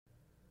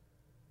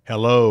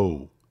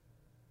Hello.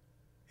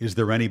 Is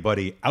there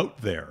anybody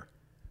out there?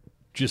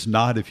 Just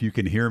nod if you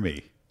can hear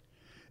me.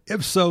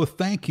 If so,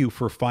 thank you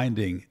for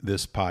finding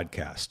this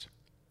podcast.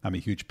 I'm a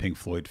huge Pink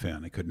Floyd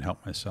fan. I couldn't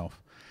help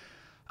myself.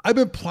 I've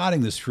been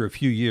plotting this for a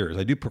few years.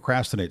 I do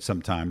procrastinate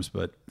sometimes,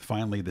 but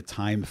finally the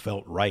time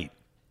felt right.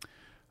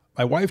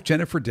 My wife,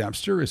 Jennifer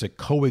Dempster, is a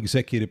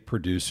co-executive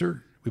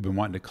producer. We've been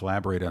wanting to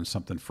collaborate on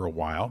something for a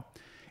while.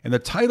 And the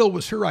title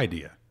was her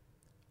idea.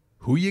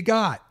 Who you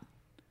got?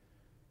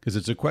 Because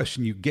it's a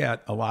question you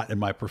get a lot in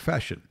my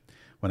profession.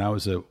 When I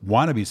was a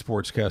wannabe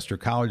sportscaster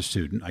college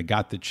student, I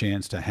got the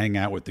chance to hang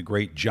out with the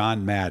great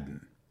John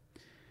Madden.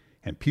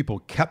 And people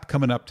kept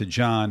coming up to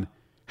John,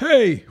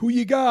 "Hey, who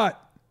you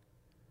got?"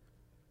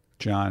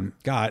 John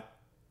got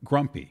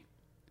grumpy.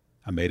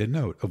 I made a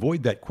note.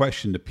 Avoid that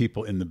question to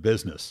people in the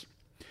business.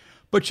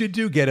 But you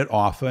do get it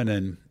often,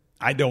 and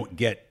I don't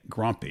get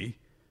grumpy.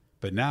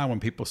 But now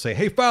when people say,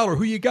 "Hey, Fowler,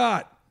 who you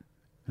got?"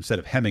 instead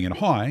of hemming and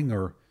hawing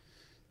or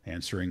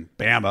answering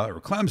Bama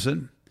or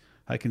Clemson,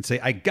 I can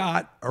say, I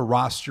got a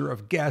roster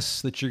of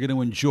guests that you're going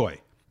to enjoy.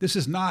 This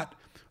is not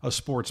a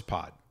sports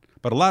pod,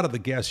 but a lot of the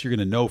guests you're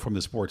going to know from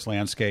the sports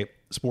landscape.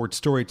 Sports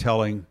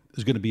storytelling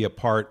is going to be a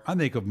part, I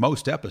think, of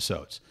most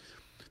episodes.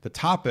 The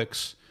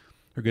topics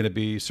are going to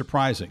be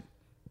surprising,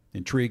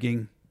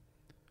 intriguing,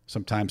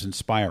 sometimes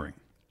inspiring.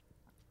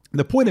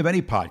 The point of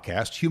any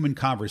podcast, human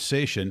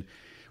conversation,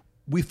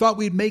 we thought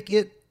we'd make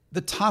it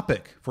the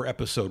topic for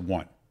episode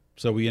 1.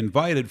 So we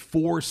invited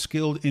 4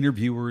 skilled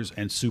interviewers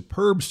and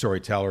superb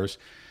storytellers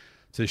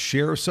to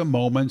share some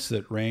moments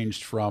that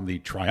ranged from the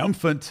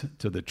triumphant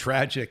to the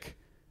tragic,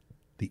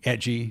 the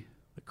edgy,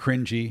 the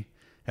cringy,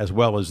 as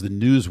well as the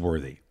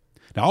newsworthy.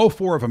 Now, all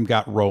 4 of them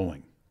got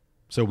rolling.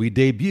 So we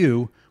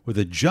debut with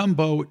a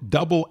jumbo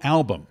double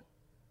album.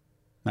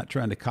 Not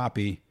trying to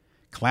copy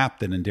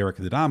Clapton and Derek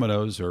and the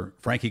Dominos or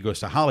Frankie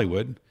Goes to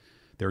Hollywood.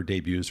 Their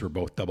debuts were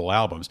both double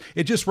albums.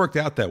 It just worked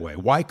out that way.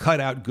 Why cut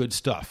out good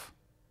stuff?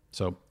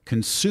 So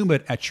consume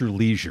it at your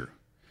leisure.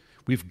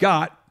 We've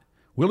got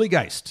Willie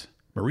Geist,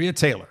 Maria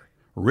Taylor,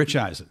 Rich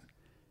Eisen,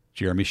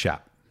 Jeremy Schaap.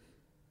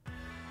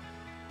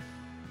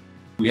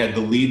 We had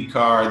the lead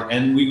car,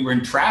 and we were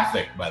in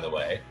traffic, by the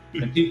way,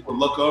 and people would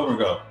look over and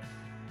go,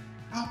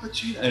 Al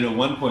Pacino. And at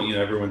one point,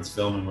 everyone's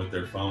filming with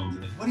their phones,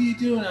 and what are you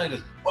doing? And I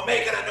go, we're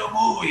making a new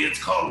movie.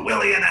 It's called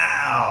Willie and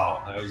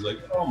Al. I was like,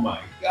 oh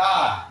my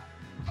God.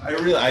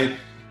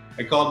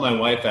 I called my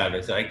wife out.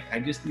 I said, I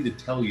just need to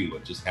tell you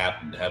what just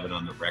happened to have it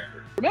on the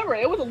record. Remember,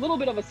 it was a little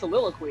bit of a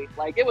soliloquy.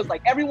 It was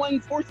like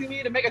everyone's forcing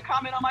me to make a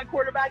comment on my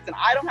quarterbacks, and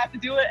I don't have to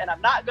do it, and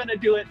I'm not going to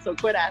do it, so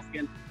quit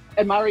asking.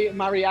 And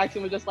my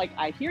reaction was just like,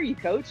 I hear you,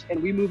 coach.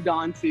 And we moved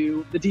on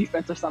to the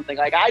defense or something.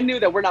 I knew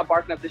that we're not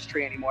barking up this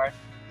tree anymore.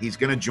 He's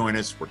going to join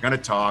us. We're going to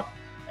talk,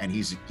 and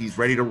he's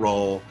ready to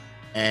roll.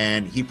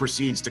 And he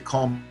proceeds to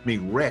call me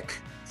Rick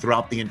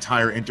throughout the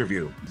entire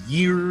interview.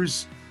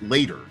 Years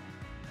later,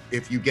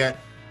 if you get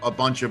a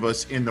bunch of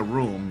us in the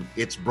room,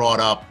 it's brought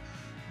up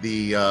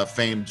the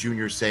famed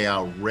Junior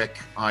Seau Rick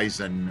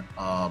Eisen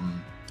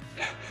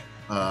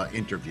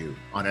interview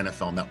on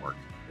NFL Network.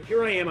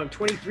 Here I am, I'm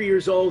 23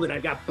 years old, and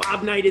I've got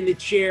Bob Knight in the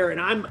chair,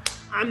 and I'm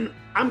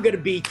going to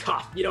be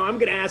tough. I'm going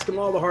to ask him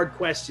all the hard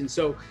questions.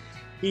 So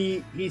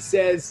he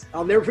says,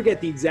 I'll never forget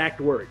the exact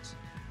words.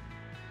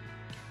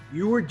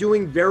 You were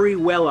doing very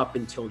well up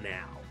until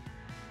now,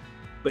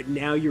 but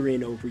now you're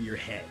in over your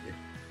head.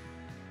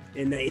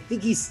 And I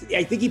think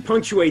he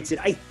punctuates it.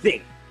 I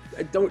think.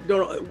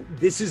 Don't.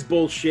 This is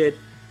bullshit.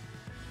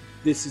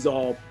 This is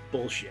all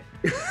bullshit.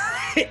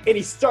 And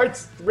he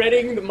starts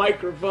threading the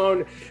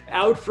microphone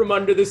out from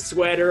under the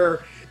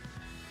sweater.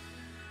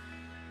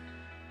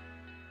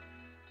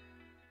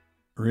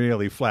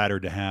 Really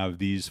flattered to have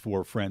these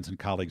 4 friends and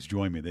colleagues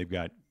join me. They've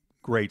got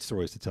great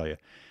stories to tell you.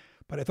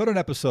 But I thought in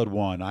episode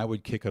 1, I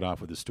would kick it off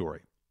with a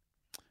story.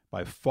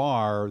 By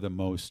far the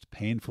most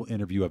painful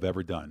interview I've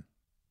ever done.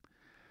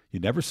 You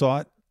never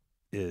saw it.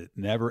 It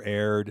never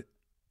aired.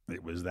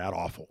 It was that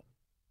awful.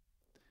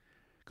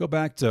 Go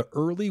back to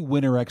early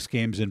Winter X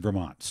Games in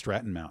Vermont,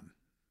 Stratton Mountain.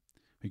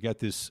 We got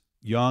this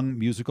young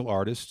musical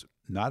artist,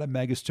 not a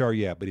megastar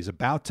yet, but he's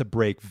about to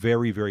break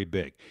very, very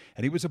big.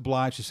 And he was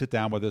obliged to sit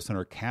down with us on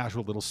our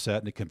casual little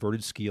set in a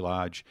converted ski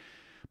lodge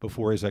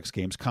before his X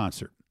Games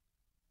concert.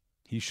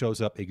 He shows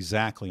up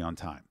exactly on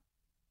time.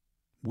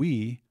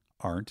 We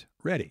aren't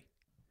ready.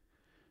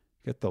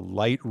 You got the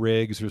light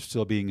rigs are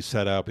still being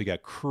set up. We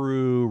got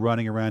crew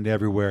running around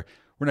everywhere.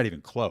 We're not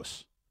even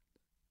close.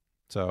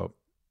 So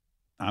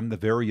I'm the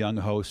very young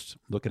host,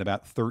 looking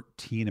about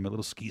 13 in my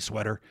little ski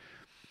sweater.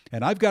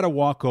 And I've got to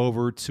walk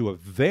over to a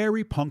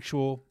very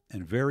punctual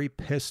and very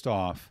pissed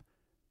off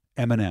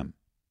Eminem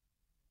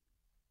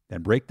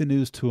and break the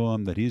news to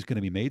him that he's going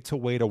to be made to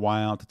wait a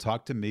while to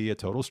talk to me, a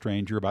total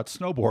stranger, about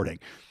snowboarding.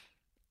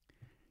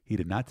 He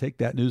did not take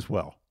that news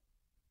well.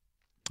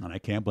 And I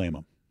can't blame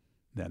him.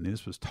 That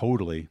news was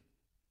totally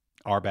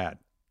our bad.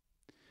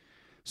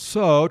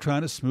 So,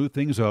 trying to smooth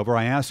things over,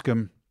 I ask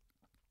him,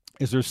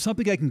 is there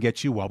something I can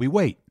get you while we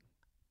wait?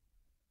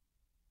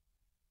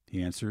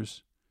 He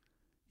answers,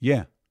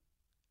 yeah.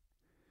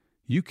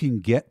 you can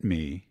get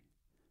me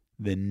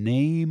the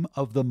name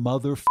of the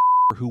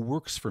motherfucker who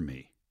works for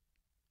me,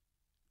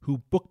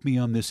 who booked me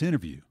on this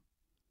interview,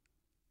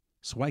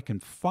 so I can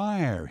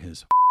fire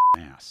his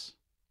ass.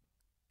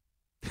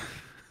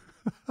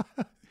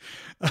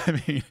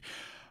 I mean,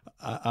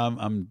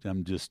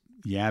 I'm just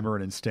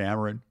yammering and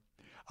stammering.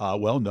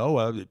 Well,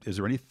 no, is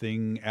there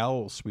anything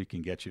else we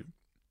can get you?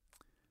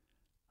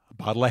 A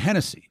bottle of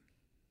Hennessy.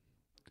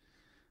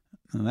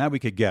 And that we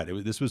could get.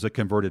 This was a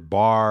converted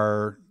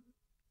bar.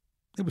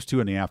 It was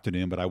 2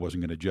 PM, but I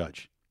wasn't going to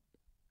judge.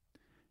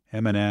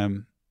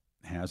 Eminem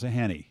has a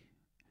Henny.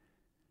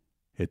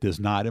 It does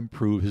not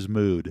improve his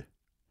mood.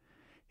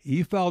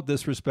 He felt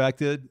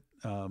disrespected.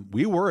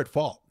 We were at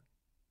fault.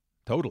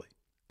 Totally.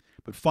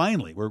 But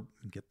finally, we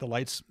get the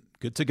lights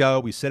good to go.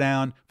 We sit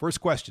down. First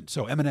question.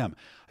 So, Eminem,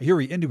 I hear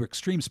you're into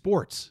extreme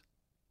sports.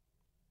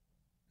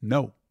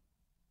 No.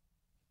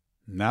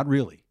 Not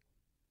really,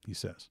 he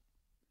says.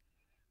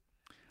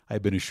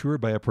 I've been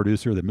assured by a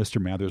producer that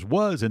Mr. Mathers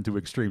was into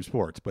extreme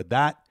sports, but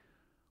that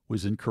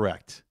was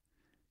incorrect.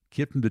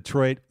 Kid from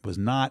Detroit was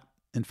not,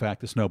 in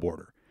fact, a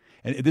snowboarder.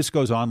 And this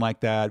goes on like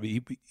that.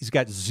 He's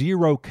got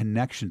zero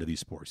connection to these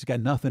sports. He's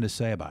got nothing to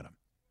say about them.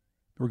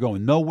 We're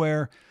going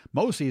nowhere.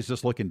 Mostly he's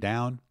just looking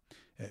down.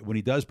 When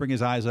he does bring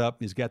his eyes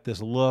up, he's got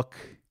this look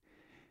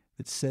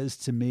that says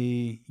to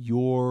me,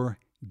 you're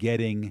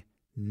getting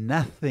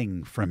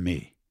nothing from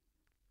me.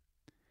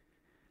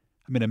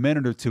 I mean, a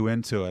minute or two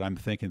into it, I'm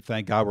thinking,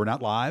 thank God we're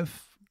not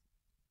live.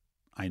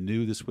 I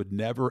knew this would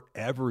never,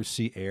 ever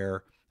see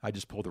air. I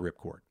just pulled the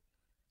ripcord,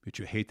 which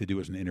you hate to do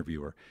as an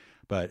interviewer.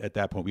 But at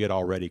that point, we had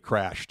already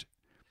crashed.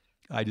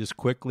 I just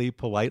quickly,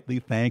 politely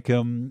thank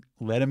him,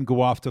 let him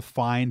go off to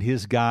find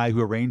his guy who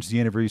arranged the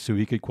interview so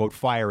he could, quote,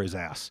 fire his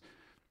ass.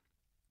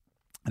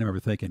 And I remember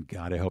thinking,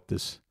 God, I hope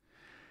this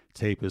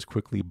tape is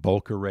quickly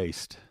bulk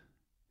erased.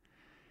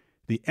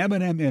 The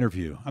Eminem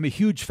interview. I'm a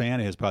huge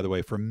fan of his, by the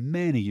way, for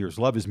many years.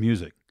 Love his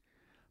music.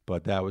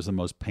 But that was the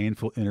most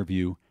painful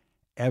interview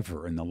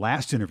ever. And the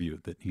last interview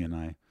that he and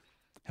I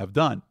have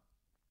done.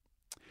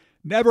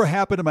 Never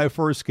happened to my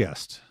first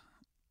guest.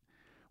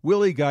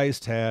 Willie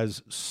Geist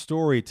has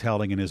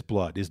storytelling in his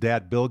blood. His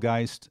dad, Bill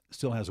Geist,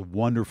 still has a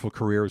wonderful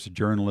career as a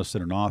journalist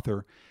and an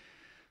author.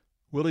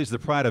 Willie's the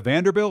pride of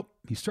Vanderbilt.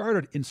 He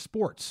started in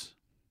sports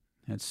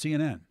at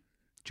CNN.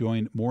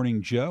 Joined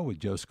Morning Joe with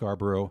Joe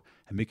Scarborough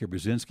and Mika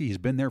Brzezinski. He's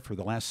been there for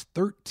the last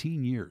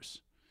 13 years.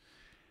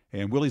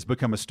 And Willie's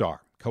become a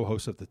star.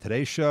 Co-host of the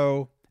Today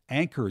Show,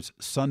 anchors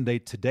Sunday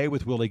Today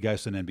with Willie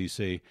Geist on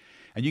NBC.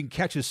 And you can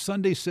catch his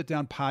Sunday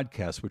sit-down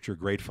podcasts, which are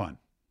great fun.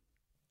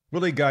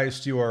 Willie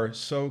Geist, you are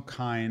so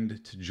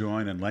kind to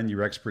join and lend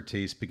your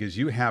expertise because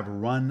you have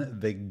run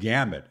the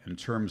gamut in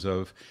terms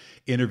of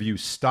interview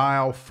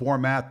style,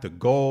 format, the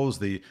goals,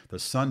 the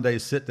Sunday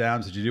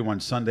sit-downs that you do on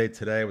Sunday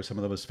Today with some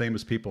of the most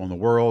famous people in the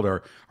world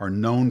are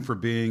known for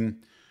being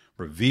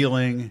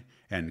revealing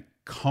and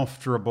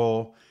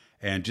comfortable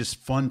and just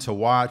fun to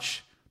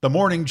watch. The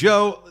Morning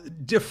Joe,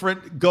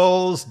 different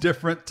goals,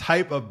 different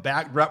type of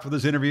backdrop for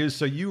those interviews.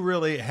 So you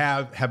really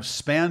have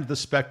spanned the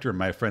spectrum,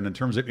 my friend, in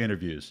terms of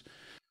interviews.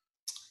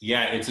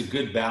 Yeah, it's a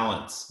good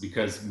balance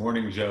because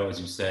Morning Joe,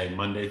 as you say,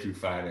 Monday through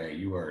Friday,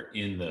 you were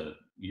in the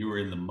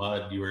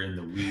mud, you were in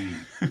the weed,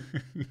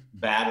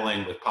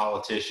 battling with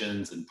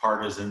politicians and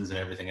partisans and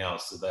everything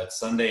else. So that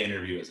Sunday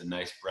interview is a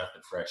nice breath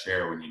of fresh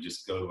air when you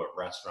just go to a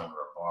restaurant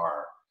or a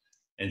bar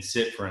and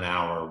sit for an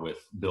hour with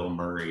Bill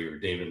Murray or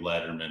David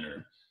Letterman,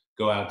 or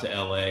go out to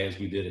LA as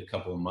we did a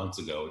couple of months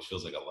ago, which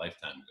feels like a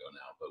lifetime ago now,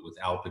 but with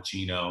Al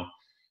Pacino.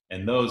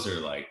 And those are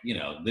like,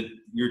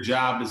 your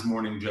job is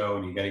Morning Joe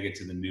and you got to get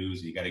to the news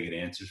and you got to get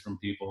answers from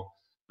people.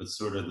 But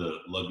sort of the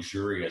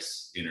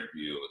luxurious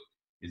interview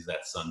is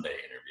that Sunday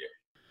interview.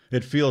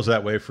 It feels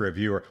that way for a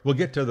viewer. We'll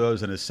get to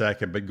those in a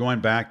second. But going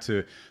back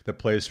to the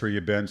place where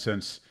you've been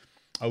since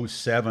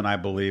 2007, I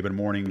believe, in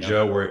Morning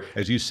Joe, where,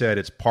 as you said,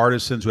 it's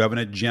partisans who have an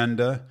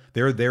agenda.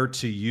 They're there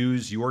to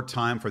use your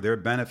time for their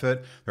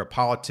benefit. They're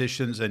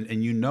politicians.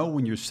 And you know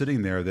when you're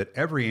sitting there that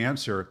every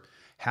answer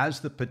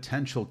has the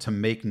potential to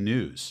make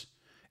news,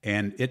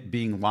 and it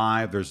being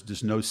live, there's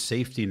just no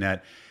safety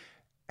net.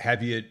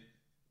 Have you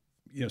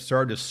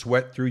started to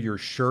sweat through your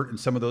shirt in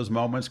some of those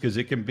moments? Because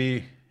it can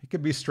be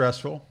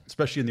stressful,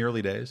 especially in the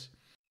early days.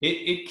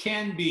 It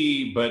can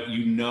be, but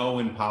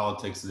in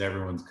politics that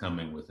everyone's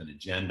coming with an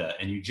agenda,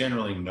 and you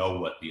generally know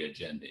what the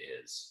agenda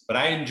is. But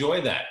I enjoy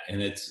that, and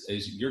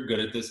you're good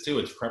at this too.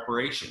 It's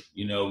preparation.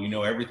 You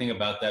know everything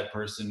about that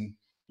person.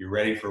 You're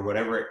ready for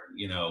whatever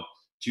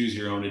choose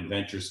your own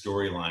adventure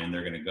storyline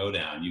they're going to go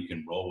down. You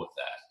can roll with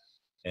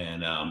that.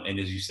 And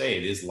as you say,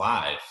 it is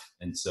live.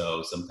 And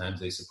so sometimes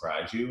they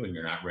surprise you and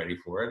you're not ready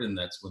for it. And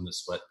that's when the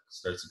sweat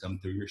starts to come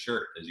through your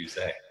shirt, as you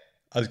say.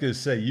 I was going to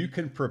say, you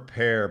can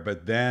prepare,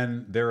 but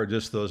then there are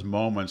just those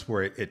moments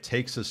where it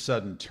takes a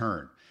sudden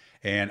turn.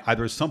 And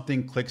either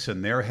something clicks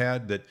in their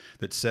head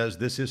that says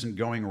this isn't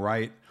going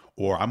right,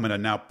 or I'm going to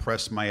now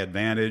press my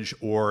advantage,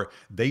 or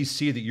they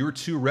see that you're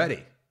too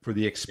ready for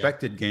the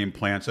expected game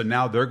plan. So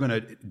now they're going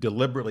to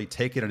deliberately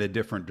take it in a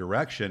different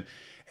direction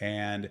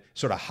and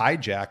sort of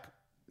hijack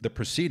the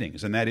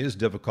proceedings, and that is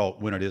difficult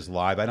when it is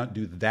live. I don't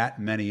do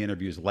that many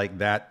interviews like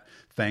that,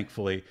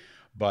 thankfully,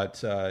 but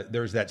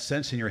there's that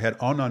sense in your head,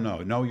 oh,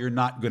 no, you're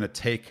not going to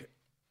take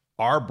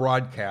our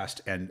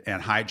broadcast and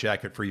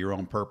hijack it for your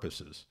own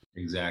purposes.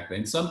 Exactly.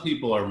 And some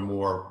people are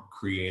more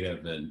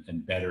creative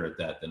and better at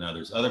that than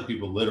others. Other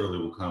people literally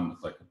will come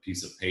with like a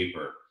piece of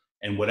paper,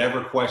 and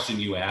whatever question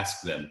you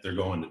ask them, they're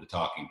going to the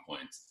talking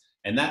points.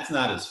 And that's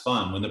not as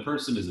fun. When the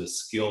person is a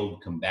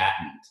skilled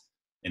combatant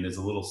and is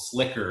a little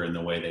slicker in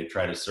the way they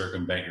try to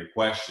circumvent your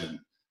question,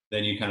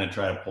 then you kind of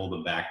try to pull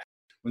them back.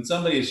 When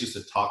somebody is just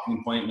a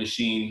talking point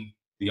machine,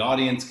 the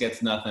audience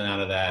gets nothing out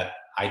of that.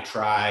 I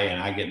try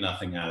and I get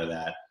nothing out of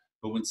that.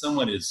 But when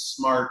someone is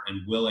smart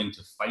and willing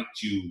to fight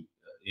you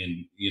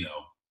in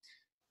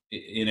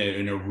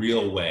a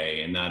real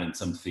way and not in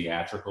some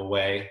theatrical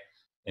way,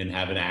 and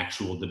have an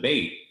actual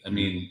debate. I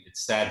mean,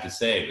 it's sad to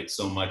say, but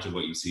so much of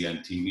what you see on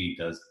TV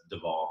does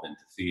devolve into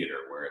theater,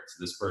 where it's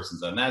this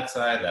person's on that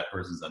side, that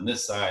person's on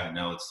this side, and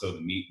now let's throw the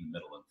meat in the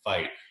middle and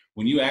fight.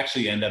 When you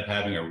actually end up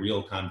having a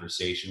real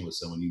conversation with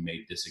someone you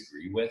may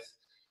disagree with,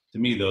 to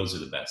me, those are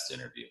the best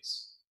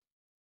interviews.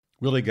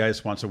 Willie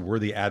Geist wants a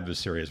worthy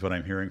adversary is what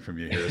I'm hearing from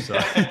you here. So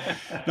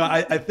no,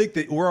 I think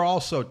that we're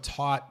also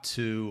taught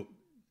to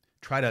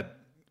try to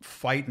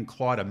fight and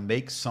claw to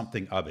make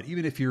something of it,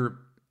 even if your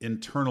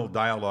internal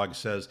dialogue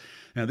says,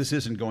 this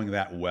isn't going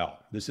that well.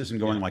 This isn't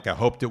going like I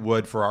hoped it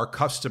would. For our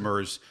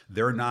customers,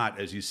 they're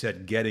not, as you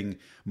said, getting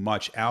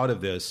much out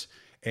of this.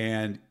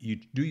 And you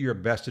do your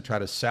best to try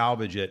to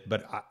salvage it.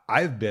 But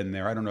I've been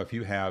there. I don't know if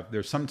you have.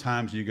 There's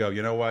sometimes you go,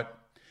 you know what?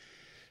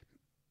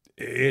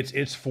 It's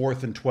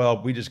 4th and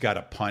 12. We just got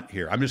to punt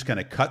here. I'm just going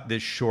to cut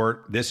this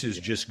short. This is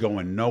just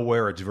going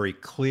nowhere. It's very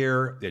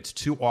clear. It's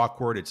too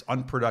awkward. It's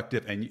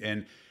unproductive.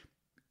 And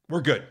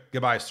we're good.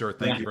 Goodbye, sir.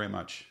 Thank you very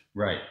much.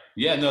 Right.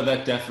 Yeah, no,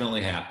 that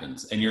definitely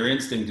happens. And your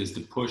instinct is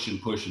to push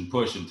and push and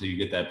push until you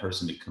get that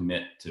person to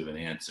commit to an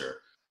answer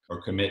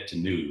or commit to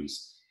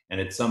news. And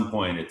at some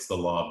point, it's the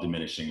law of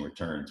diminishing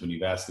returns. When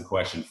you've asked the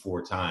question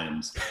 4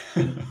 times,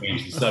 you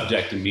change the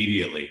subject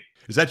immediately.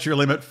 Is that your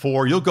limit?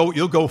 4? You'll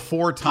go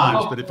 4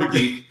 times. But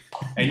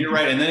and you're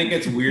right. And then it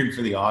gets weird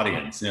for the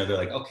audience. They're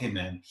like, okay,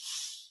 man,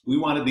 we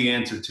wanted the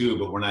answer too,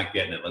 but we're not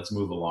getting it. Let's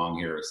move along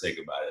here or say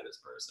goodbye to this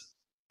person.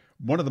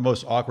 One of the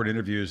most awkward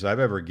interviews I've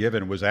ever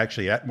given was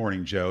actually at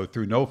Morning Joe,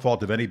 through no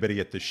fault of anybody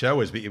at the show.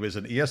 It was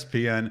an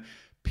ESPN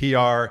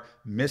PR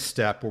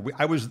misstep where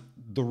I was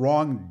the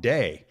wrong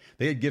day.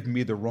 They had given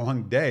me the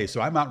wrong day.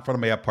 So I'm out in front of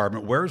my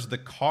apartment. Where's the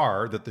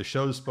car that the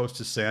show is supposed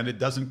to send? It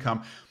doesn't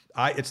come.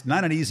 It's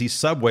not an easy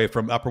subway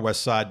from Upper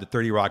West Side to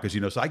 30 Rock, as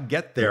you know. So I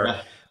get there.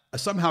 Yeah. I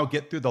somehow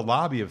get through the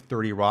lobby of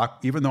 30 Rock,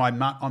 even though I'm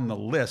not on the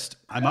list.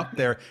 I'm up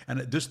there,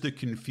 and just the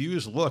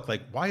confused look,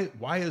 like,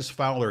 why is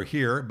Fowler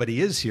here? But he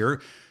is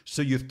here.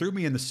 So you threw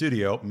me in the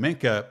studio.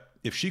 Minka,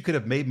 if she could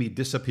have made me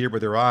disappear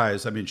with her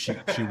eyes, I mean, she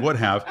would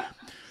have.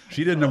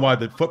 She didn't know why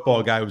the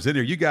football guy was in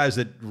here. You guys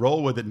that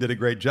roll with it and did a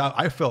great job.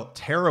 I felt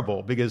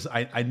terrible because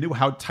I knew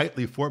how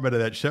tightly formatted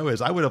that show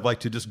is. I would have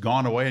liked to just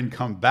gone away and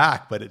come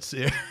back, but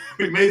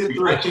we made it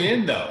through. We got you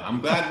in, though.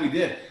 I'm glad we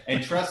did.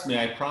 And trust me,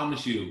 I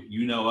promise you,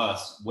 you know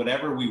us.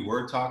 Whatever we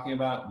were talking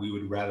about, we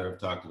would rather have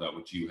talked about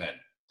what you had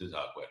to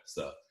talk with.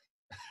 So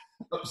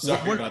I'm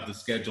sorry about the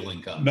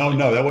scheduling comment.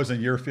 No, that wasn't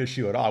your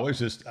issue at all. It was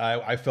just,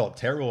 I felt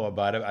terrible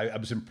about it. I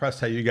was impressed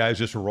how you guys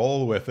just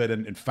roll with it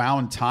and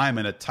found time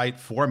in a tight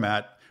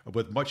format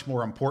with much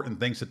more important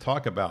things to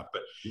talk about.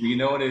 But you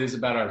know what it is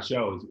about our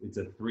show? It's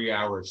a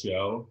 3-hour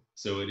show,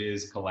 so it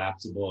is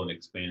collapsible and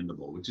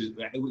expandable, which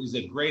is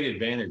a great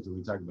advantage when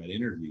we talk about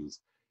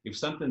interviews. If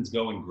something's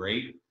going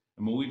great,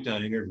 I mean, we've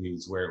done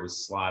interviews where it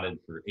was slotted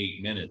for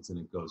 8 minutes and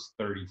it goes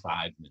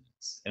 35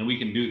 minutes, and we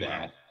can do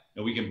that.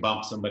 And we can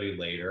bump somebody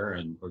later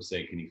or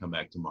say, can you come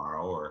back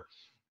tomorrow? Or,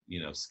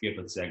 skip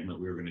a segment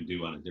we were going to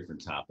do on a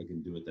different topic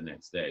and do it the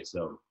next day.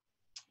 So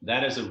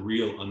that is a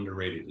real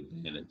underrated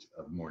advantage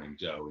of Morning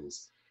Joe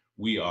is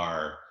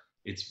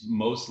it's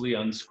mostly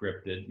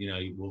unscripted.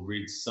 We'll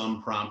read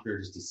some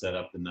prompters to set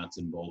up the nuts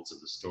and bolts of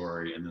the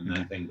story. And then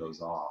that thing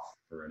goes off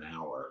for an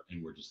hour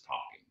and we're just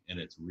talking and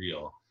it's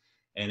real.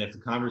 And if the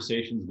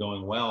conversation's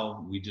going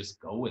well, we just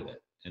go with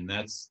it. And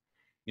that's,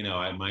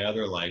 my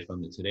other life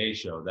on the Today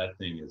Show, that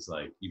thing is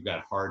like, you've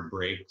got hard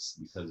breaks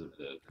because of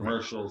the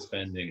commercial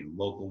spending and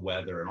local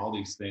weather and all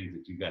these things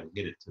that you've got to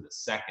hit it to the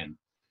second.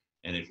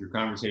 And if your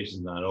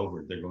conversation's not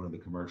over, they're going to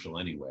the commercial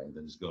anyway,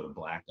 then just go to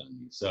black on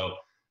you. So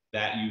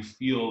that you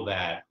feel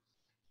that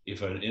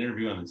if an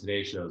interview on the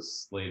Today Show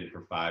is slated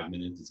for 5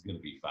 minutes, it's going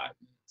to be 5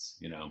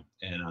 minutes,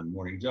 and on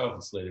Morning Joe, if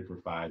it's slated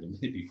for 5,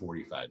 it may be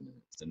 45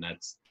 minutes. And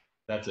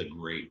that's a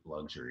great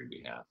luxury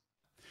we have.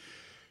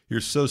 You're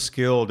so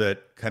skilled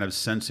at kind of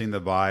sensing the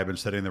vibe and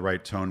setting the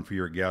right tone for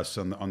your guests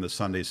on the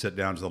Sunday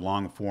sit-downs, the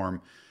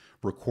long-form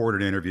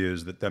recorded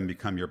interviews that then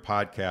become your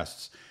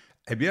podcasts.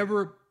 Have you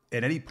ever,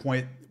 at any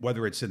point,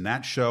 whether it's in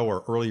that show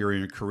or earlier in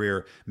your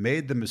career,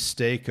 made the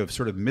mistake of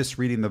sort of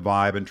misreading the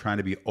vibe and trying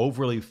to be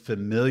overly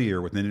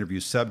familiar with an interview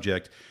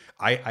subject?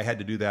 I had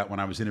to do that when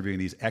I was interviewing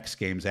these X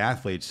Games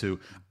athletes who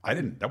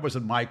that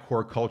wasn't my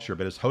core culture,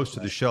 but as host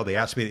of the show, they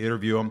asked me to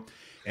interview them.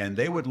 And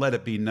they would let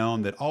it be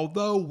known that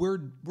although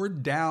we're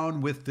down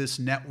with this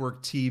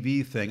network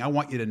TV thing, I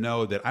want you to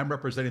know that I'm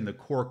representing the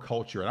core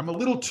culture. And I'm a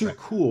little too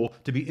cool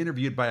to be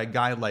interviewed by a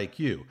guy like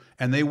you.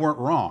 And they weren't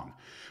wrong.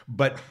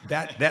 But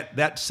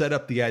that set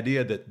up the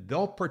idea that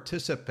they'll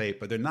participate,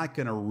 but they're not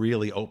going to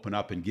really open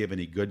up and give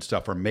any good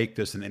stuff or make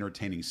this an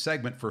entertaining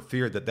segment for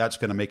fear that that's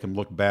going to make them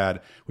look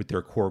bad with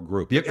their core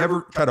group. You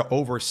ever try to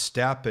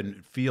overstep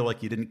and feel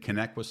like you didn't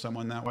connect with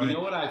someone that way? You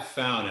know what I've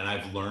found, and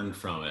I've learned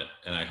from it,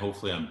 and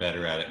hopefully I'm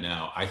better at it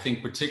now. I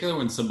think particularly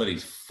when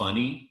somebody's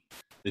funny,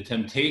 the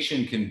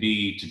temptation can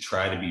be to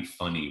try to be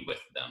funny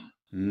with them.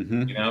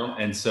 Mm-hmm. You know,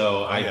 and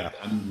so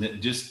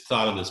I'm just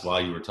thought of this while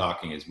you were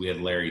talking. Is we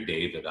had Larry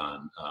David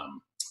on.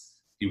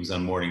 He was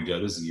on Morning Joe.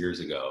 This is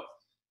years ago,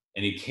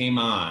 and he came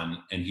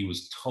on, and he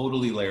was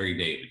totally Larry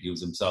David. He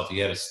was himself. He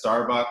had a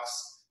Starbucks.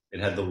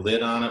 It had the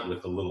lid on it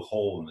with a little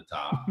hole in the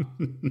top.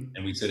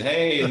 And we said,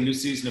 "Hey, a new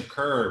season of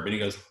Curb." And he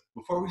goes,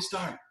 "Before we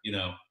start,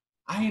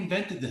 I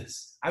invented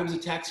this. I was a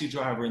taxi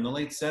driver in the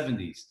late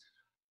 '70s.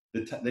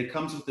 That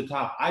comes with the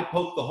top. I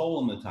poked the hole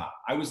in the top.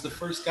 I was the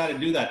first guy to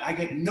do that. I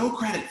get no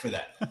credit for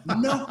that.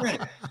 No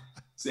credit."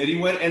 And he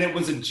went, and it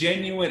was a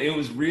genuine, it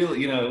was real,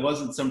 it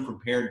wasn't some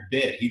prepared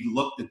bit. He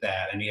looked at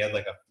that and he had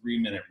like a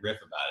 3-minute riff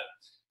about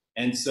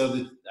it. And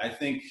so I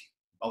think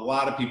a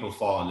lot of people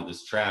fall into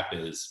this trap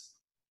is,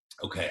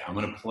 okay, I'm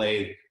going to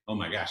play, oh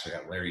my gosh, I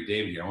got Larry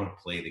David here. I want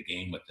to play the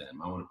game with him.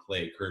 I want to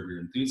play Curb Your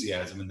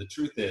Enthusiasm. And the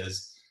truth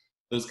is,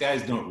 those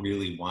guys don't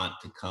really want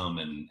to come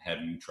and have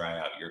you try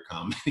out your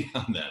comedy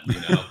on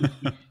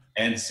them,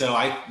 And so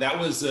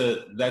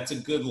that's a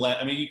good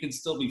you can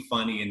still be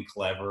funny and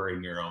clever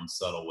in your own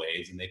subtle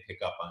ways, and they pick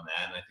up on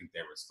that, and I think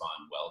they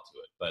respond well to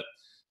it. But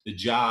the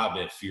job,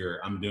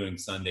 I'm doing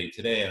Sunday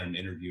Today and I'm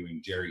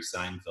interviewing Jerry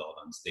Seinfeld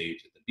on stage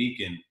at the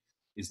Beacon,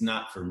 is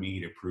not for me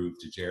to prove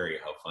to Jerry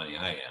how funny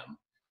I am.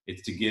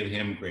 It's to give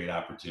him great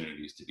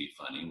opportunities to be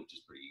funny, which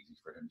is pretty easy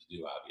for him to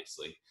do,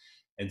 obviously.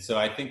 And so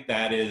I think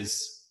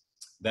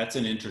that's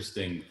an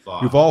interesting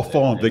thought. We've all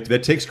fallen victim.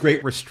 That takes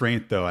great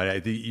restraint, though.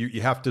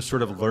 You have to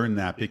sort of learn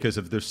that, because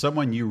if there's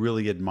someone you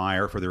really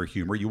admire for their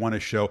humor, you want to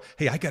show,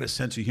 hey, I got a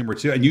sense of humor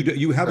too, and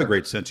you have a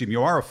great sense of humor.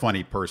 You are a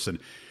funny person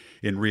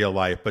in real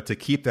life, but to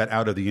keep that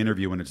out of the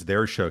interview when it's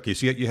their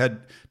showcase. You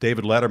had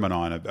David Letterman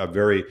on a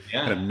very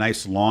kind of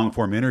nice long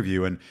form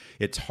interview, and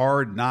it's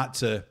hard not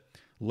to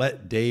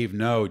let Dave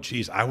know,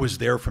 geez, I was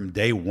there from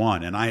day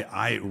one, and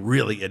I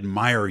really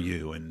admire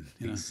you. And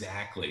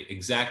Exactly.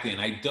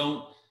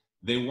 And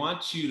they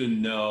want you to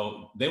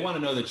know, they want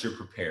to know that you're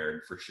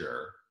prepared for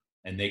sure.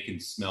 And they can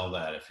smell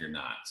that if you're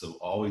not. So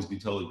always be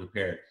totally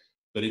prepared.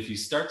 But if you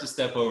start to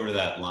step over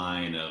that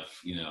line of,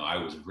 I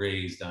was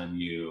raised on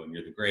you and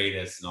you're the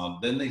greatest and all,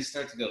 then they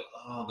start to go,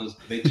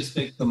 they just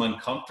make them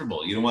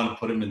uncomfortable. You don't want to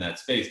put them in that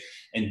space.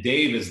 And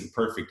Dave is the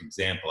perfect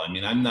example.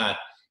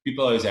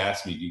 People always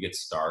ask me, do you get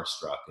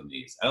starstruck in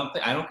these?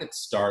 I don't get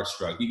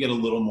starstruck. You get a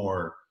little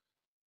more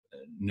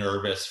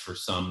nervous for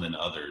some than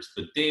others,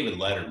 but David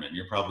Letterman,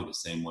 you're probably the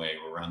same way,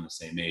 we're around the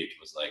same age,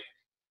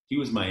 he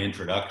was my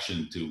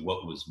introduction to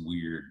what was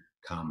weird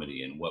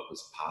comedy and what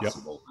was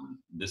possible.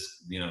 Yep.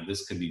 And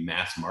this could be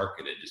mass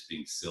marketed, just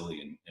being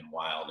silly and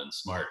wild and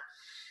smart.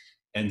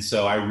 And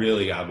so I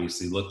really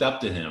obviously looked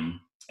up to him,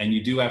 and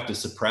you do have to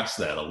suppress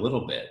that a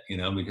little bit,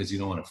 because you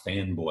don't want to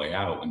fanboy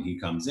out when he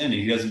comes in, and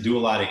he doesn't do a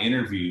lot of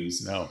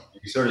interviews. No.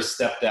 He sort of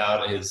stepped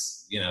out,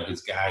 his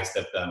guy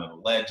stepped out on the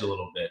ledge a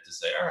little bit to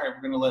say, all right,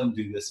 we're going to let him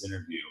do this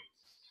interview.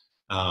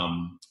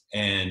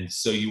 And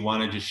so you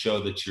want to just show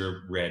that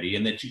you're ready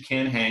and that you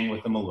can hang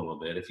with him a little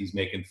bit. If he's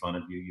making fun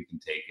of you, you can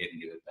take it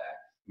and give it back.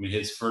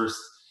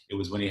 It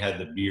was when he had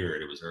the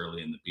beard. It was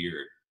early in the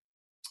beard.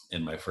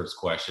 And my first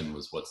question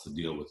was, what's the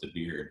deal with the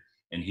beard?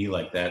 And he,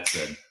 like that,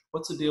 said,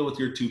 what's the deal with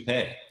your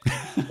toupee?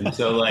 And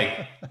so,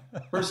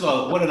 first of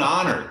all, what an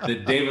honor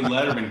that David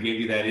Letterman gave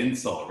you that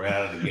insult right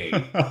out of the gate.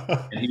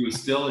 And he was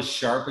still as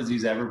sharp as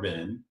he's ever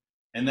been.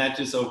 And that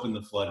just opened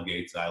the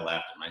floodgates. I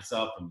laughed at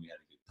myself and we had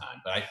a good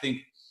time. But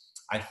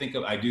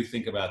I do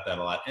think about that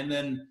a lot. And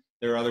then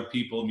there are other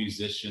people,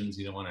 musicians,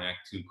 you don't want to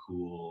act too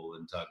cool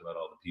and talk about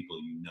all the people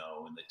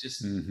and that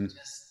just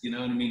you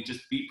know what I mean?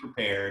 Just be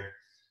prepared.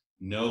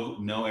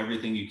 Know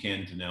everything you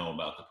can to know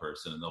about the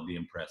person, and they'll be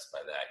impressed by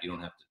that. You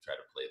don't have to try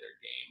to play their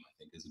game, I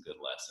think is a good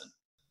lesson.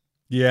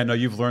 Yeah, no,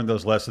 you've learned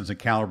those lessons and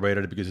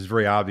calibrated it, because it's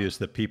very obvious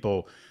that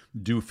people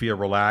do feel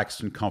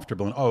relaxed and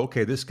comfortable. And,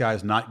 okay, this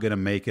guy's not going to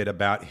make it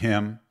about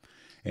him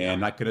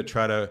and not going to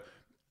try to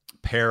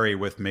parry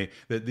with me.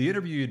 The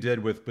interview you did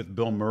with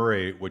Bill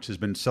Murray, which has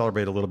been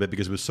celebrated a little bit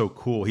because it was so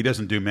cool. He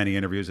doesn't do many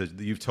interviews.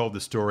 You've told the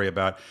story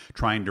about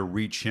trying to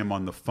reach him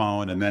on the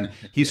phone. And then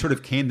he sort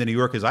of came to New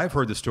York, as I've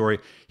heard the story.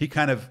 He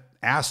kind of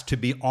asked to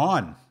be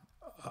on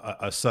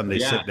a Sunday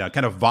sit down,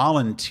 kind of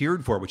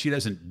volunteered for it, which he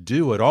doesn't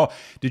do at all.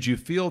 Did you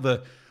feel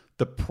the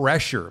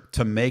pressure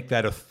to make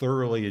that a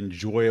thoroughly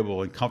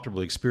enjoyable and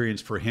comfortable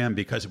experience for him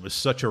because it was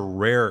such a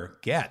rare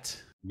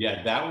get?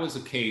 Yeah, that was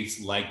a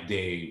case like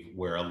Dave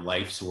where a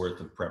life's worth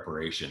of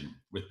preparation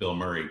with Bill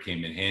Murray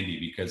came in handy,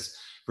 because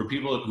for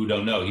people who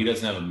don't know, he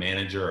doesn't have a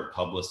manager or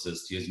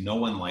publicist. He has no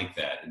one like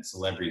that. And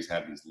celebrities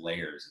have these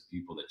layers of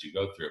people that you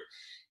go through.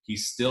 He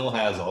still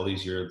has, all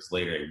these years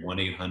later, a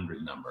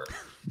 1-800 number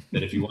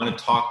that if you want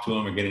to talk to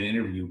him or get an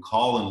interview,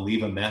 call and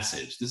leave a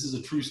message. This is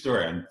a true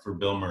story for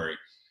Bill Murray.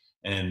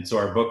 And so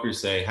our bookers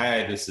say,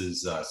 hi, this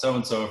is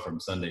so-and-so from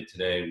Sunday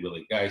Today.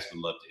 Willie Geist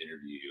would love to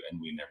interview you.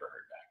 And we never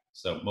heard back.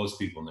 So most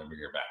people never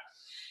hear back.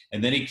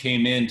 And then he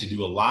came in to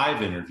do a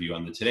live interview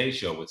on the Today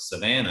Show with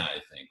Savannah,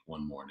 I think,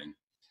 one morning.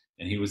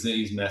 And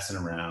he's messing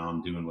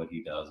around, doing what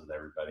he does with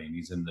everybody. And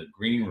he's in the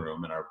green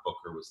room, and our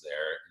booker was there.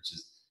 And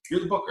she's,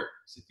 you're the booker.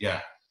 I said, yeah,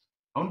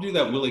 I want to do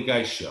that Willie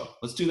Geist show.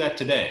 Let's do that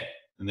today.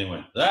 And they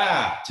went,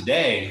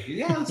 today?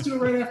 Yeah, let's do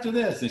it right after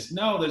this. They said,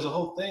 no, there's a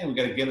whole thing. We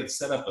got to get it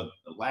set up, an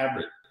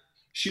elaborate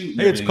shoot.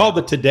 Hey, it's called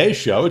the Today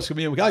Show. It's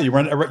gonna be, God,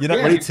 you're not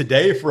ready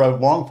today for a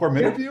long form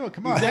interview?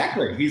 Come on.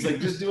 Exactly. He's like,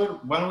 just do it.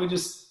 Why don't we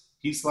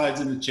he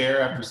slides in the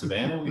chair after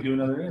Savannah and we do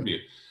another interview.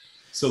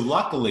 So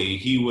luckily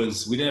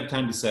we didn't have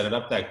time to set it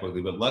up that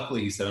quickly, but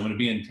luckily he said, I'm going to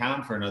be in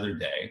town for another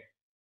day.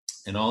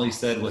 And all he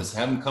said was,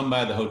 have him come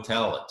by the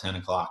hotel at 10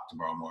 o'clock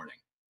tomorrow morning.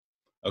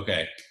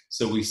 Okay.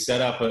 So we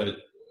set up a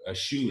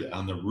shoot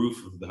on the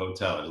roof of the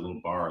hotel. There's a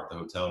little bar at the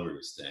hotel we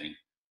were staying.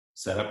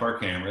 Set up our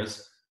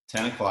cameras.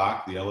 10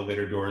 o'clock, the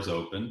elevator doors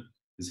open.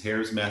 His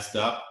hair's messed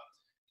up.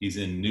 He's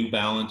in New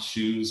Balance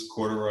shoes,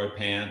 corduroy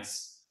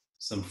pants,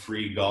 some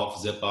free golf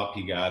zip up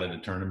he got at a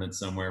tournament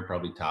somewhere,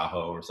 probably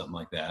Tahoe or something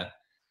like that.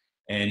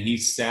 And he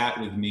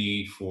sat with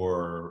me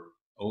for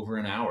over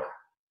an hour.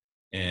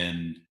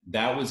 And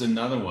that was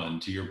another one,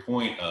 to your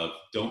point of,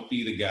 don't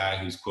be the guy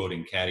who's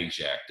quoting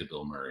Caddyshack to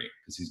Bill Murray,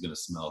 because he's going to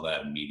smell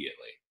that immediately.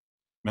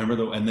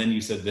 Remember and then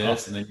you said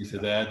this, and then you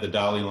said that, the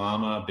Dalai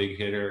Lama, big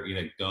hitter,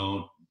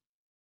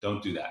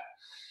 don't do that.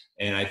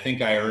 And I think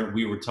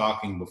we were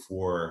talking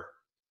before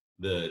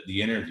the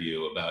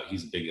interview about,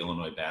 he's a big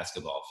Illinois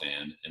basketball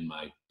fan, and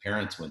my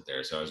parents went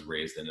there, so I was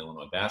raised in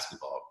Illinois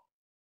basketball.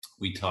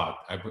 We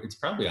talked, it's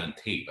probably on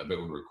tape, I bet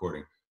we're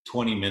recording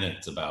 20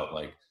 minutes about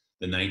like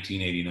the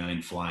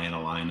 1989 Flying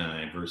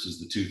Illini versus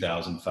the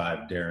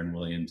 2005 Darren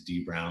Williams,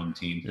 D Brown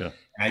team. Yeah.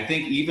 And I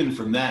think even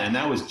from that, and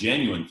that was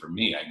genuine for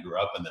me, I grew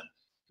up in them,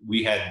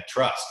 we had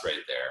trust right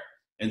there.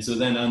 And so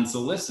then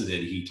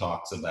unsolicited, he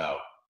talks about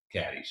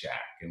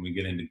Caddyshack, and we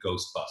get into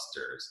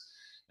Ghostbusters.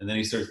 And then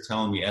he starts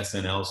telling me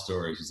SNL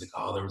stories. He's like,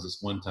 oh, there was this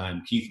one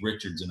time Keith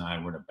Richards and I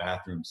were in a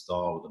bathroom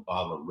stall with a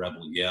bottle of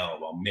Rebel Yell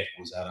while Mick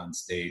was out on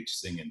stage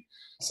singing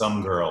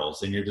Some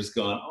Girls. And you're just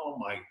going, oh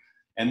my.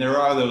 And there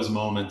are those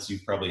moments,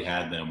 you've probably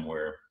had them,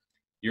 where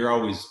you're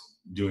always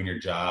doing your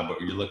job, but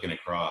you're looking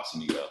across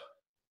and you go,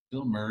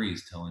 Bill Murray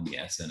is telling the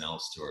SNL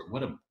story.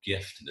 What a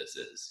gift this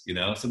is.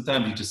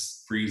 Sometimes you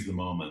just freeze the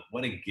moment.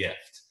 What a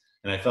gift.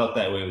 And I felt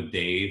that way with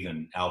Dave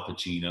and Al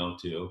Pacino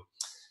too.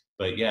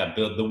 But yeah,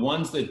 the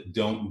ones that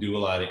don't do a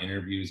lot of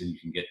interviews and you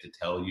can get to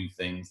tell you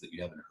things that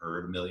you haven't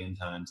heard a million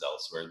times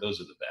elsewhere, those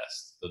are the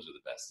best. Those are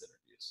the best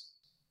interviews.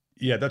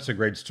 Yeah, that's a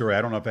great story.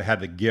 I don't know if I had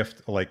the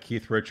gift like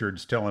Keith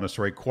Richards telling a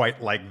story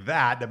quite like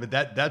that, but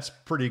that's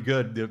pretty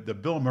good. The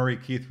Bill Murray,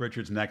 Keith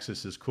Richards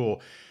nexus is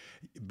cool.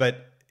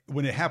 But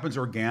when it happens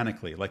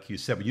organically, like you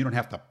said, but you don't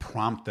have to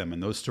prompt them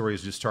and those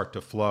stories just start to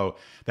flow,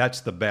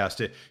 that's the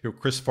best.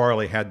 Chris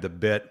Farley had the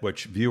bit,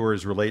 which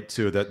viewers relate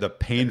to, the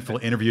painful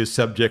interview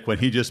subject when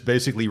he just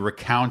basically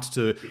recounts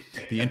to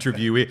the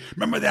interviewee,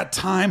 remember that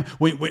time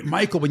when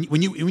Michael,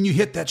 when you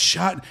hit that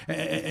shot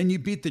and you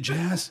beat the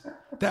Jazz?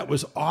 That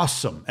was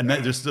awesome. And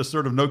that just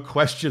sort of no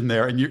question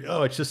there. And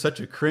it's just such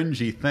a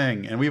cringy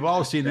thing. And we've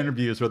all seen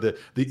interviews where the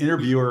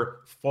interviewer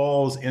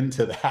falls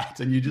into that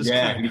and you just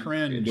kind of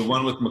cringe. The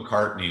one with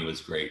McCartney was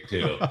great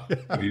too.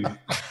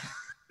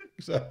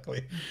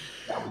 Exactly.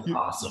 That was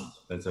awesome.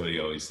 That's what he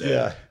always said.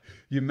 Yeah.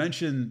 You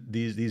mentioned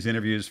these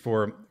interviews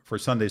for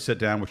Sunday Sit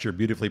Down, which are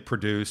beautifully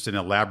produced and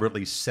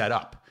elaborately set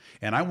up.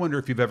 And I wonder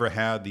if you've ever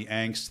had the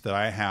angst that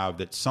I have,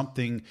 that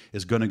something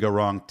is going to go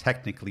wrong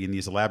technically in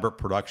these elaborate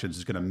productions,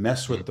 is going to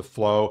mess with the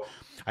flow.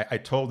 I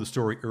told the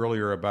story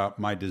earlier about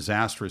my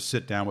disastrous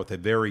sit down with a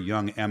very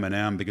young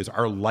Eminem because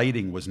our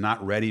lighting was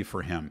not ready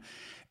for him.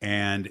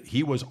 And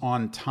he was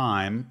on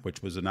time,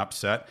 which was an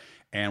upset,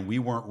 and we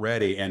weren't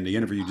ready. And the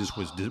interview just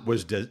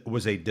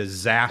was a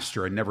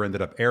disaster and never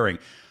ended up airing.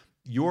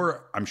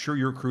 I'm sure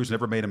your crew's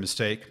never made a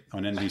mistake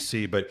on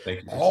NBC, but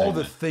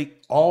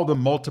all the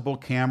multiple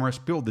cameras,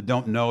 people that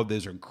don't know,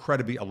 these are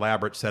incredibly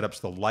elaborate setups.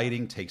 The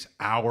lighting takes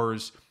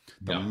hours,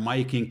 the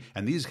miking,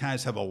 and these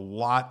guys have a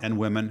lot, and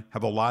women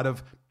have a lot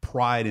of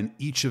pride in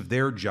each of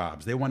their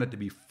jobs. They want it to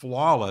be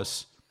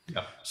flawless.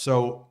 Yeah.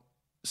 So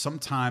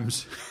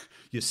sometimes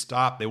you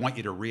stop. They want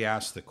you to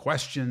re-ask the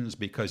questions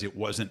because it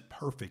wasn't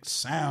perfect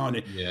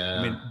sound. Yeah.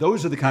 I mean,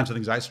 those are the kinds of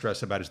things I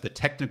stress about, is the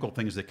technical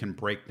things that can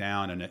break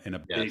down in a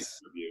big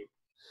interview.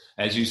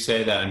 As you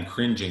say that, I'm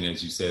cringing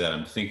as you say that.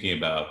 I'm thinking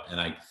about, and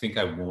I think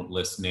I won't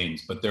list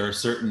names, but there are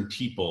certain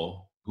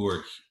people who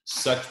are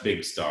such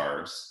big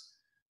stars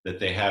that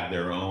they have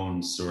their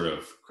own sort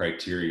of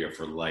criteria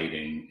for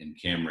lighting and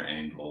camera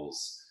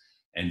angles.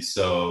 And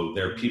so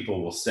their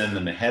people will send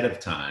them ahead of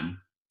time.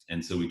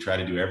 And so we try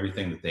to do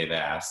everything that they've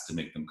asked to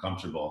make them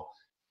comfortable.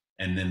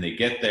 And then they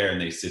get there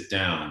and they sit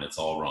down and it's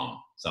all wrong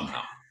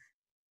somehow.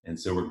 And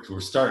so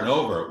we're starting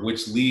over,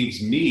 which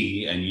leaves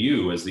me and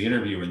you as the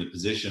interviewer in the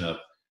position of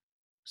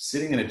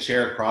sitting in a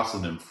chair across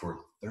from them for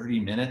 30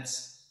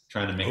 minutes,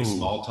 trying to make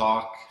small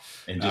talk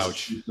and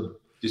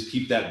just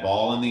keep that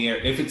ball in the air.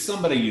 If it's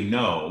somebody you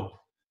know,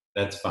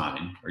 that's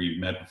fine, or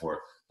you've met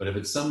before. But if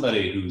it's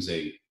somebody who's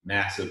a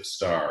massive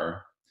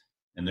star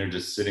and they're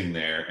just sitting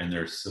there and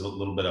they're still a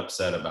little bit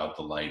upset about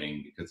the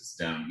lighting because it's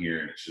down here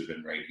and it should have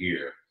been right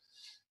here,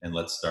 and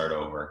let's start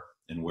over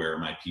and where are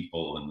my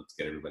people and let's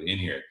get everybody in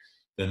here,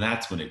 then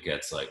that's when it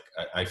gets like,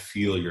 I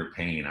feel your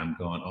pain. I'm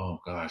going, oh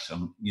gosh,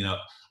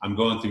 I'm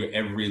going through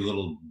every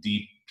little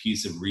deep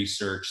piece of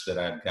research that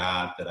I've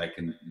got that I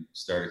can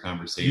start a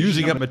conversation.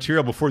 Using up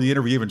material before the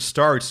interview even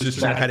starts, just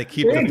to kind of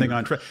keep the thing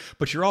on track.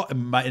 But you're all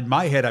in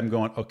my head. I'm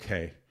going,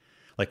 okay,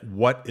 like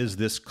what is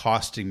this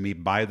costing me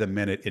by the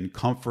minute in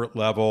comfort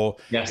level,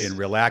 in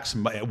relax?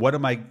 What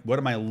am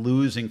I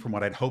losing from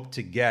what I'd hoped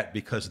to get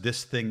because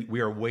this thing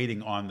we are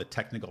waiting on the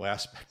technical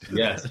aspect of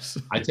this.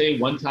 I tell you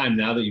one time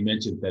now that you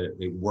mentioned that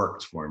it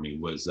worked for me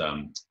was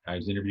I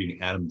was interviewing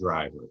Adam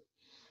Driver,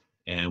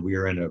 and we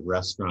were in a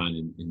restaurant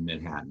in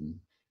Manhattan.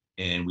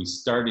 And we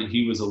started,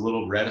 he was a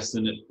little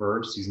reticent at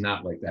first. He's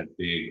not like that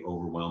big,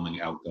 overwhelming,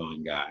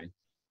 outgoing guy.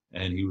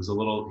 And he was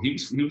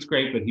he was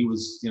great, but he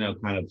was,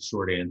 kind of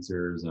short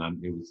answers.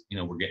 And it was,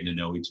 we're getting to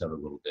know each other a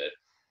little bit.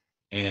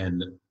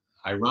 And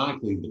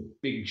ironically, the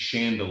big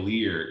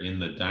chandelier in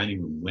the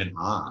dining room went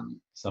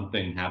on.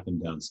 Something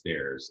happened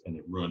downstairs and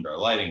it ruined our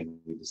lighting.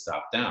 We had to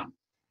stop down.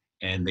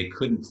 And they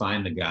couldn't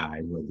find the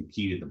guy who had the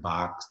key to the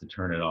box to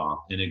turn it off.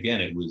 And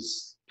again, it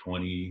was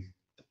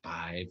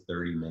 25,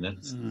 30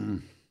 minutes.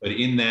 But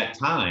in that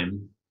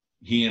time,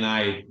 he and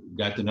I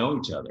got to know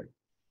each other.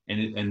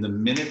 And the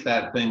minute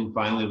that thing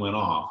finally went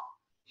off,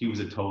 he was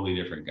a totally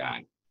different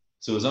guy.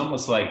 So it was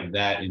almost like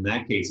that. In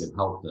that case, it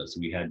helped us.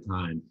 We had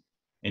time.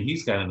 And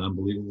he's got an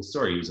unbelievable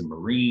story. He was a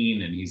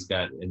Marine, and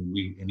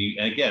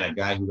and again, a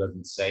guy who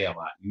doesn't say a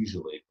lot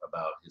usually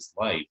about his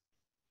life.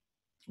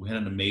 We had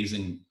an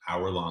amazing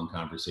hour-long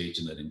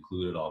conversation that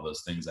included all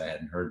those things I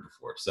hadn't heard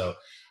before. So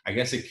I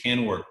guess it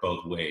can work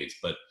both ways,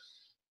 but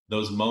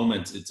those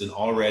moments, it's an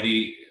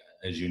already,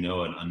 as you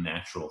know, an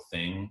unnatural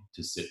thing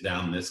to sit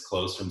down this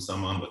close from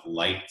someone with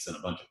lights and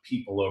a bunch of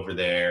people over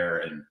there.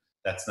 And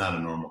that's not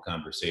a normal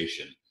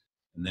conversation.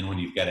 And then when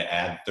you've got to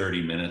add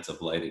 30 minutes of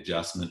light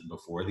adjustment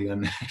before the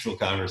unnatural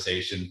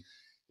conversation,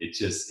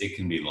 it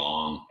can be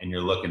long. And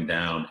you're looking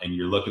down and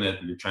you're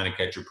trying to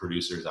catch your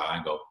producer's eye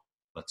and go,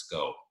 let's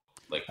go.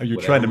 Like, are you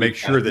trying to make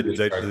sure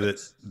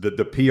that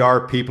the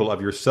PR people of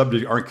your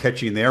subject aren't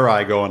catching their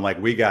eye going like,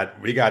 we got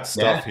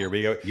stuff here.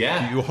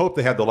 You hope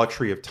they have the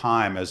luxury of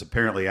time, as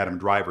apparently Adam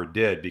Driver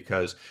did,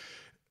 because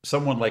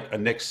someone like a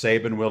Nick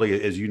Saban,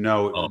 Willie, as you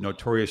know,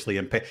 notoriously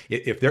impatient.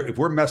 If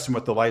we're messing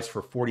with the lights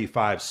for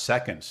 45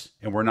 seconds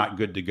and we're not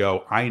good to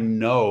go, I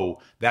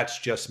know that's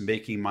just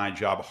making my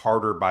job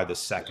harder by the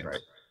second. Right.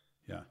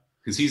 Yeah.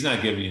 Because he's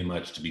not giving you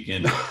much to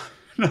begin with.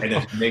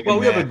 Well,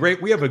 we have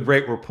a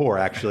great rapport,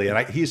 actually,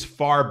 and he's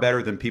far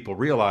better than people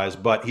realize.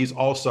 But he's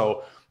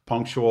also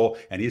punctual,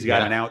 and he's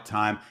got an out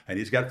time, and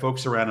he's got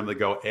folks around him that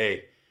go,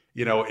 "Hey,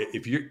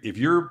 if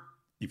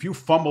you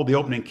fumble the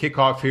opening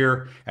kickoff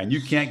here and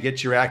you can't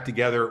get your act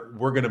together,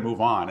 we're going to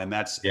move on." And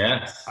that's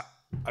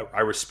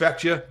I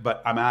respect you,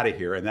 but I'm out of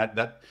here. And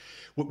that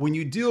when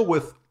you deal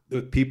with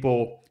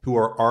people who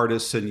are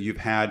artists, and you've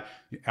had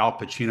Al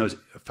Pacino's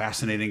a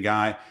fascinating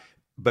guy,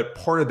 but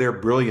part of their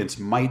brilliance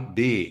might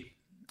be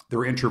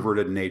their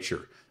introverted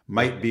nature,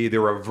 might be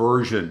their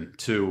aversion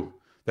to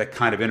that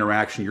kind of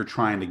interaction you're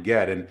trying to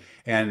get,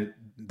 and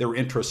their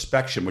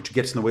introspection, which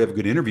gets in the way of a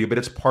good interview, but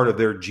it's part of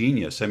their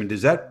genius. I mean,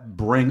 does that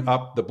bring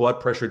up the blood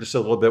pressure just a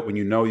little bit when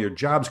you know your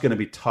job's going to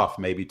be tough,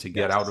 maybe to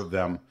get out of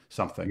them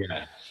something?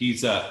 Yeah,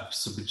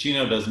 so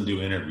Pacino doesn't do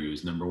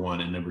interviews, number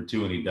one, and number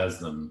two, when he does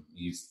them,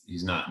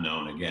 he's not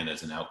known again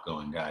as an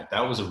outgoing guy.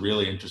 That was a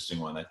really interesting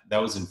one.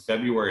 That was in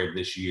February of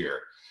this year.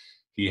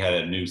 He had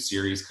a new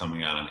series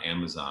coming out on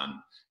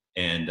Amazon,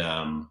 and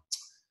I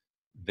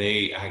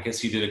guess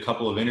he did a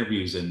couple of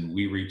interviews, and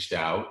we reached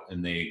out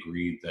and they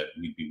agreed that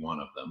we'd be one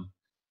of them.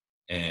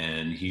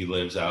 And he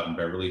lives out in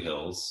Beverly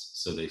Hills.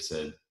 So they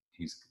said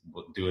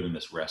we'll do it in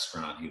this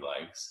restaurant he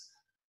likes.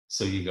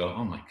 So you go,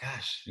 oh my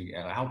gosh,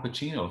 Al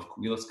Pacino,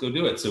 let's go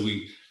do it. So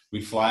we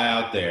fly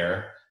out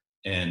there,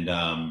 and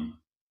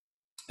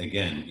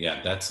again,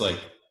 that's like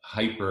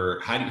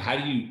hyper. How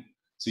do you,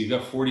 so you've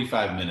got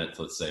 45 minutes,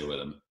 let's say, with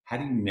him. How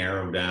do you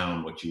narrow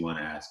down what you want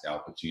to ask Al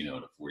Pacino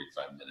to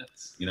 45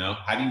 minutes?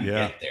 How do you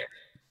get there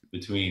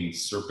between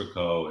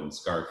Serpico and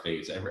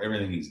Scarface,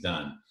 everything he's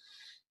done?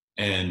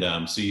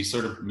 And so you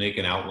sort of make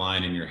an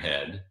outline in your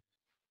head.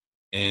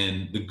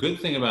 And the good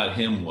thing about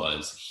him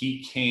was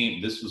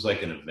this was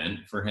like an event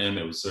for him.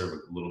 It was sort of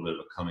a little bit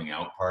of a coming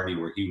out party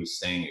where he was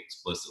saying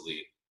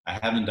explicitly, I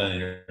haven't done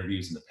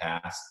interviews in the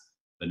past,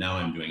 but now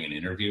I'm doing an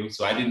interview.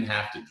 So I didn't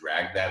have to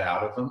drag that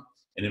out of him.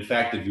 And in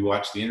fact, if you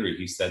watch the interview,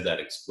 he said that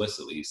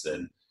explicitly. He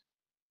said,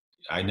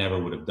 I never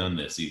would have done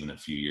this even a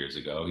few years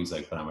ago. He's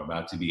like, but I'm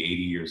about to be 80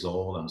 years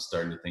old. I'm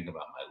starting to think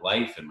about my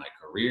life and my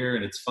career.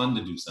 And it's fun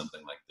to do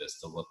something like this,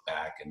 to look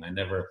back. And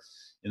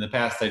in the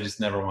past, I just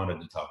never wanted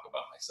to talk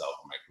about myself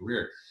or my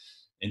career.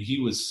 And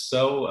he was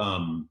so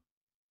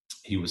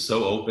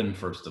open,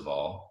 first of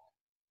all.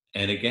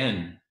 And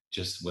again,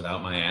 just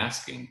without my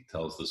asking,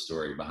 tells the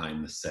story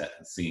behind the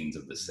scenes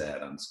of the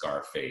set on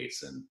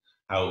Scarface and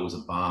how it was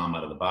a bomb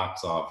out of the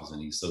box office.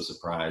 And he's so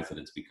surprised that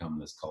it's become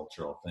this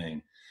cultural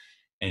thing.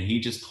 And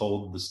he just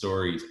told the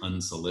stories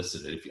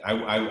unsolicited.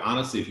 I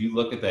honestly, if you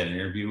look at that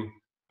interview,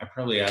 I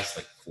probably asked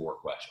like 5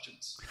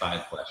 questions,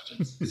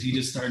 because he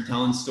just started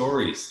telling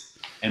stories.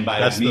 And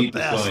by That's me the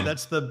best. going,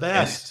 That's the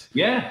best.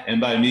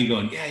 and by me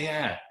going,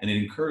 yeah, and it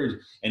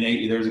encouraged. And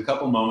there was a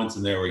couple moments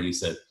in there where he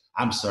said,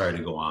 "I'm sorry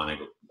to go on." I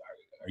go,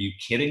 "Are you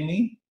kidding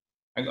me?"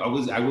 I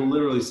will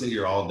literally sit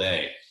here all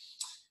day.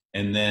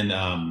 And then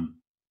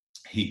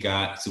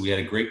so we had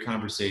a great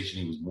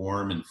conversation. He was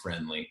warm and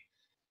friendly.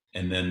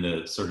 And then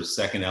the sort of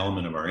second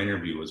element of our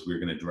interview was we were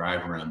going to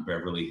drive around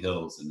Beverly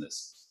Hills in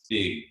this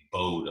big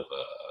boat of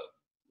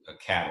a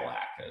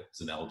Cadillac. It's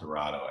an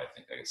Eldorado, I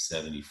think, like a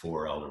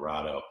 74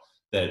 Eldorado,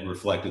 that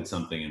reflected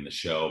something in the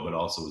show, but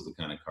also was the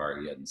kind of car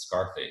he had in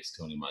Scarface,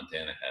 Tony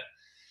Montana had.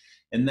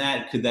 And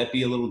could that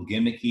be a little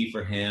gimmicky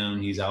for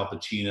him? He's Al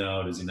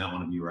Pacino. Does he not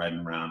want to be riding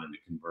around in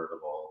a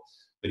convertible?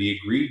 But he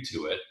agreed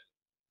to it.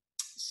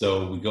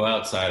 So we go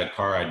outside, a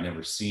car I'd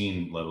never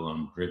seen, let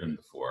alone driven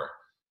before.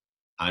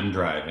 I'm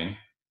driving,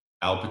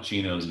 Al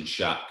Pacino's in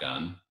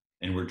shotgun,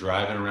 and we're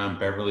driving around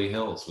Beverly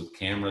Hills with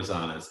cameras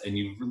on us. And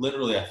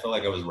I felt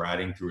like I was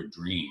riding through a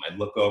dream. I'd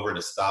look over at a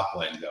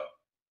stoplight and go,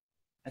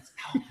 that's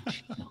Al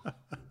Pacino.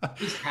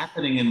 What's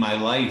happening in my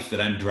life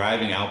that I'm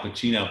driving Al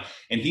Pacino?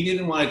 And he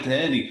didn't want it to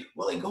end.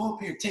 Go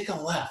up here, take a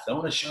left. I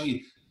want to show you.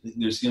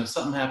 There's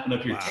something happened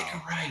up here. Wow. Take a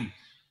right.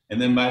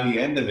 And then by the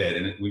end of it,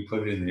 and we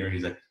put it in there,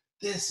 he's like,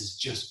 this has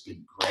just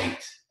been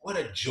great. What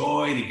a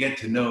joy to get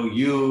to know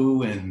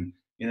you. And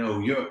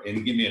and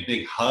he gave me a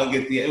big hug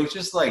at the end. It was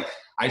just like,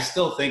 I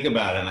still think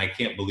about it and I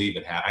can't believe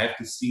it happened. I have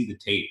to see the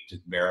tape to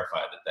verify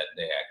that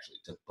day actually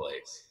took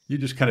place. You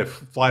just kind of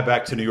fly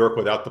back to New York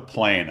without the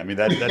plane. I mean,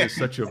 that is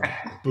such a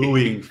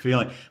buoying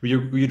feeling. Were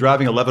you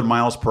driving 11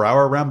 miles per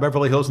hour around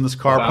Beverly Hills in this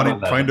car,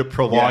 trying to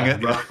prolong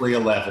it? Roughly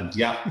 11.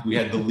 Yeah, we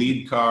had the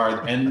lead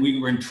car, and we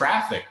were in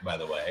traffic, by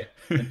the way.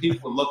 And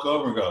people would look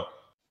over and go,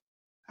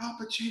 Al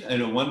Pacino.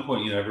 And at one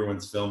point,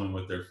 everyone's filming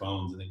with their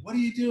phones, and they, what are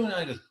you doing? And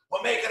I go,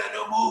 we're making a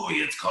new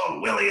movie. It's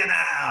called Willie and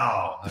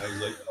Al. I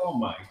was like, oh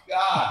my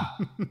God.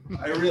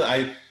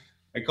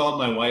 I called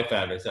my wife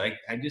out. I said,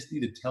 I just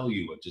need to tell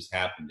you what just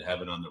happened, to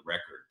have it on the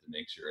record, to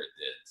make sure it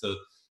did. So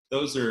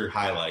those are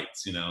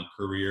highlights,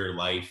 career,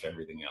 life,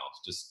 everything else.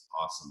 Just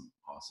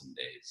awesome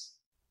days.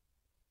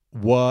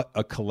 What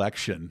a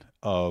collection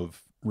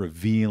of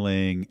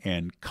revealing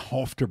and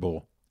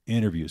comfortable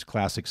interviews,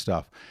 classic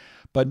stuff.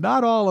 But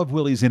not all of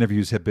Willie's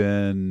interviews have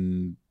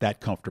been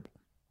that comfortable.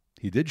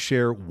 He did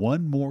share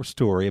one more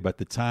story about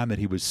the time that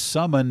he was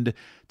summoned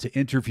to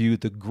interview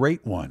the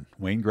great one,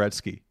 Wayne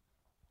Gretzky.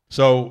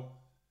 So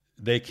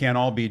they can't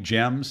all be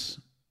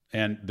gems,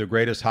 and the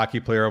greatest hockey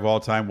player of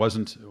all time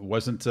wasn't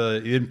he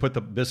didn't put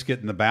the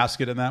biscuit in the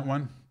basket in that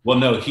one? Well,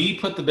 no, he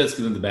put the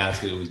biscuit in the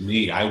basket. It was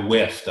me. I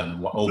whiffed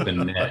on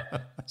open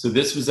net. So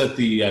this was at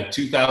the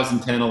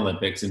 2010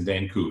 Olympics in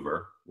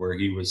Vancouver, where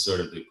he was sort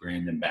of the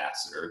grand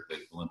ambassador, the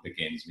Olympic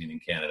Games being in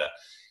Canada.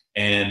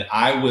 And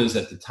I was,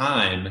 at the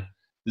time,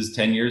 this is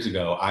 10 years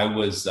ago, I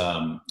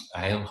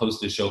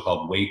hosted a show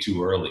called Way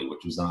Too Early,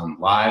 which was on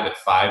live at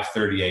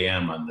 5:30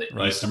 a.m. on the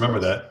Right, I remember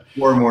that.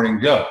 4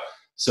 morning show.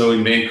 So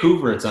in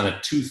Vancouver, it's on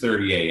at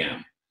 2:30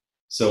 a.m.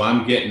 So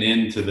I'm getting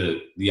into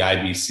the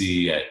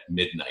IBC at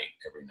midnight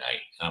every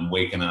night. I'm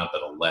waking up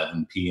at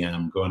 11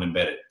 p.m., going to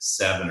bed at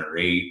 7 or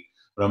 8.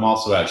 But I'm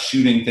also out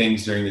shooting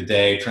things during the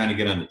day, trying to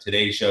get on the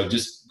Today Show,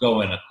 just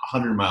going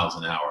 100 miles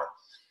an hour.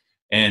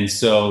 And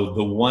so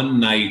the one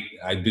night,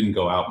 I didn't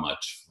go out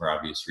much for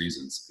obvious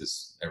reasons,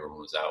 because everyone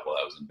was out while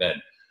I was in bed.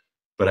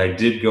 But I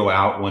did go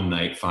out one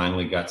night,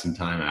 finally got some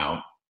time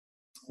out,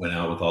 went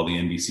out with all the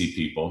NBC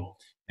people,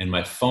 and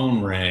my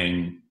phone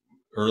rang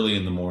early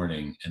in the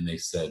morning, and they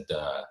said,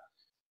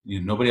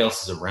 nobody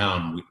else is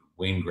around.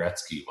 Wayne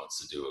Gretzky wants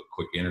to do a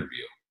quick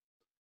interview.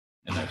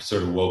 And I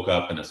sort of woke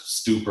up in a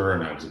stupor,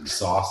 and I was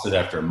exhausted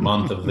after a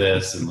month of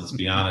this. And let's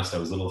be honest, I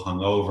was a little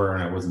hungover,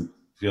 and I was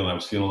feeling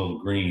a little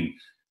green.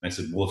 And I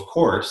said, well, of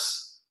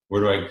course,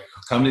 where do I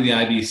come to the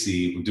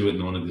IBC? We'll do it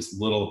in one of this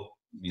little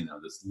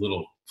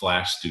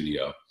flash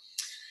studio.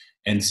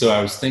 And so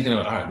I was thinking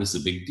about, all right, this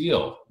is a big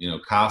deal.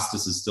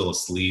 Costas is still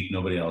asleep.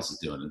 Nobody else is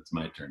doing it. It's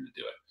my turn to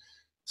do it.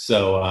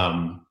 So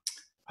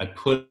I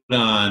put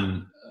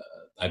on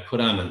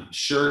a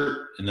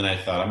shirt, and then I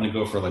thought, I'm going to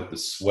go for like the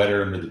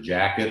sweater under the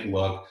jacket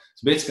look.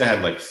 So basically I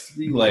had like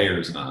 3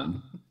 layers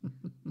on.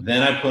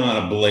 Then I put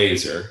on a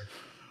blazer,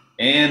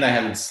 and I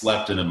haven't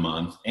slept in a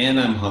month, and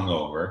I'm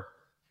hungover.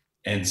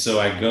 And so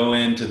I go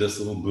into this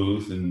little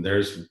booth, and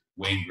there's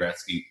Wayne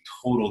Gretzky,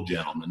 total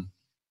gentleman.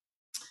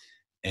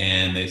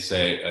 And they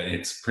say,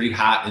 it's pretty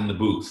hot in the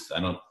booth.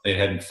 They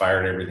hadn't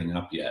fired everything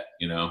up yet,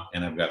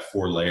 and I've got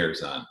 4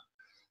 layers on.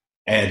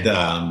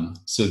 And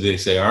so they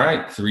say, all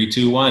right, 3,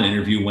 2, 1,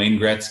 interview Wayne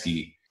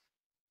Gretzky.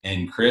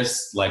 And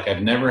Chris, like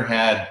I've never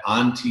had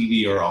on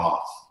TV or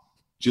off,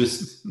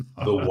 just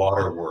the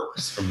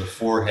waterworks from the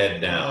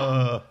forehead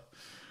down.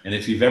 And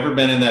if you've ever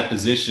been in that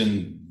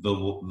position,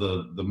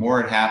 the more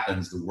it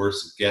happens, the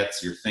worse it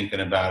gets. You're thinking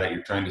about it.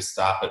 You're trying to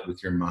stop it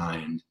with your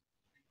mind.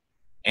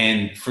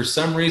 And for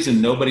some reason,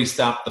 nobody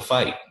stopped the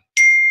fight.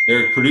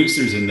 There are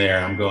producers in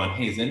there. I'm going,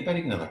 hey, is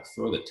anybody going to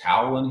throw the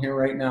towel in here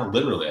right now?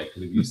 Literally, I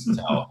could have used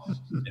the towel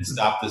and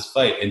stopped this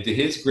fight. And to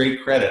his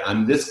great credit,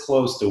 I'm this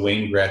close to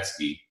Wayne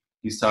Gretzky.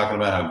 He's talking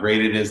about how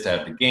great it is to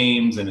have the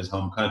games in his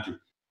home country.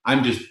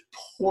 I'm just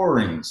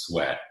pouring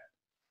sweat.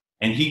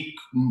 And he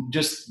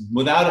just,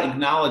 without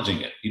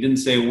acknowledging it, he didn't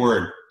say a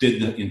word,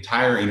 did the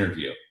entire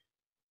interview.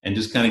 And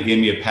just kind of gave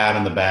me a pat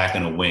on the back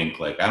and a wink.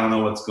 Like, I don't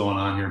know what's going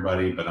on here,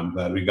 buddy, but I'm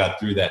glad we got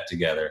through that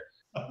together.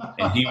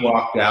 And he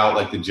walked out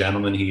like the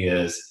gentleman he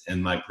is.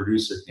 And my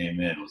producer came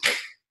in and was like,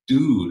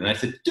 dude. And I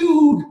said,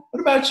 dude, what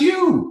about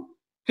you?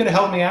 Could have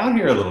helped me out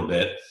here a little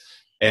bit.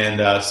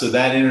 And so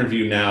that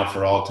interview now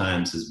for all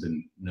times has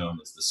been known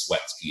as the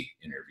Sweatsky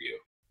interview.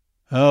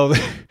 Oh,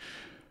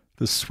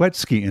 the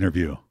Sweatsky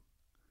interview.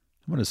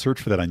 I'm going to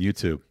search for that on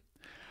YouTube.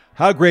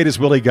 How great is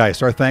Willie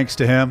Geist? Our thanks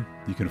to him.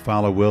 You can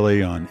follow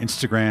Willie on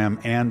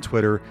Instagram and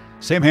Twitter.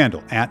 Same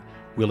handle,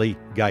 @Willie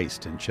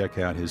Geist. And check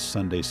out his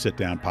Sunday Sit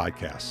Down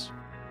podcasts.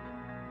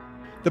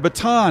 The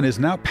baton is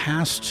now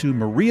passed to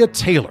Maria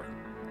Taylor.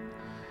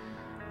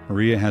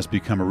 Maria has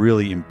become a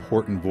really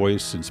important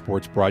voice in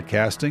sports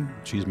broadcasting.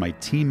 She's my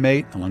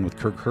teammate, along with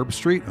Kirk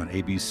Herbstreit, on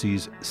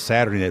ABC's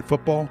Saturday Night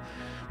Football.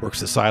 Works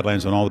the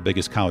sidelines on all the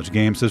biggest college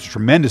games. Does a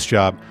tremendous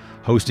job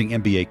hosting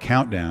NBA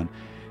Countdown.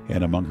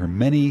 And among her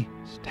many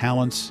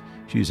talents,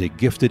 she's a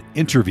gifted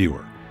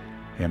interviewer.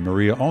 And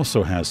Maria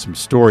also has some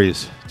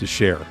stories to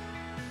share.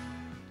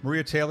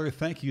 Maria Taylor,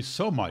 thank you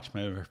so much,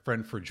 my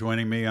friend, for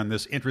joining me on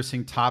this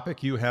interesting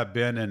topic. You have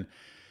been an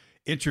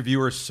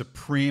interviewer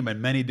supreme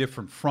on many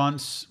different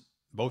fronts,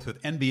 both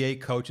with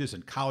NBA coaches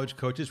and college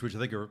coaches, which I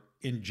think are,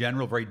 in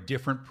general, very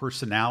different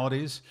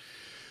personalities.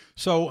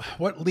 So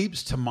what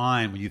leaps to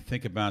mind when you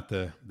think about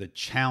the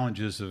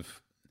challenges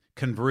of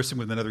conversing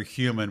with another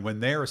human when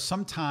they are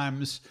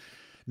sometimes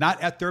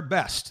not at their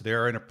best?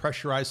 They're in a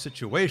pressurized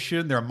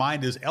situation, their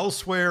mind is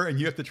elsewhere, and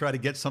you have to try to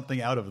get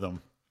something out of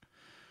them.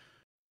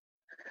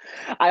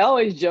 I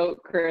always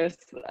joke, Chris,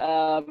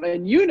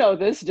 and you know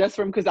this just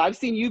from because I've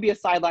seen you be a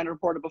sideline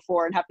reporter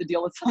before and have to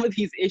deal with some of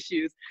these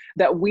issues,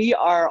 that we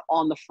are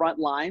on the front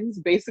lines,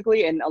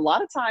 basically. And a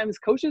lot of times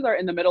coaches are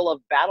in the middle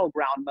of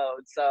battleground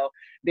mode. So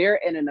they're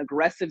in an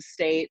aggressive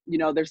state.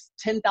 There's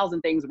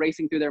 10,000 things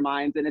racing through their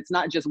minds. And it's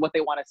not just what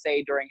they want to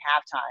say during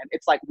halftime.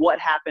 It's like what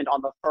happened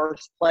on the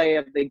first play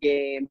of the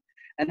game,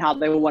 and how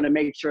they want to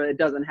make sure it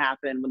doesn't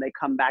happen when they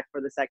come back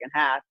for the second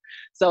half.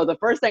 So the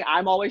first thing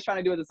I'm always trying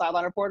to do as a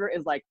sideline reporter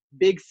is like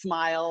big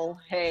smile.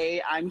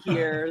 Hey, I'm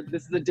here.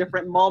 This is a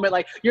different moment.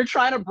 Like you're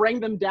trying to bring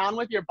them down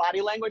with your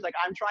body language. Like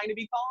I'm trying to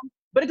be calm,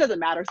 but it doesn't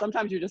matter.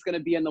 Sometimes you're just going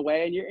to be in the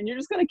way and you're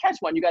just going to catch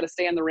one. You got to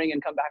stay in the ring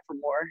and come back for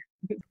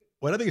more.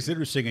 What I think is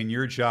interesting in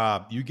your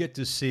job, you get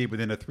to see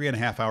within a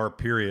 3.5 hour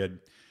period,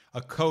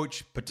 a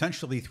coach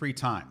potentially 3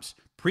 times.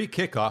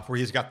 Pre-kickoff, where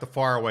he's got the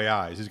faraway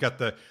eyes. He's got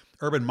the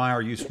Urban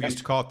Meyer used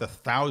to call it the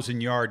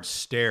 1,000-yard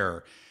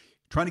stare,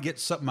 trying to get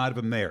something out of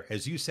them there.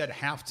 As you said,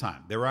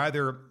 halftime, they're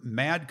either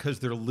mad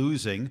because they're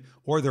losing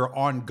or they're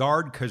on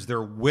guard because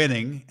they're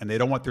winning and they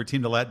don't want their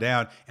team to let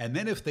down. And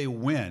then if they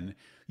win,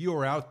 you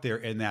are out there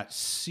in that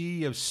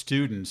sea of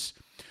students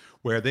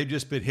where they've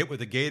just been hit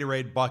with a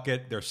Gatorade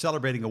bucket, they're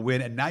celebrating a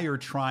win, and now you're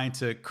trying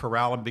to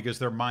corral them because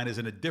their mind is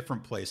in a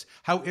different place.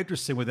 How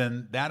interesting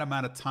within that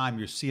amount of time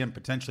you're seeing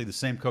potentially the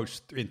same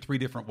coach in 3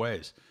 different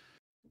ways.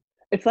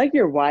 It's like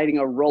you're riding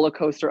a roller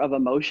coaster of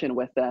emotion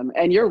with them.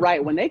 And you're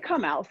right. When they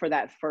come out for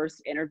that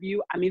first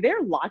interview, I mean,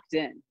 they're locked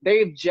in.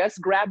 They've just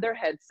grabbed their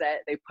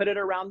headset. They put it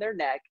around their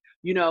neck.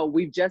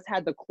 We've just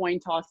had the coin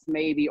toss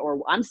maybe,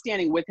 or I'm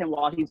standing with him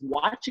while he's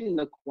watching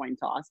the coin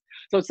toss.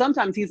 So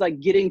sometimes he's like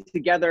getting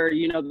together,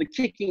 the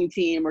kicking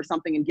team or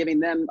something and giving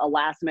them a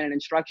last minute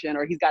instruction,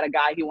 or he's got a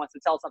guy he wants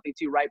to tell something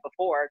to right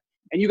before.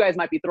 And you guys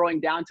might be throwing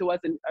down to us.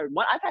 And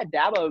I've had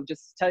Dabo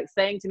just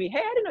saying to me, hey,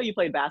 I didn't know you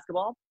played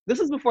basketball. This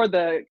is before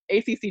the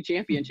ACC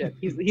championship.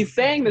 He's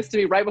saying this to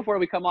me right before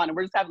we come on, and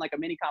we're just having like a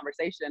mini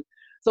conversation.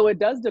 So it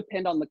does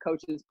depend on the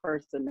coach's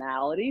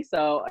personality.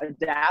 So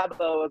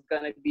Dabo is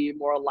going to be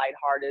more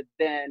lighthearted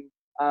than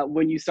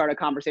when you start a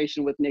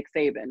conversation with Nick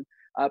Saban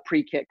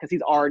pre-kick, because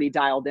he's already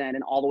dialed in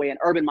and all the way in.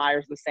 Urban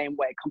Meyer's the same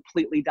way,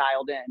 completely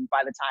dialed in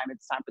by the time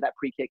it's time for that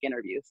pre-kick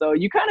interview. So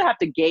you kind of have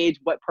to gauge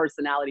what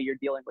personality you're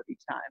dealing with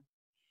each time.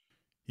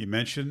 You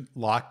mentioned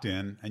locked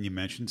in and you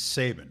mentioned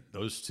Saban.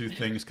 Those two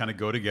things kind of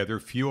go together.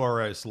 Few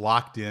are as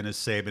locked in as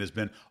Saban has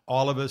been.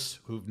 All of us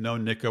who've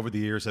known Nick over the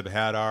years have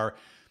had our,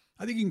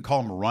 I think you can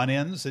call them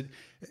run-ins.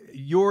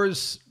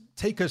 Yours,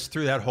 take us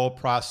through that whole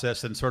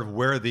process and sort of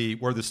where the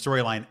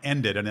storyline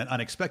ended in an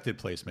unexpected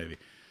place, maybe.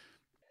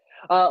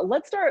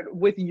 Let's start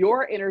with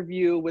your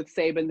interview with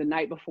Saban the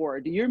night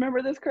before. Do you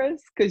remember this,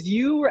 Chris? Because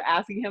you were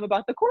asking him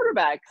about the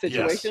quarterback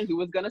situation, who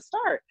was going to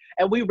start.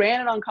 And we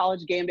ran it on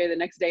College Game Day the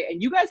next day,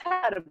 and you guys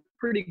had a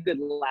pretty good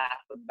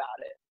laugh about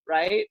it,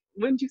 right?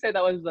 Wouldn't you say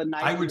that was a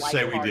nice? I would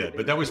say we did,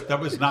 but that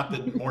was not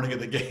the morning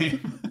of the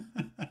game.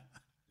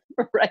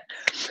 Right.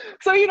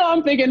 So,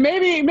 I'm thinking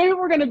maybe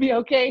we're going to be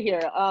okay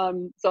here.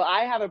 So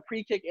I have a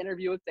pre-kick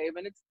interview with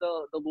Saban. It's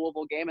the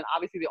Louisville game. And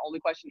obviously the only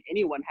question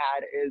anyone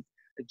had is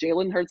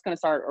Jalen Hurts going to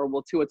start or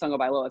will Tua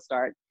Tagovailoa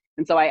start?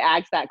 And so I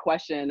asked that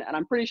question, and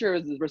I'm pretty sure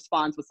his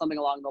response was something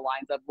along the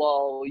lines of,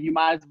 well, you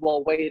might as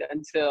well wait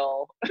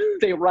until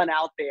they run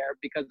out there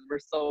because we're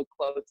so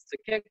close to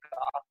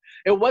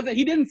kickoff.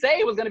 He didn't say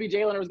it was going to be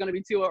Jalen or it was going to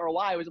be Tua or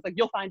why. It was just like,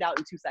 you'll find out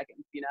in 2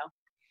 seconds,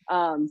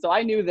 So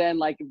I knew then,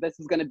 like, this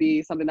is going to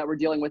be something that we're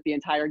dealing with the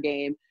entire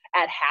game.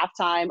 At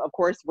halftime, of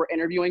course, we're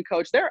interviewing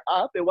coach. They're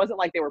up. It wasn't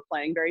like they were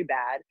playing very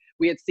bad.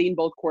 We had seen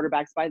both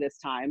quarterbacks by this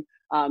time.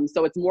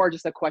 So it's more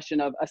just a question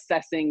of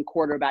assessing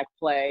quarterback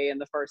play in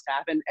the first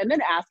half and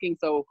then asking,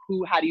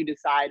 how do you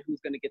decide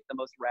who's going to get the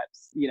most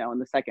reps, in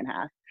the second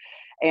half?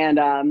 And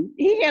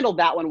he handled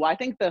that one well. I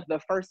think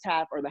the first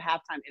half or the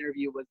halftime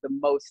interview was the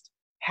most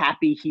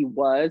happy he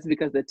was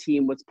because the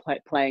team was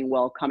playing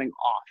well coming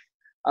off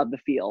of the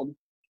field.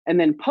 And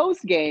then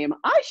post game,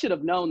 I should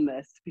have known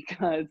this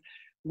because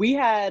we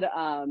had,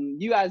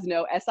 you guys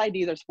know,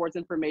 SIDs are sports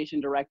information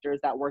directors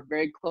that work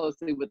very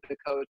closely with the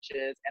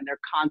coaches, and they're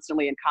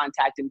constantly in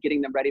contact and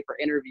getting them ready for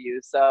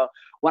interviews. So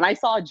when I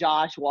saw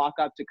Josh walk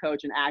up to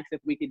coach and ask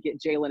if we could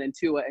get Jalen and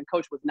Tua, and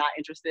coach was not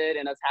interested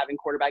in us having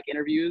quarterback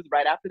interviews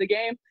right after the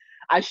game,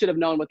 I should have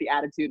known what the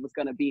attitude was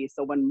going to be.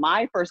 So when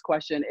my first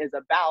question is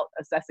about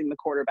assessing the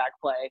quarterback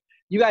play,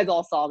 you guys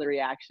all saw the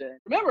reaction.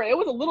 Remember, it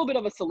was a little bit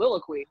of a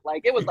soliloquy.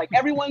 Like, it was like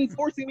everyone's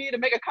forcing me to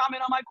make a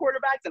comment on my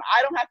quarterbacks, and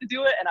I don't have to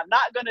do it, and I'm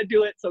not going to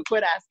do it, so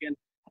quit asking.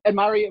 And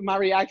my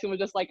reaction was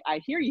just like, I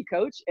hear you,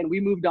 coach, and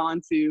we moved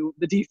on to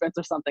the defense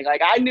or something.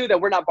 Like, I knew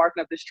that we're not barking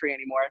up this tree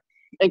anymore.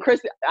 And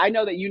Chris, I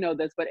know that you know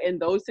this, but in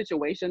those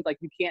situations, like,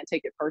 you can't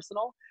take it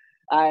personal.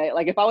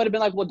 Like, if I would have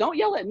been like, well, don't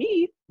yell at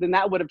me, then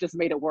that would have just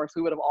made it worse.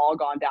 We would have all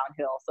gone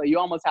downhill. So you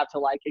almost have to,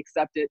 like,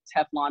 accept it,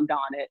 Teflon Don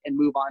it, and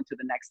move on to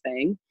the next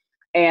thing.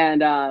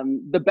 And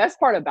the best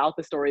part about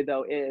the story,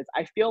 though, is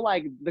I feel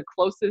like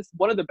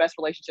one of the best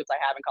relationships I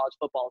have in college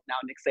football is now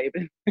Nick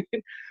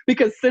Saban.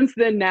 Because since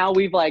then, now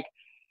we've, like,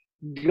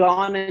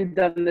 gone and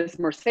done this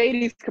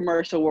Mercedes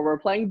commercial where we're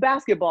playing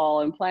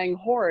basketball and playing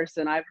horse.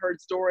 And I've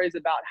heard stories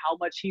about how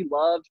much he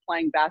loved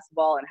playing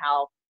basketball and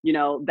how,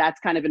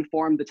 that's kind of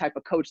informed the type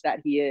of coach that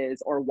he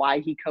is or why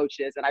he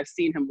coaches. And I've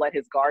seen him let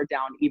his guard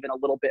down even a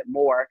little bit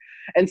more.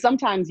 And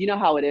sometimes, you know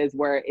how it is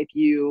where if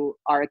you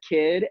are a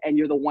kid and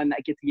you're the one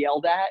that gets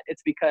yelled at,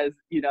 it's because,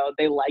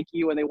 they like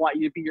you and they want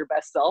you to be your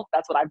best self.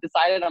 That's what I've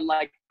decided. I'm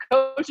like,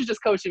 coach is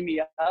just coaching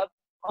me up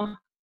on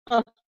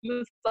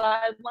the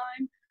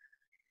sideline.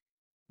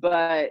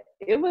 But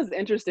it was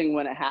interesting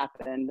when it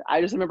happened.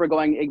 I just remember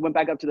it went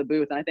back up to the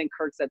booth, and I think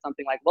Kirk said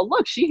something like, well,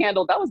 look,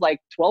 that was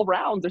like 12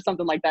 rounds or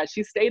something like that.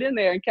 She stayed in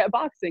there and kept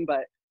boxing,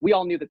 but we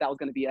all knew that was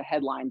going to be a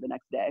headline the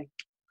next day.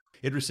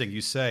 Interesting.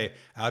 You say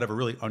out of a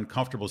really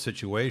uncomfortable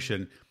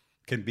situation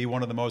can be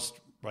one of the most,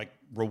 like,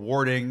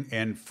 rewarding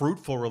and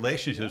fruitful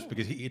relationships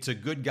because it's a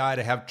good guy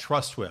to have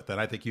trust with. And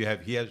I think you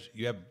have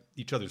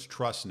each other's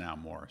trust now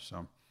more.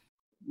 So.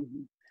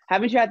 Mm-hmm.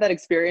 Haven't you had that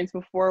experience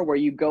before where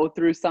you go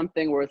through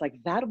something where it's like,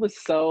 that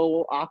was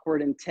so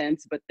awkward and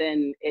tense, but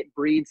then it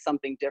breeds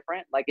something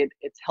different? Like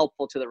it's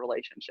helpful to the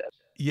relationship.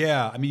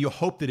 Yeah. I mean, you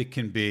hope that it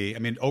can be. I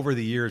mean, over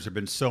the years, there have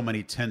been so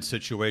many tense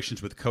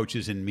situations with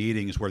coaches in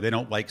meetings where they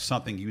don't like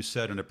something you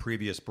said on a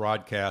previous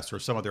broadcast or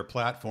some other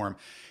platform,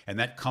 and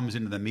that comes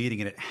into the meeting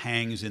and it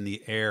hangs in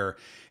the air.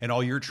 And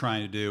all you're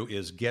trying to do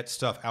is get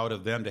stuff out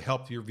of them to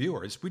help your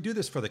viewers. We do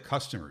this for the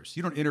customers.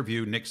 You don't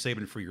interview Nick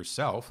Saban for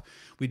yourself.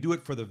 We do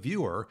it for the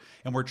viewer.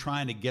 And we're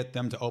trying to get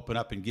them to open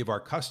up and give our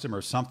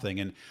customers something.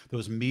 And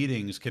those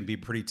meetings can be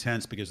pretty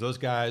tense because those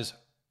guys,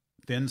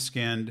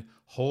 thin-skinned,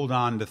 hold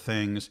on to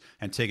things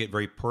and take it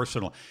very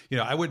personal.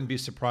 I wouldn't be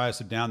surprised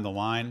if down the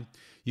line,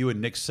 you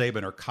and Nick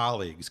Saban are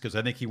colleagues because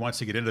I think he wants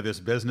to get into this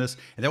business.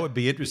 And that would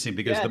be interesting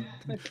because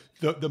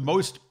the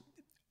most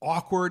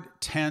awkward,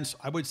 tense,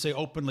 I would say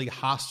openly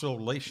hostile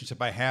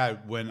relationship I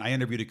had when I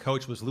interviewed a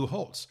coach was Lou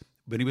Holtz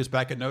when he was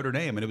back at Notre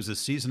Dame. And it was a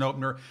season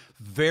opener,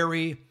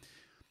 very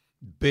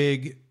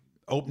big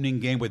opening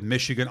game with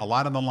Michigan, a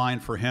lot on the line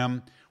for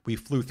him. We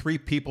flew 3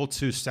 people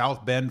to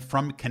South Bend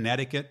from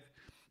Connecticut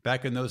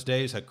back in those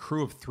days. A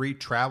crew of 3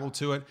 traveled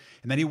to it.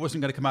 And then he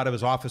wasn't going to come out of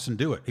his office and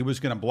do it. He was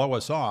going to blow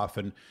us off.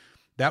 And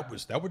that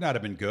would not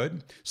have been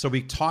good. So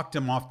we talked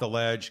him off the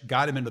ledge,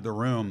 got him into the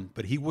room,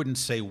 but he wouldn't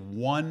say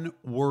one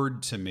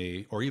word to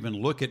me or even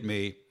look at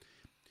me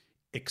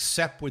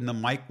except when the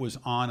mic was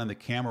on and the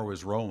camera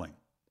was rolling.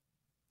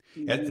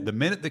 At the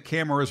minute the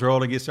camera was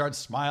rolling, he started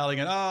smiling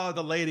and,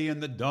 the lady in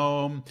the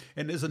dome,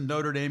 and isn't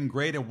Notre Dame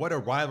great, and what a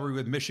rivalry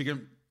with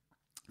Michigan.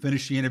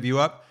 Finish the interview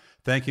up.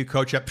 Thank you,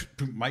 coach. Up,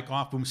 mic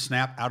off, boom,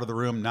 snap, out of the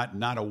room.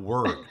 Not a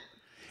word.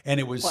 And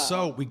it was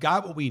we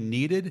got what we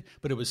needed,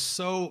 but it was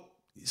so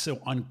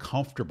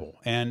uncomfortable.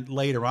 And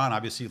later on,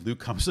 obviously, Luke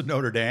comes to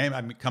Notre Dame.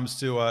 I mean, comes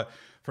to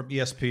from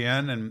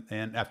ESPN,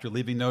 and after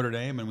leaving Notre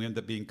Dame, and we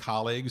ended up being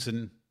colleagues,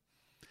 and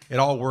it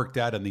all worked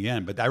out in the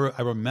end. But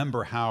I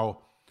remember how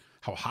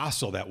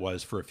hostile that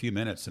was for a few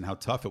minutes, and how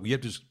tough it. You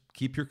have to just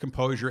keep your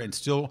composure and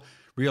still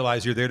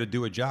realize you're there to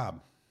do a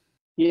job.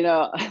 You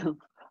know,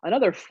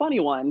 another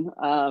funny one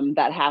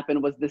that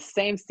happened was the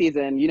same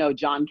season. You know,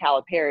 John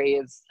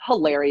Calipari is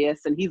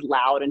hilarious, and he's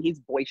loud, and he's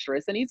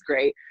boisterous, and he's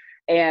great.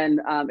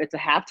 And it's a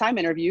halftime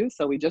interview.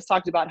 So we just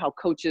talked about how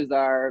coaches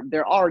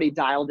they're already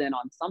dialed in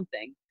on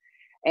something.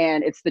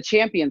 And it's the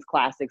Champions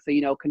Classic. So,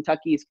 you know,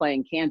 Kentucky is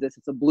playing Kansas.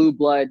 It's a blue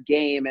blood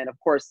game. And of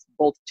course,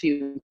 both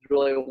teams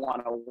really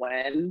want to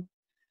win.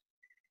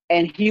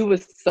 And he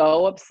was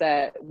so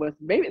upset with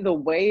maybe the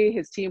way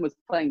his team was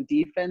playing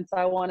defense,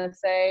 I want to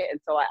say. And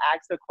so I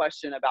asked a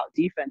question about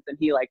defense, and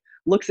he like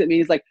looks at me.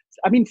 He's like,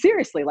 I mean,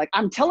 seriously, like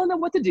I'm telling them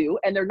what to do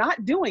and they're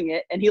not doing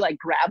it. And he like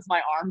grabs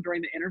my arm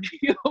during the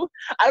interview.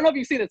 I don't know if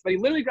you've seen this, but he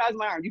literally grabs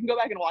my arm. You can go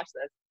back and watch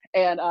this.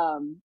 And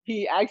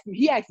he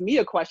asked me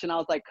a question. I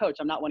was like, Coach,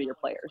 I'm not one of your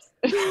players.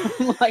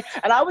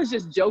 And I was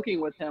just joking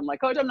with him, like,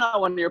 Coach, I'm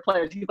not one of your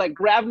players. He's like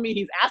grabbing me.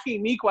 He's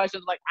asking me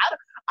questions. Like,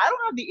 I don't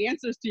have the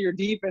answers to your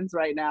defense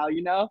right now,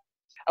 you know?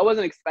 I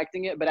wasn't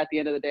expecting it, but at the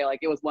end of the day, like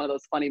it was one of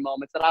those funny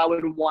moments that I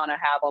would want to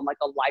have on like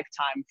a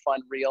lifetime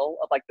fun reel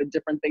of like the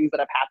different things that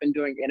have happened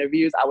during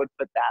interviews. I would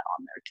put that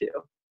on there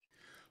too.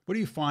 What do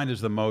you find is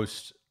the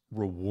most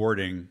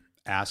rewarding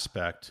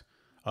aspect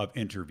of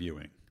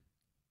interviewing?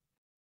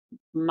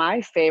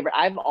 My favorite,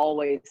 I've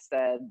always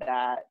said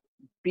that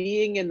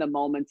being in the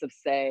moments of,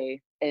 say,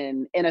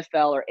 an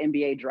NFL or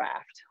NBA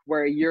draft,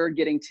 where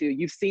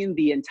you've seen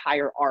the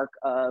entire arc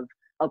of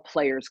a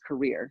player's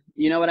career.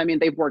 You know what I mean?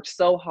 They've worked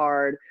so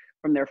hard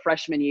from their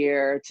freshman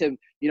year to,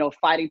 you know,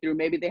 fighting through.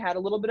 Maybe they had a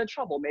little bit of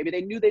trouble. Maybe they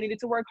knew they needed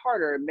to work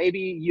harder. Maybe,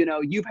 you know,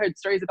 you've heard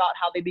stories about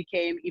how they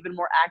became even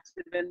more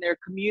active in their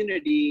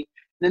community.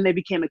 Then they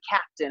became a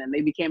captain and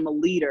they became a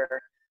leader.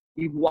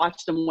 You've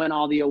watched them win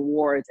all the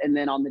awards. And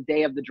then on the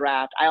day of the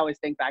draft, I always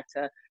think back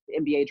to the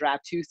NBA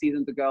draft 2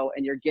 seasons ago,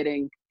 and you're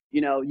getting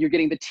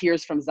the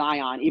tears from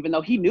Zion, even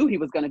though he knew he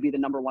was going to be the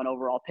number 1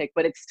 overall pick.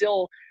 But it's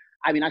still,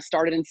 I mean, I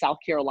started in South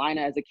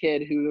Carolina as a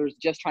kid who was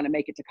just trying to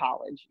make it to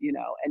college, you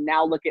know, and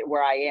now look at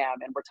where I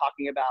am. And we're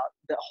talking about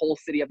the whole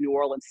city of New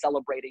Orleans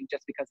celebrating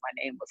just because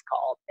my name was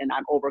called, and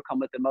I'm overcome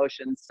with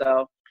emotions.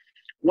 So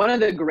one of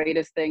the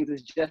greatest things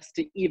is just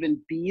to even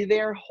be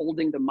there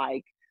holding the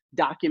mic,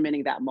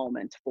 documenting that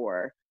moment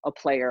for a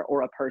player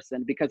or a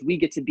person, because we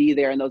get to be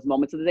there in those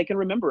moments so that they can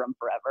remember them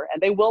forever.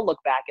 And they will look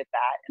back at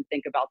that and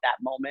think about that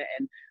moment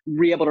and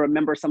be able to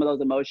remember some of those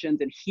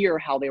emotions and hear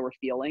how they were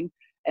feeling.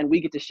 And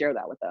we get to share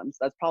that with them. So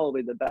that's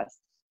probably the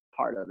best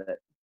part of it.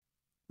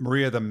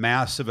 Maria, the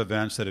massive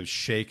events that have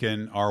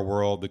shaken our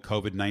world, the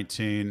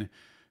COVID-19,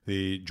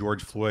 the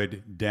George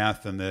Floyd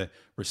death, and the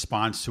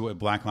response to it,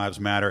 Black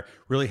Lives Matter,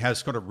 really has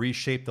sort of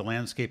reshaped the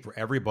landscape for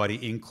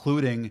everybody,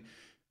 including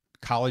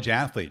college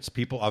athletes,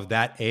 people of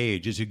that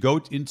age. As you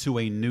go into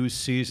a new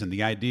season,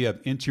 the idea of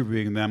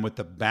interviewing them with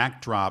the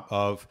backdrop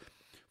of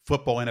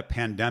football in a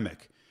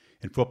pandemic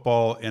and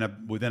football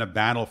within a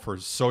battle for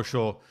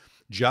social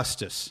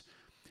justice,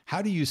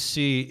 how do you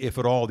see, if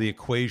at all, the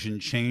equation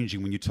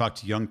changing when you talk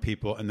to young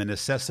people and the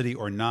necessity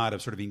or not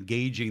of sort of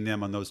engaging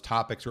them on those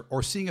topics,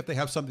 or seeing if they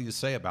have something to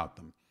say about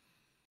them?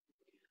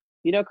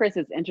 You know, Chris,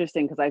 it's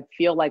interesting because I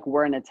feel like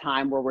we're in a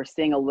time where we're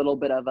seeing a little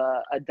bit of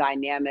a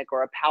dynamic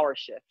or a power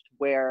shift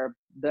where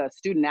the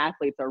student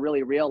athletes are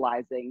really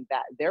realizing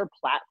that their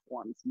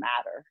platforms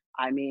matter.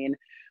 I mean,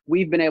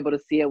 we've been able to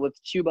see it with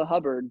Chuba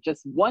Hubbard,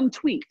 just one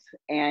tweet,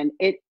 and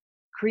it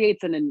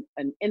creates an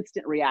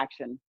instant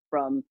reaction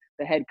from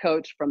the head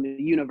coach, from the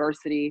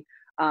university,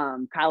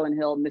 Kylan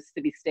Hill,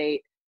 Mississippi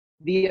State.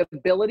 The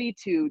ability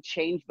to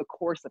change the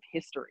course of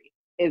history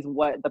is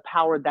what the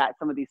power that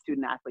some of these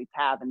student athletes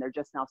have, and they're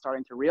just now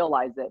starting to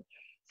realize it.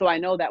 So I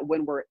know that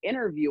when we're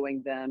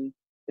interviewing them,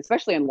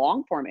 especially in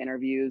long form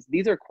interviews,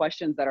 these are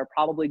questions that are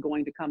probably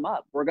going to come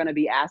up. We're going to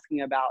be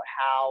asking about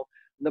how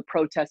the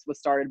protest was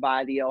started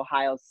by the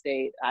Ohio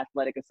State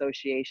Athletic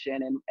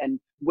Association and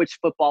which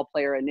football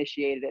player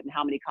initiated it and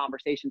how many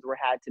conversations were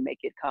had to make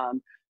it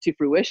come to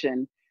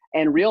fruition,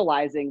 and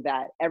realizing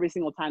that every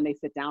single time they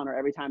sit down or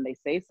every time they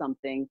say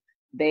something,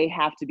 they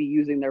have to be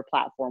using their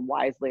platform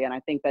wisely. And I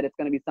think that it's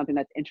going to be something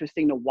that's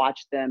interesting to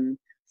watch them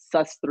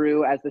suss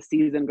through as the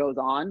season goes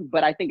on,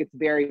 but I think it's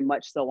very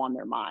much so on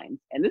their minds.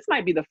 And this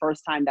might be the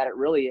first time that it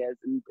really is.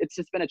 And it's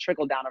just been a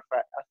trickle down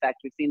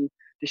effect. We've seen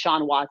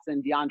Deshaun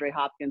Watson, DeAndre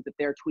Hopkins, if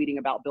they're tweeting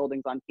about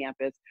buildings on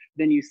campus,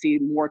 then you see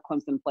more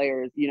Clemson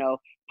players, you know,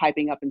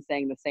 piping up and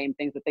saying the same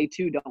things that they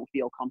too don't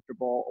feel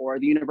comfortable. Or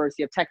the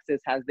University of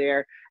Texas has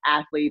their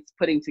athletes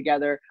putting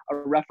together a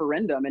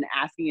referendum and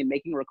asking and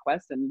making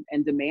requests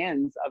and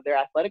demands of their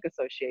athletic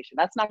association.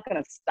 That's not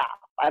going to stop.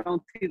 I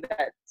don't see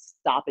that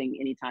stopping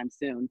anytime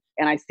soon.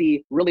 And I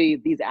see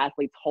really these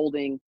athletes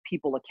holding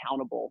people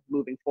accountable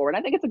moving forward.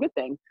 I think it's a good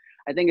thing.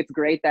 I think it's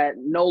great that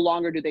no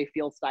longer do they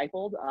feel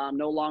stifled.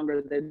 No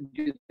longer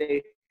do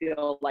they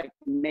feel like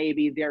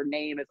maybe their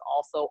name is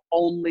also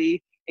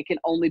it can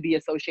only be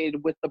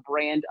associated with the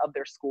brand of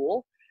their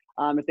school.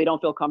 If they don't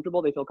feel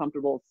comfortable, they feel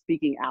comfortable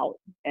speaking out.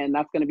 And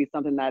that's going to be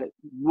something that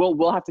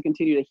we'll have to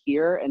continue to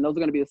hear. And those are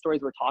going to be the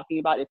stories we're talking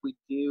about if we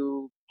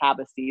do have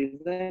a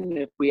season,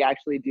 if we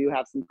actually do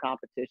have some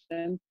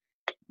competition.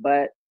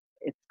 But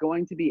it's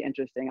going to be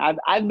interesting.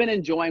 I've been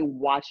enjoying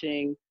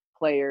watching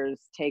players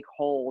take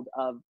hold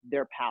of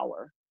their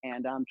power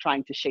and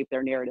trying to shape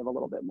their narrative a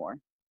little bit more.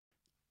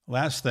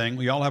 Last thing,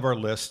 we all have our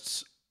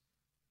lists.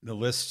 The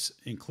list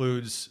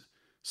includes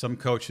some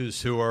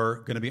coaches who are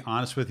going to be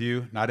honest with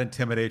you, not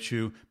intimidate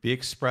you, be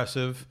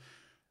expressive.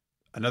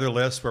 Another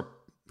list where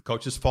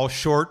coaches fall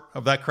short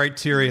of that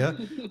criteria.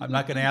 I'm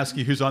not going to ask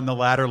you who's on the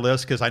latter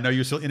list because I know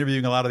you're still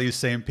interviewing a lot of these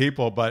same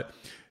people, but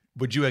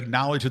would you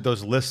acknowledge that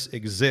those lists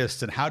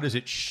exist, and how does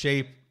it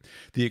shape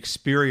the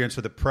experience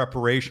or the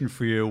preparation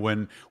for you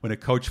when a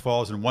coach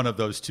falls in one of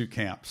those two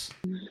camps?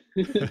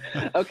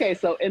 Okay,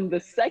 so in the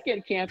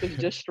second camp is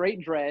just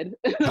straight dread.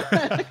 You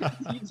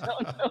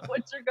don't know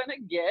what you're gonna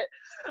get,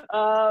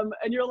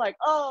 and you're like,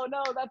 oh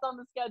no, that's on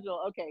the schedule.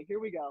 Okay, here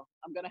we go.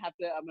 I'm gonna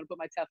put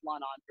my Teflon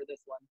on for this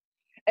one.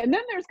 And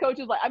then there's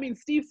coaches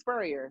Steve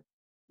Spurrier.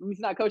 He's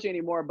not coaching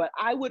anymore, but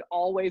I would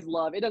always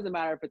love, it doesn't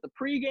matter if it's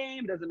a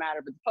pregame, it doesn't matter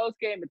if it's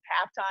postgame, it's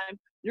halftime,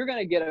 you're going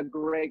to get a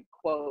great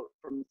quote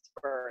from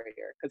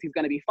Spurrier because he's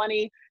going to be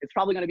funny. It's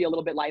probably going to be a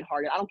little bit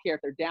lighthearted. I don't care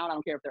if they're down. I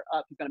don't care if they're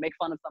up. He's going to make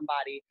fun of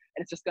somebody,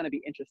 and it's just going to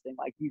be interesting.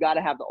 Like, you got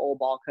to have the old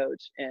ball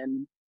coach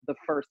in the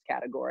first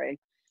category.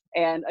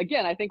 And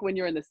again, I think when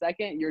you're in the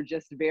second, you're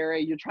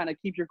trying to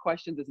keep your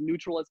questions as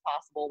neutral as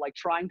possible, like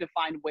trying to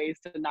find ways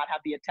to not have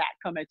the attack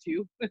come at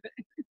you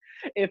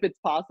if it's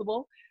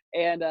possible.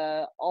 And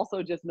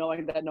also just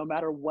knowing that no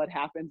matter what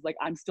happens, like,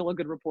 I'm still a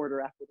good reporter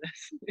after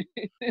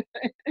this.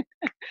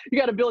 You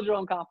got to build your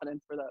own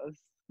confidence for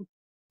those.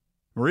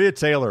 Maria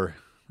Taylor,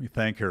 we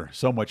thank her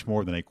so much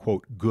more than a,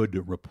 quote,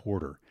 good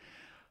reporter.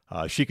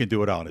 She can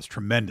do it all, and it's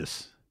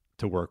tremendous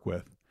to work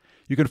with.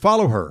 You can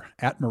follow her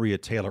at Maria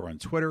Taylor on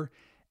Twitter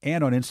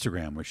and on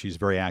Instagram, where she's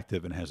very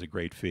active and has a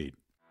great feed.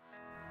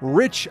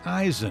 Rich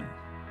Eisen,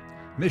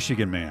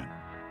 Michigan man.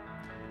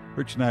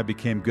 Rich and I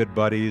became good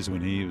buddies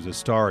when he was a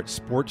star at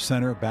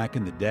SportsCenter back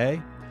in the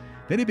day.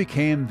 Then he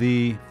became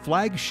the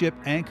flagship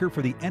anchor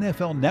for the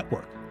NFL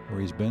Network, where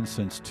he's been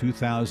since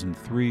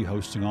 2003,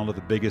 hosting all of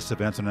the biggest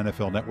events on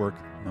NFL Network,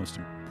 most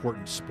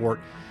important sport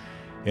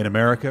in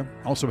America.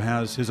 Also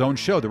has his own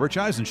show, The Rich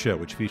Eisen Show,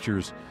 which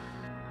features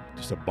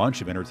just a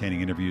bunch of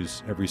entertaining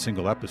interviews every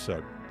single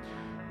episode.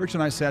 Rich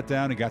and I sat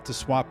down and got to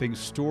swapping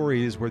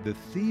stories where the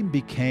theme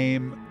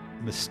became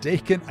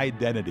mistaken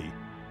identity.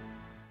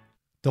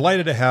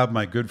 Delighted to have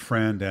my good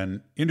friend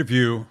and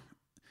interview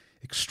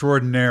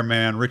extraordinaire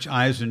man, Rich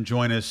Eisen,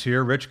 join us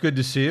here. Rich, good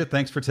to see you.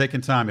 Thanks for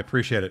taking time. I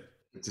appreciate it.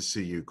 Good to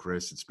see you,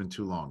 Chris. It's been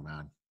too long,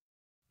 man.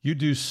 You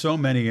do so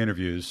many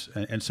interviews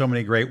and so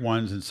many great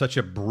ones, and such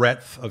a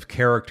breadth of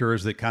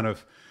characters that kind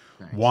of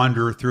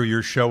wander through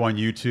your show on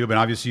YouTube. And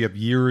obviously you have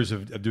years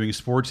of doing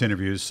sports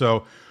interviews.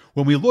 So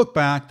when we look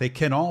back, they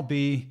can all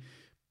be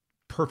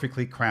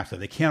perfectly crafted.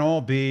 They can't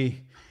all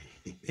be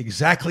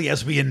exactly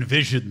as we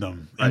envisioned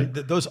them. Right. And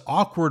those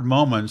awkward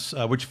moments,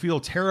 which feel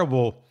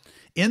terrible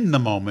in the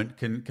moment,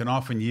 can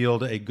often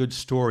yield a good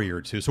story or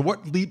two. So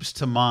what leaps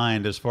to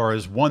mind as far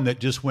as one that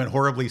just went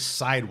horribly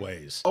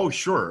sideways? Oh,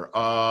 sure.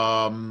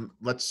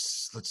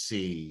 Let's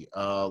see.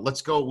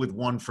 Let's go with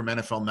one from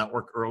NFL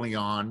Network early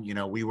on. You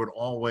know, we would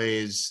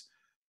always,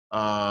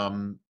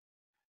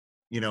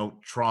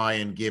 try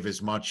and give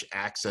as much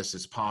access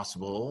as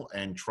possible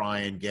and try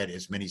and get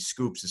as many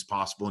scoops as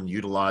possible and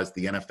utilize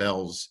the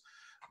NFL's,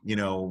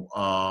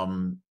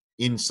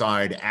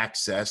 inside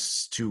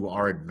access to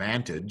our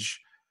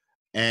advantage.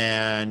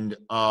 And,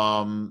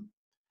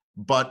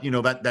 but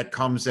that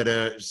comes at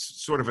a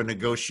sort of a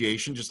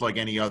negotiation, just like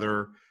any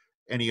other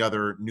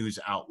news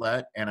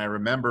outlet. And I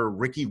remember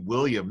Ricky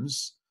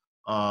Williams,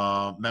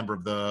 member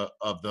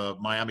of the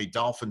Miami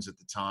Dolphins at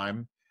the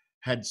time,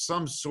 had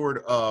some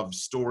sort of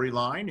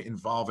storyline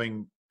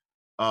involving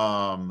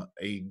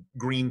a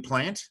green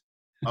plant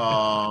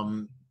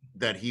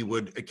that he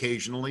would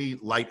occasionally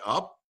light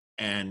up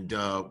and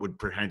would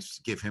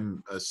perhaps give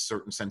him a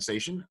certain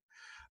sensation.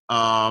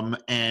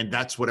 And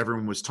that's what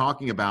everyone was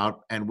talking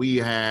about. And we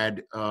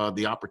had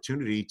the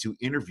opportunity to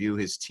interview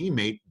his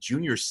teammate,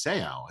 Junior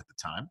Seau, at the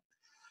time.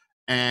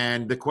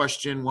 And the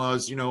question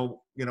was,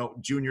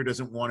 Junior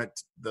doesn't want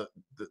the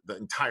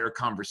entire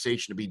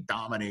conversation to be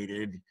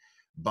dominated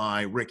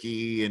by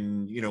Ricky.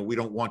 And, we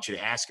don't want you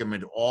to ask him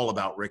at all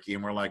about Ricky.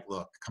 And we're like,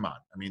 look, come on.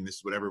 I mean, this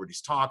is what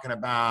everybody's talking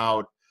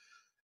about.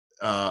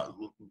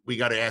 We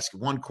got to ask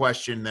one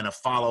question, then a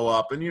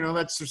follow-up. And,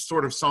 that's the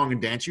sort of song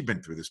and dance. You've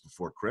been through this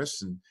before,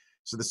 Chris. And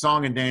so the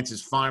song and dance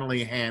is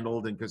finally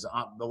handled. And because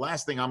the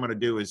last thing I'm going to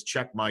do is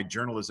check my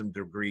journalism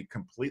degree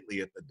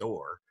completely at the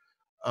door.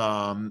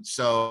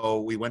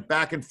 So we went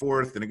back and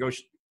forth. The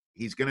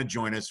he's going to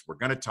join us. We're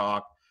going to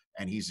talk,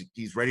 and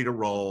he's ready to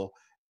roll.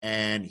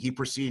 And he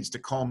proceeds to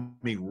call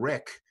me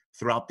Rick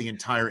throughout the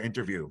entire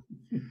interview.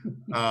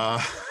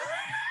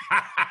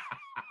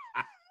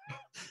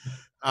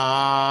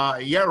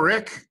 Yeah,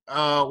 Rick.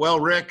 Well,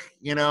 Rick,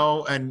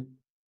 and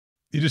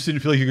You just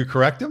didn't feel like you could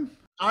correct him?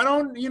 I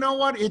don't, you know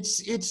what?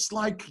 It's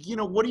like,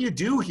 what do you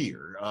do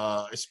here?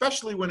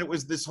 Especially when it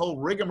was this whole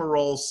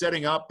rigmarole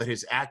setting up that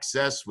his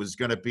access was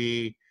going to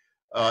be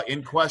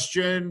in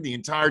question the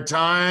entire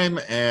time.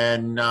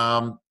 And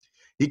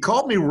he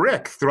called me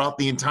Rick throughout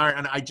the entire,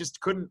 and I just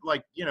couldn't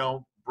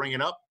bring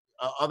it up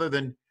other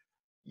than,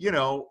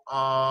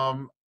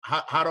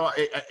 how do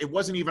it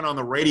wasn't even on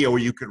the radio where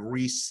you could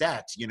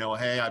reset,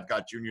 hey, I've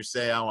got Junior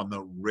Seau on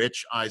the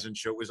Rich Eisen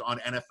show. It was on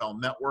NFL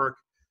Network.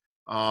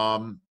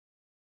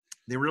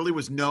 There really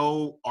was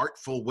no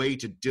artful way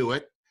to do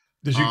it.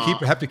 Did you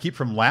have to keep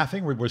from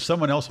laughing? Was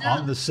someone else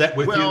on the set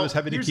with you that was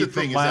having to keep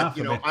from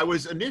laughing? I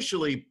was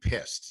initially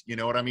pissed. You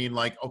know what I mean?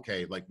 Like,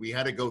 okay, we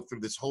had to go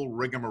through this whole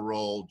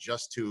rigmarole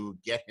just to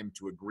get him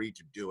to agree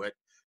to do it,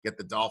 get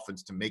the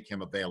Dolphins to make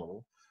him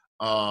available.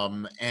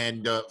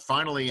 And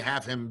finally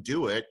have him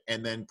do it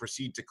and then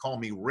proceed to call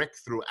me Rick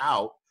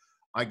throughout.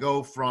 I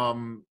go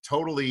from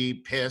totally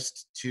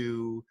pissed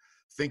to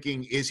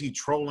thinking, is he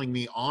trolling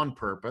me on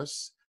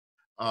purpose?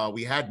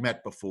 We had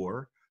met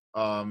before.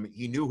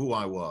 He knew who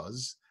I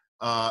was.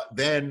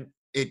 Then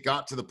it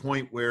got to the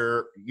point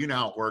where,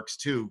 how it works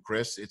too,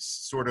 Chris. It's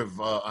sort of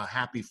a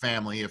happy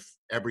family if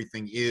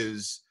everything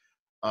is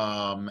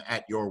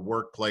at your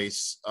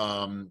workplace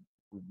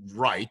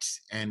right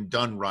and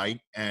done right.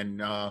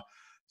 And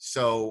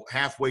so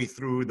halfway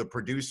through, the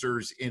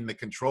producers in the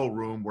control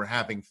room were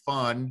having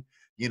fun.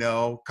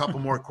 Couple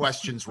more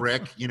questions,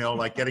 Rick,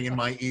 like getting in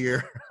my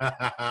ear.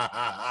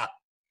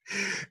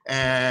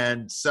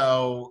 And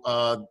so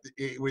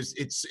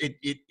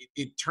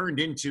it turned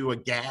into a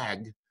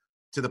gag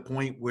to the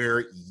point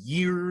where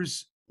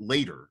years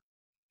later,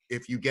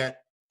 if you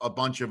get a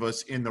bunch of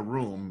us in the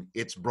room,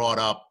 it's brought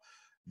up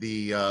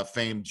the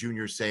famed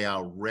Junior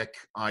Seau Rick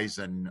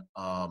Eisen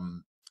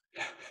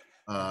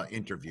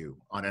interview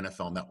on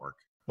NFL Network.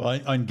 Well,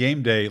 on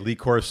game day, Lee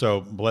Corso,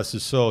 bless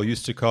his soul,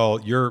 used to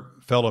call your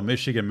fellow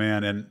Michigan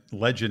man and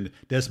legend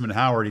Desmond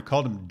Howard, he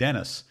called him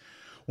Dennis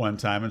one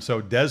time. And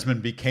so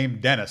Desmond became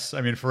Dennis,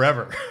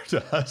 forever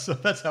to us. So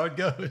that's how it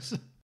goes.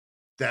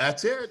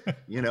 That's it.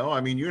 You know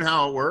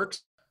how it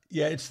works.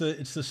 Yeah, it's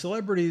the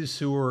celebrities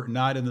who are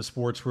not in the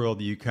sports world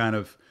that you kind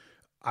of,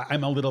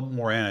 I'm a little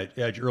more on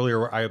edge.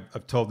 Earlier,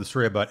 I've told the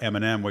story about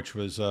Eminem, which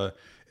was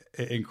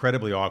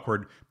incredibly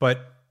awkward.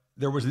 But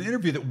there was an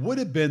interview that would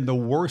have been the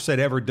worst I'd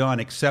ever done,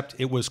 except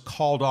it was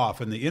called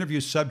off. And the interview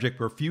subject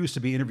refused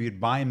to be interviewed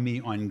by me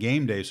on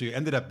game day. So you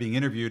ended up being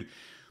interviewed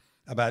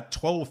about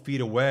 12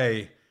 feet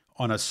away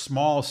on a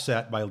small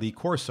set by Lee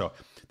Corso.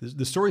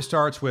 The story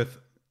starts with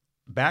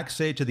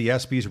backstage to the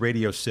ESPY's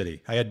Radio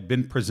City. I had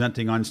been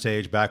presenting on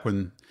stage back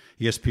when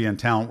ESPN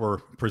Talent were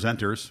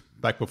presenters,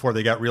 back before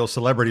they got real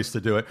celebrities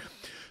to do it.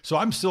 So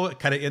I'm still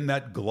kind of in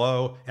that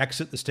glow,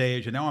 exit the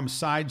stage, and now I'm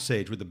side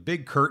stage with the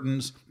big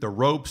curtains, the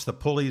ropes, the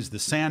pulleys, the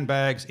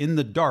sandbags, in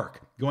the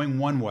dark, going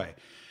one way.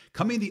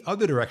 Coming the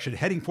other direction,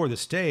 heading for the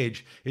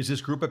stage, is this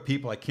group of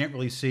people I can't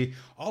really see.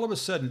 All of a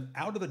sudden,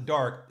 out of the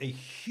dark, a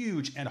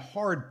huge and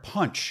hard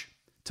punch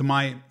to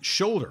my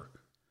shoulder.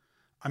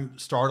 I'm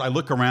startled. I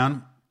look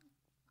around.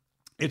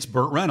 It's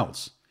Burt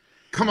Reynolds.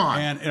 Come on.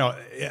 And,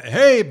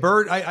 hey,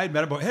 Burt. I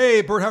met him.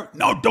 Hey, Burt.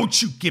 No,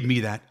 don't you give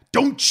me that.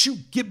 Don't you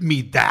give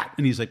me that.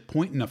 And he's like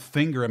pointing a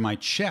finger at my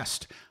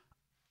chest.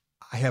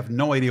 I have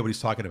no idea what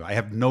he's talking about. I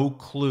have no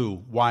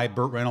clue why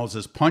Burt Reynolds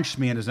has punched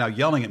me and is now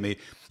yelling at me.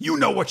 You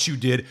know what you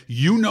did.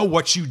 You know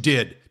what you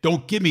did.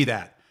 Don't give me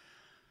that.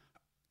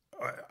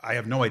 I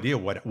have no idea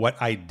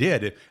what I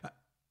did.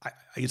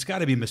 It's got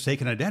to be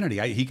mistaken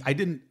identity. I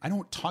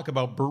don't talk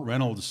about Burt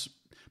Reynolds'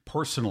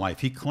 personal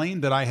life. He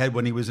claimed that I had,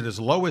 when he was at his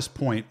lowest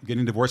point,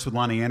 getting divorced with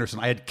Lonnie Anderson,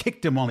 I had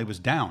kicked him while he was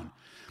down.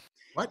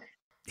 What?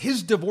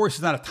 His divorce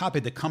is not a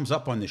topic that comes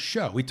up on this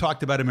show. We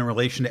talked about him in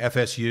relation to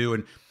FSU,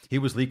 and he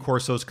was Lee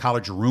Corso's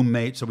college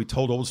roommate, so we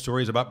told old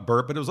stories about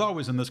Burt, but it was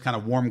always in this kind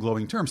of warm,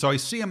 glowing term. So I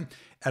see him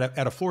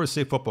at a Florida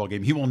State football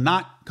game. He will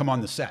not come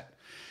on the set.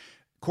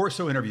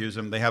 Corso interviews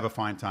him. They have a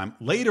fine time.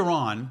 Later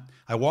on,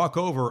 I walk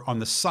over on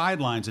the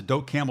sidelines at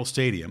Doak Campbell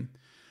Stadium.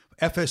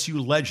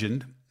 FSU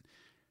legend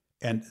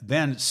and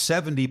then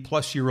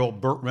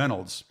 70-plus-year-old Burt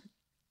Reynolds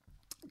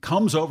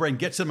comes over and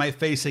gets in my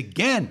face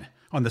again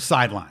on the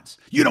sidelines.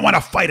 You don't want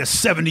to fight a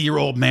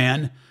 70-year-old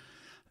man.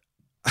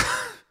 I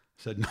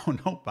said,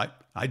 no,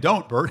 I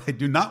don't, Burt. I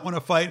do not want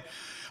to fight.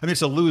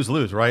 It's a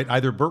lose-lose, right?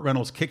 Either Burt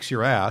Reynolds kicks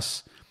your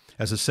ass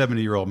as a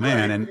 70-year-old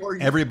man, right,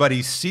 and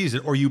everybody sees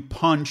it, or you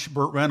punch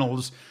Burt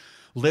Reynolds,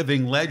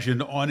 living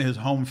legend, on his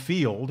home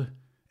field,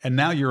 and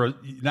now you're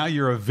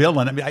a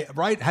villain.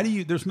 Right? How do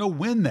you? There's no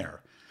win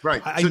there.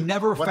 Right. I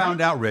never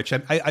found out, Rich.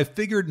 I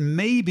figured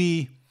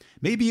maybe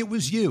it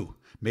was you.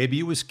 Maybe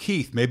it was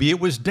Keith. Maybe it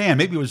was Dan.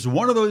 Maybe it was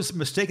one of those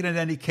mistaken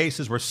identity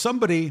cases where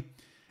somebody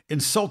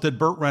insulted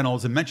Burt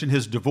Reynolds and mentioned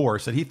his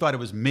divorce, and he thought it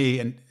was me.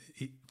 And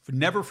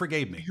never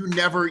forgave me. You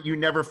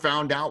never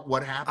found out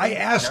what happened? I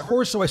asked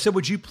Corso, I said,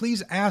 would you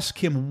please ask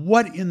him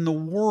what in the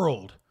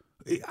world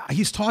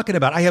he's talking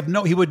about?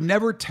 He would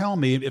never tell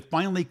me. It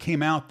finally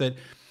came out that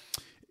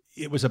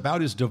it was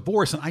about his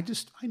divorce. And I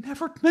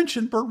never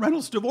mentioned Burt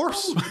Reynolds'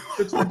 divorce.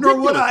 Nor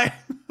would I.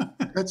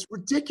 That's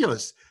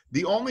ridiculous.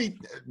 The only,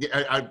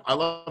 I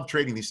love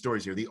trading these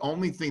stories here. The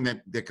only thing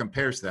that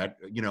compares to that,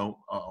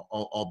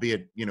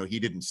 albeit, he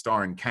didn't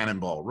star in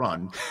Cannonball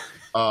Run,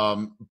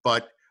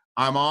 but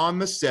I'm on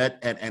the set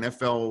at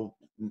NFL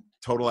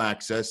Total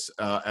Access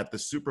at the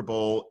Super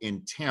Bowl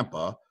in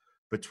Tampa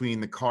between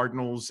the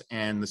Cardinals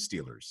and the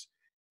Steelers.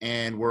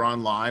 And we're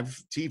on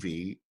live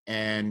TV,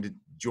 and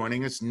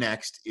joining us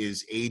next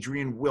is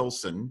Adrian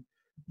Wilson,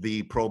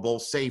 the Pro Bowl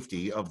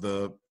safety of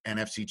the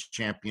NFC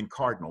champion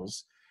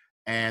Cardinals,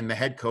 and the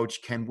head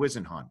coach, Ken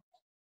Whisenhunt.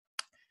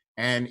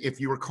 And if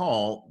you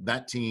recall,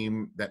 that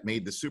team that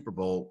made the Super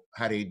Bowl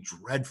had a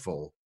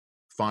dreadful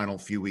final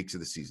few weeks of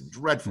the season.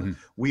 Dreadful. Mm-hmm.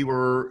 We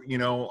were,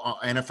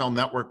 NFL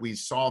Network, we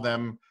saw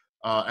them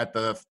at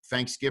the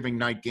Thanksgiving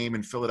night game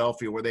in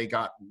Philadelphia where they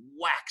got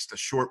waxed, a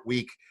short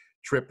week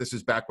trip. This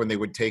is back when they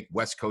would take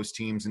West Coast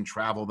teams and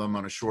travel them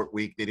on a short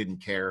week. They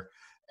didn't care.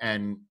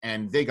 And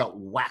they got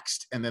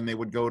waxed, and then they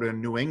would go to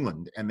New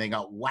England and they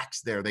got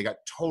waxed there. They got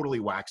totally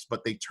waxed,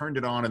 but they turned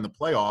it on in the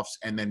playoffs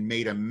and then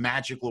made a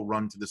magical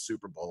run to the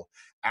Super Bowl,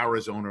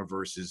 Arizona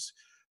versus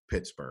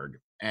Pittsburgh.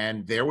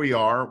 And there we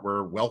are.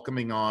 We're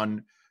welcoming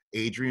on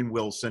Adrian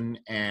Wilson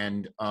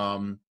and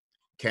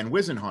Ken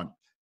Whisenhunt.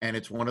 And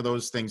it's one of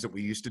those things that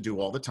we used to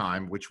do all the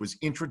time, which was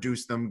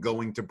introduce them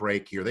going to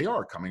break. Here they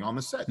are coming on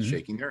the set, mm-hmm.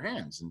 shaking their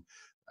hands.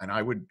 And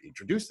I would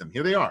introduce them.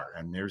 Here they are.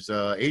 And there's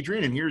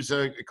Adrian, and here's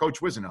Coach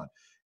Whisenhunt.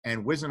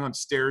 And Whisenhunt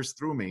stares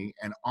through me,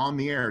 and on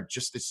the air,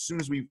 just as soon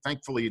as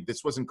thankfully,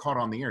 this wasn't caught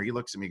on the air, he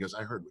looks at me and goes,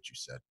 I heard what you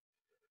said,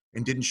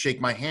 and didn't shake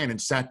my hand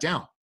and sat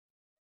down.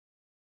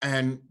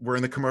 And we're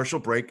in the commercial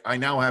break. I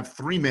now have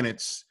 3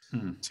 minutes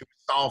to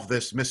solve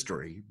this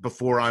mystery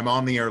before I'm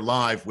on the air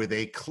live with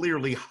a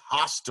clearly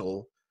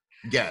hostile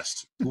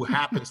guest who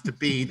happens to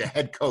be the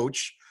head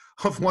coach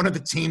of one of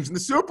the teams in the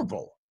Super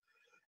Bowl.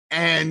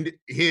 And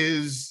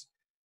his,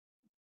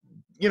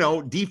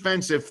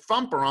 defensive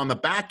thumper on the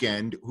back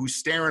end who's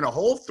staring a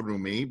hole through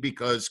me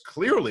because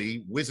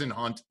clearly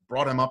Whisenhunt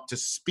brought him up to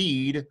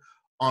speed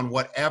on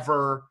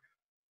whatever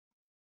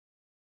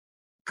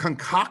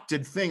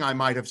concocted thing I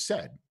might have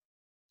said.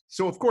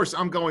 So, of course,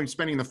 I'm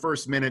spending the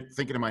first minute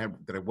thinking in my head,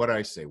 what did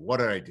I say? What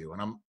did I do?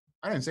 And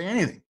I didn't say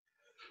anything.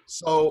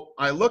 So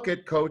I look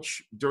at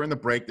Coach during the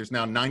break. There's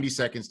now 90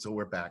 seconds till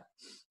we're back.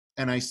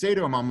 And I say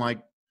to him, I'm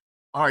like,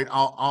 all right,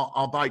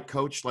 I'll bite,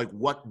 Coach. Like,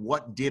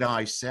 what did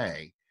I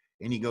say?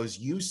 And he goes,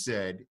 you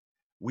said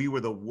we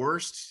were the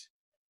worst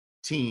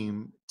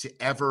team to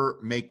ever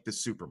make the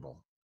Super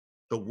Bowl,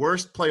 the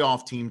worst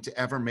playoff team to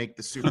ever make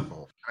the Super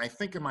Bowl. And I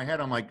think in my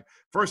head, I'm like,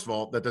 first of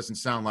all, that doesn't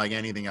sound like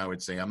anything I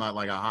would say. I'm not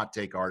like a hot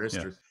take artist,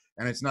 yeah.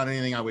 And it's not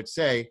anything I would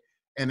say.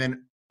 And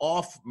then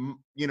off,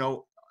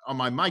 on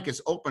my mic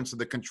is open, so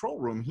the control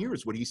room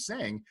hears what he's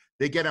saying.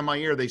 They get in my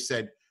ear. They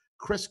said,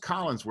 Chris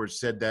Collinsworth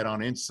said that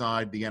on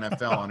Inside the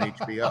NFL on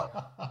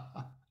HBO.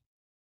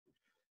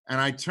 And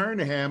I turn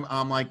to him.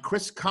 I'm like,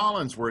 Chris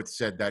Collinsworth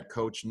said that,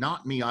 Coach,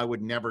 not me. I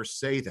would never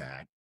say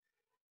that.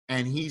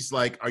 And he's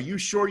like, are you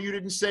sure you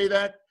didn't say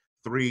that?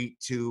 3,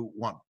 2,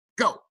 1,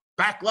 go.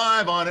 Back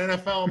live on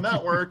NFL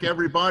Network,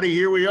 everybody.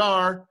 Here we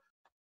are.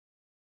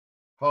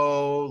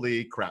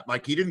 Holy crap.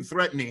 Like, he didn't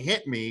threaten to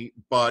hit me,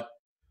 but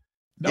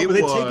no, but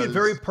they take it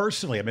very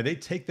personally. I mean, they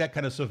take that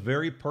kind of stuff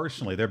very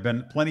personally. There have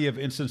been plenty of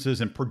instances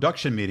in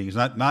production meetings,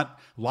 not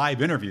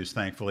live interviews,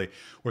 thankfully,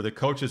 where the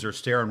coaches are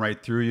staring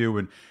right through you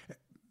and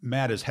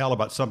mad as hell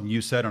about something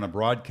you said on a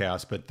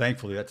broadcast, but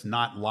thankfully that's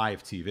not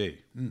live TV.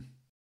 And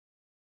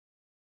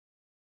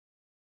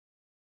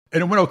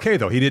it went okay,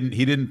 though. He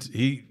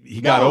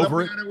got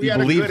over it. We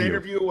had a good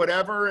interview,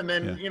 whatever. And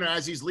then,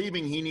 as he's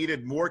leaving, he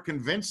needed more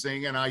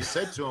convincing. And I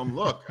said to him,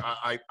 look,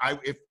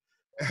 if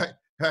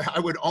I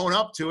would own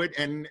up to it.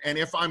 And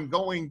if I'm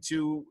going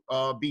to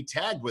be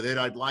tagged with it,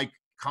 I'd like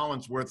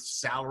Collinsworth's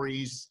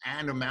salaries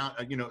and amount,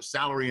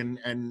 salary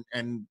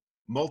and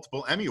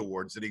multiple Emmy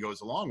awards that he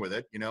goes along with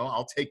it.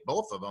 I'll take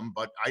both of them,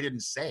 but I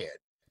didn't say it.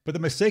 But the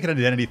mistaken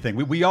identity thing,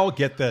 we all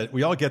get that.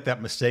 We all get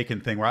that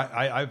mistaken thing where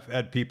I've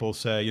had people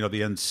say,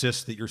 they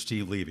insist that you're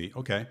Steve Levy.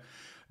 Okay.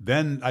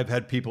 Then I've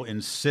had people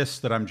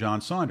insist that I'm John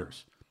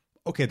Saunders.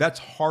 Okay, that's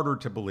harder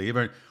to believe.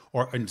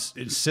 Or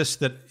insist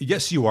that,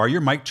 yes, you are.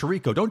 You're Mike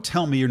Tirico. Don't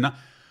tell me you're not.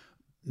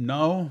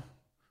 No,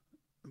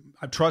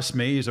 trust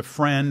me, he's a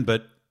friend,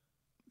 but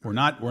we're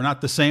not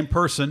the same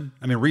person.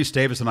 I mean, Reese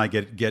Davis and I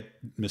get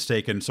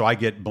mistaken, so I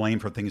get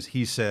blamed for things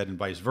he said and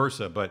vice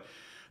versa. But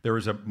there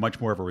is a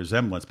much more of a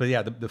resemblance. But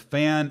yeah, the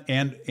fan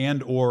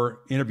and or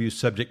interview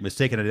subject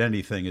mistaken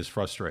identity thing is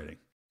frustrating.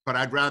 But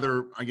I'd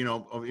rather,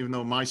 even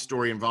though my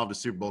story involved a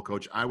Super Bowl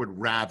coach, I would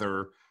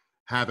rather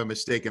have a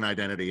mistaken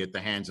identity at the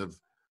hands of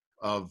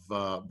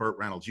Burt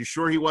Reynolds? You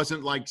sure he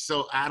wasn't like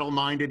so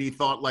addle-minded? He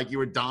thought like you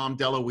were Dom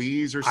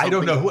DeLuise or something? I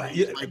don't know who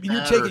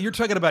like you're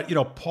talking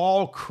about.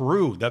 Paul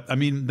Crewe.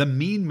 The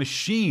Mean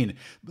Machine,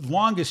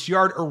 longest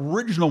yard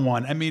original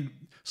one.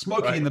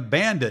 Smokey and the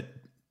Bandit,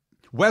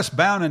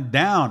 Westbound and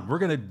Down. We're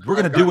gonna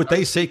do what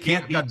they say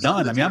can't be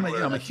done.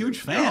 I'm a huge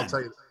fan.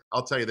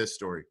 I'll tell you this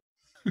story.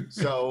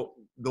 So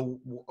the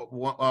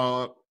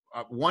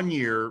 1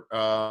 year,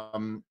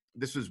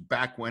 this was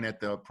back when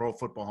at the Pro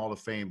Football Hall of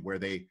Fame, where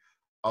they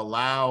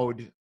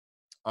allowed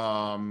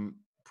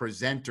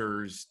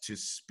presenters to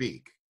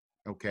speak.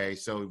 Okay,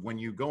 so when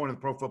you go into the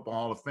Pro Football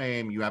Hall of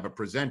Fame, you have a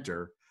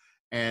presenter,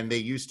 and they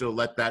used to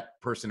let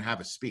that person have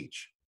a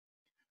speech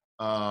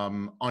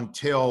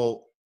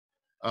until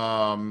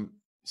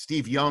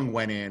Steve Young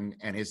went in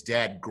and his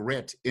dad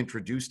Grit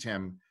introduced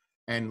him,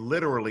 and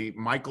literally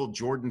Michael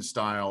Jordan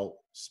style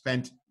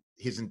spent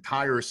his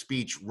entire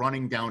speech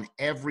running down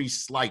every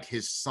slight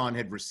his son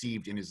had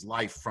received in his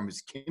life, from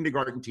his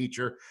kindergarten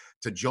teacher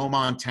to Joe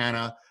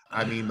Montana.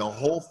 The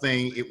whole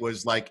thing, it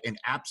was like an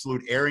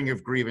absolute airing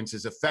of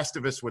grievances, a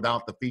Festivus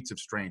without the feats of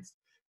strength.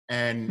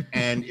 And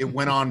it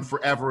went on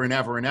forever and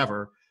ever and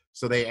ever.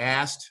 So they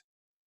asked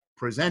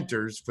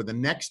presenters for the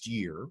next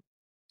year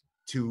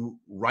to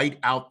write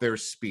out their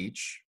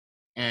speech,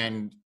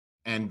 and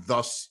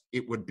thus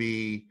it would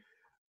be,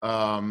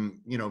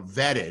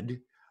 vetted.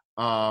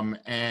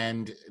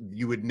 And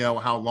you would know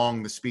how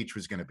long the speech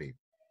was going to be.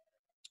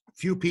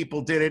 Few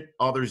people did it,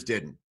 others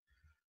didn't.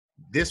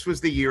 This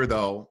was the year,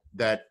 though,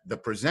 that the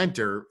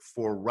presenter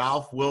for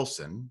Ralph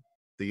Wilson,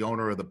 the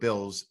owner of the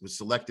Bills, was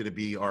selected to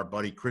be our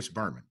buddy Chris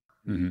Berman.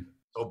 Mm-hmm.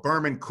 So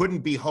Berman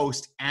couldn't be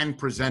host and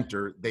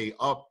presenter. They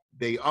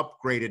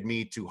upgraded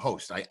me to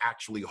host. I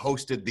actually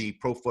hosted the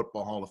Pro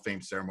Football Hall of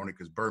Fame ceremony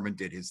because Berman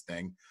did his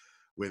thing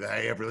with,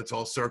 hey, let's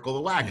all circle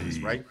the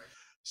wagons, right?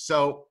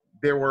 So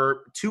there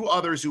were two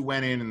others who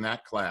went in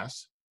that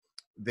class.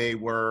 They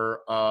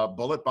were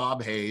Bullet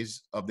Bob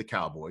Hayes of the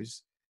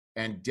Cowboys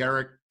and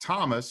Derek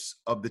Thomas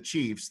of the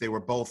Chiefs. They were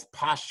both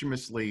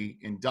posthumously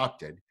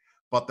inducted,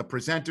 but the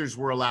presenters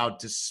were allowed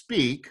to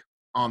speak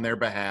on their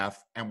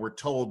behalf and were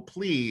told,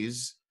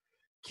 please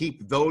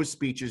keep those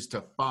speeches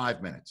to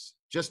 5 minutes,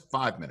 just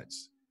 5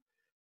 minutes.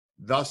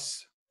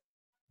 Thus,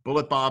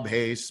 Bullet Bob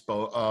Hayes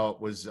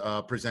was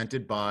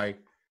presented by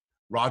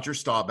Roger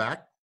Staubach,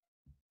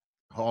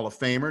 Hall of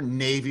Famer,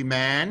 Navy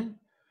man,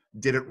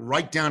 did it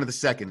right down to the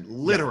second,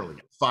 literally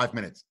 5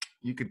 minutes.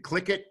 You could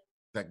click it,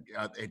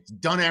 it's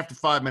done after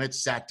 5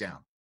 minutes, sat down.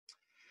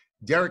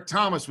 Derek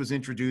Thomas was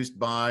introduced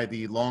by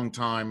the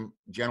longtime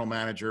general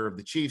manager of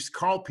the Chiefs,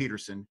 Carl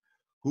Peterson,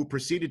 who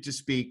proceeded to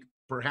speak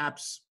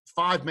perhaps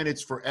 5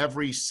 minutes for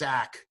every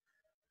sack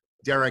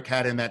Derek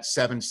had in that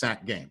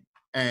 7-sack game.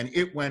 And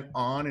it went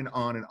on and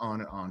on and on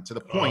and on to the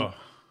point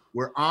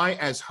where I,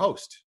 as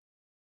host,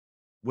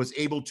 was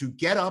able to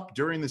get up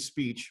during the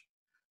speech,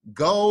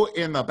 go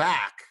in the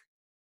back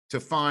to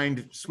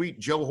find sweet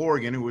Joe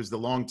Horgan, who was the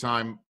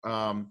longtime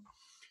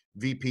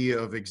VP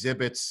of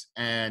exhibits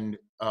and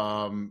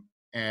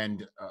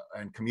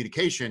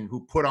communication,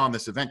 who put on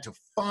this event, to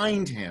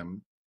find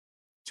him,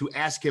 to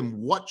ask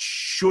him, what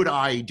should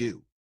I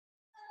do?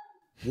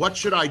 What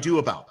should I do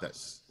about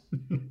this?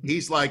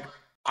 He's like,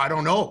 I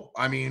don't know.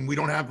 We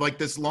don't have like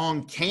this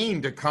long cane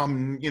to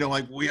come,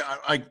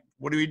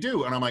 what do we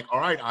do? And I'm like, all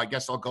right, I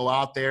guess I'll go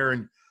out there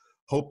and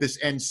hope this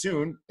ends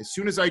soon. As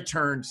soon as I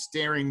turned,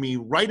 staring me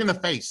right in the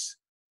face,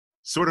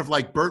 sort of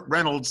like Burt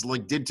Reynolds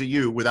did to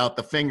you without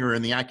the finger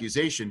and the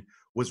accusation,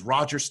 was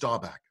Roger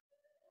Staubach.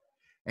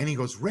 And he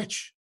goes,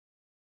 Rich,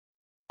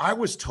 I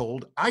was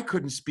told I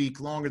couldn't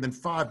speak longer than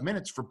 5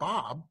 minutes for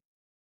Bob.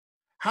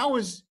 How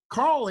is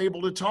Carl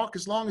able to talk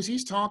as long as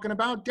he's talking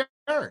about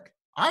Derek?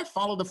 I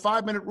follow the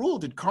 5-minute rule.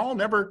 Did Carl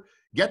never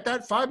get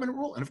that 5-minute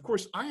rule? And of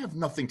course, I have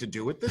nothing to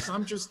do with this.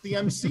 I'm just the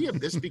MC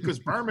of this because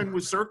Berman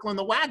was circling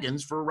the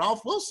wagons for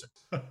Ralph Wilson.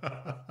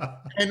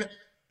 And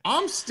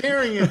I'm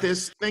staring at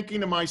this thinking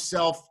to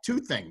myself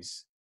two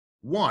things.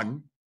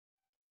 One,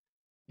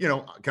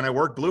 can I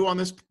work blue on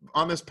this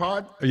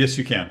pod? Yes,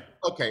 you can.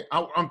 Okay.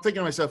 I'm thinking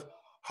to myself,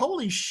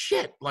 holy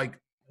shit, like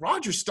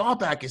Roger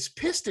Staubach is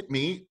pissed at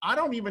me. I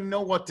don't even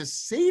know what to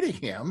say to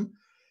him.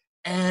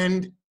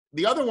 And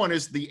the other one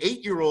is the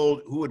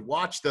 8-year-old who would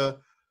watch the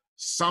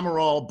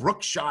Summerall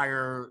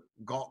Brookshire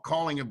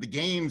calling of the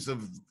games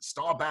of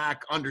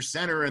Staubach under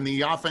center and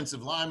the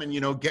offensive lineman,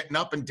 getting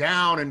up and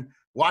down, and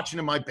watching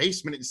in my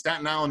basement in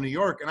Staten Island, New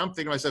York. And I'm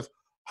thinking to myself,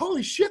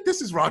 holy shit,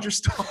 this is Roger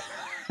Staubach.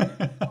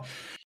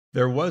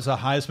 There was a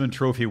Heisman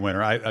Trophy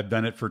winner. I've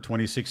done it for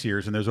 26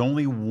 years, and there's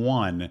only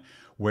one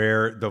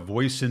where the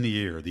voice in the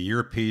ear, the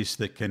earpiece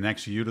that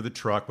connects you to the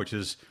truck, which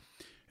is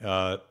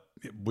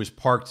was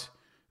parked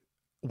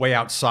way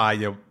outside,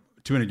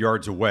 200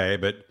 yards away.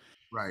 But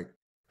right.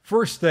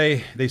 First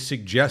they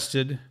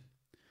suggested,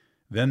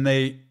 then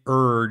they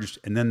urged,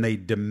 and then they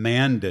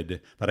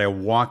demanded that I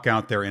walk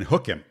out there and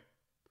hook him.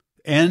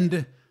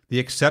 End the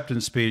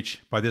acceptance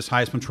speech by this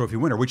Heisman Trophy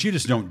winner, which you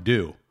just don't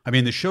do.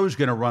 The show's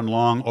going to run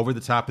long, over the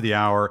top of the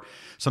hour.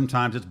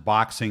 Sometimes it's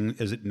boxing.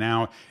 Is it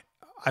now?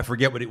 I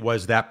forget what it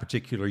was that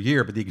particular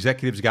year, but the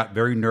executives got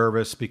very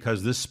nervous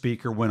because this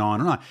speaker went on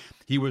and on.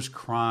 He was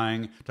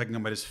crying, talking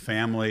about his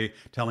family,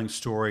 telling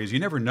stories. You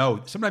never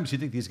know. Sometimes you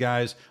think these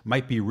guys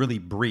might be really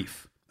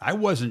brief. I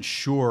wasn't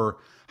sure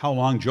how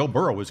long Joe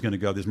Burrow was going to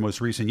go this most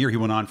recent year. He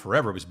went on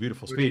forever. It was a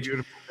beautiful speech.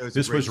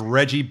 This was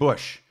Reggie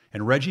Bush.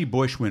 And Reggie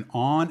Bush went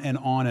on and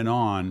on and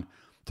on,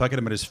 talking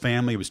about his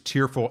family. It was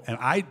tearful. And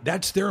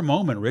that's their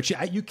moment, Rich.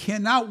 You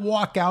cannot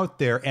walk out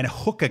there and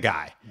hook a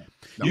guy.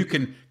 No. You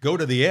can go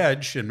to the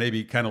edge and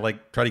maybe kind of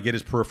like try to get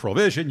his peripheral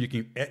vision.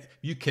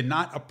 You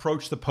cannot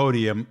approach the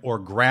podium or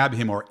grab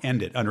him or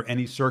end it under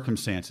any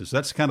circumstances. So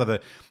that's kind of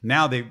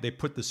now they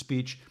put the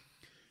speech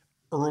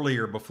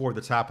earlier before the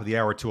top of the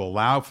hour to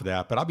allow for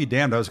that. But I'll be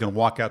damned, I was going to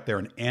walk out there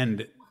and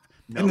end it.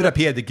 Ended up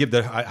he had to give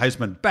the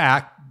Heisman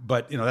back,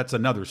 but that's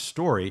another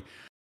story.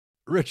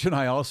 Rich and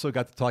I also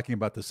got to talking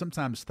about the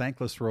sometimes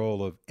thankless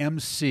role of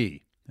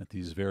MC at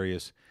these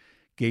various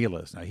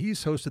galas. Now,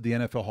 he's hosted the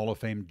NFL Hall of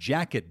Fame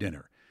Jacket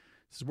Dinner.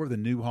 This is where the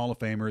new Hall of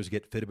Famers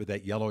get fitted with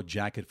that yellow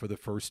jacket for the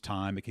first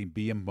time. It can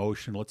be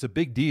emotional. It's a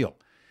big deal.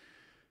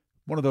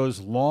 One of those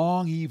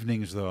long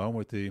evenings, though,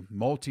 with the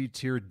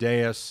multi-tiered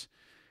dais,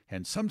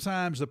 and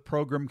sometimes the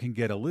program can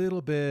get a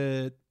little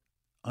bit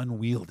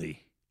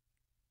unwieldy.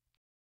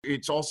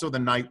 It's also the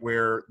night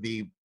where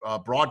the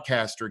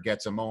broadcaster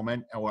gets a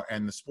moment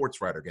and the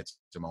sports writer gets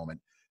a moment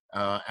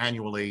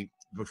annually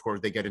before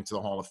they get into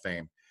the Hall of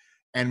Fame.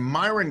 And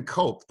Myron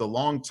Cope, the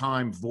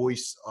longtime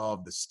voice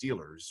of the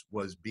Steelers,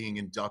 was being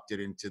inducted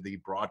into the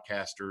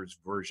broadcaster's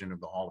version of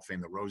the Hall of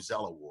Fame, the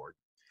Rozelle Award.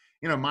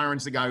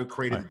 Myron's the guy who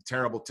created the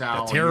terrible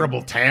towel. The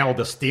terrible towel,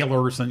 the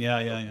Steelers, and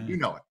yeah. You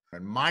know it.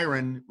 And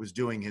Myron was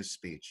doing his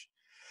speech.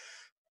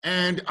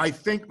 And I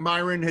think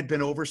Myron had been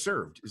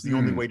overserved is the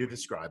only way to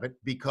describe it,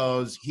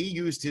 because he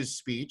used his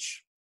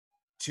speech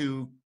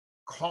to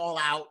call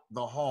out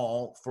the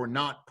Hall for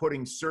not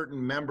putting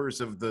certain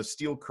members of the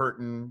Steel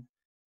Curtain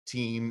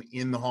team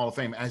in the Hall of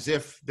Fame, as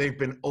if they've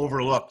been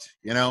overlooked,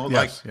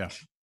 Yes.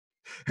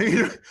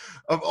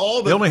 Of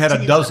all they only had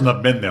a dozen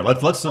of men there.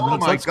 Let's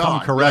come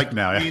correct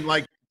now. I mean,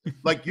 like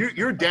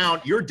you're down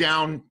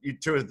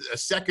to a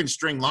second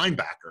string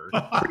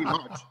linebacker, pretty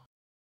much,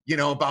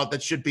 about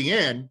that should be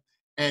in.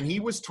 And he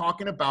was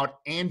talking about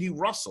Andy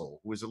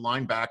Russell, who was a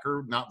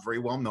linebacker, not very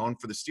well known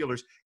for the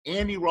Steelers.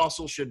 Andy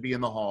Russell should be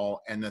in the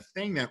Hall. And the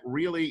thing that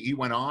really, he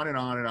went on and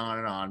on and on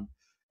and on.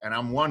 And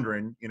I'm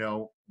wondering,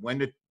 how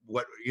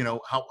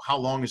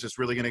long is this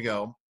really going to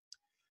go?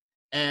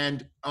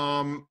 And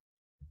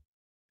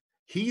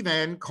he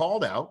then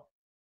called out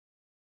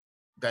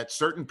that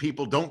certain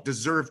people don't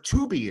deserve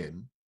to be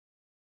in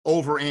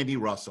over Andy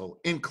Russell,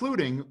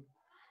 including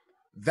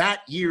that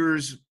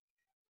year's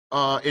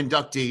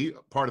inductee,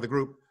 part of the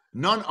group,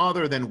 none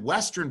other than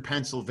Western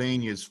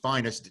Pennsylvania's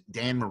finest,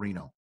 Dan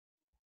Marino.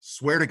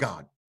 Swear to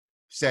God,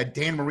 said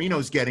Dan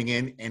Marino's getting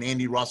in and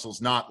Andy Russell's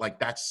not. Like,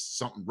 that's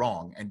something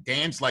wrong. And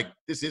Dan's like,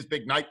 this is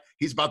big night.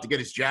 He's about to get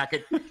his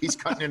jacket. He's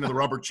cutting into the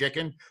rubber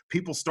chicken.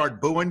 People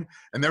start booing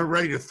and they're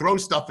ready to throw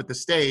stuff at the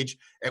stage,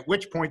 at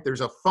which point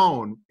there's a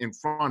phone in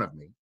front of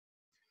me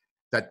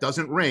that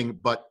doesn't ring,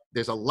 but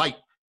there's a light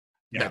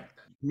that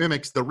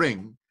mimics the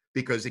ring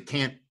because it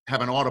can't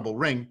have an audible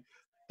ring.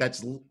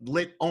 That's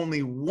lit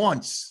only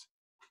once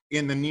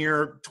in the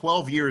near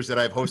 12 years that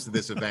I've hosted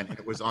this event.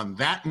 It was on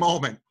that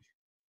moment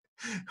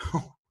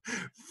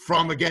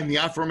from, again, the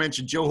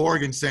aforementioned Joe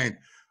Horgan saying,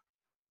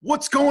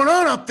 what's going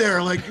on up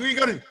there? Like, we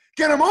got to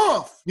get him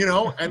off,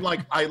 And like,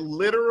 I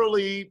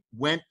literally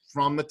went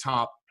from the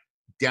top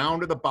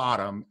down to the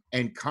bottom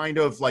and kind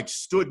of like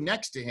stood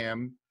next to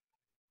him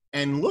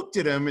and looked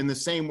at him in the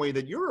same way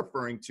that you're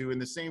referring to, in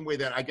the same way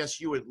that I guess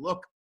you would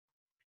look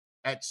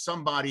at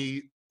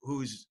somebody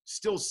who's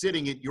still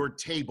sitting at your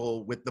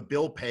table with the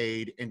bill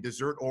paid and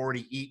dessert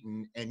already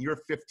eaten, and you're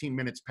 15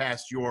 minutes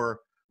past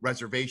your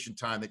reservation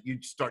time, that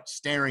you'd start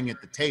staring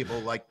at the table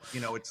like,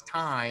 it's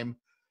time.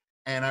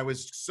 And I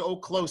was so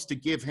close to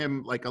give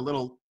him like a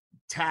little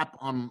tap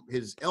on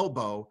his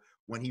elbow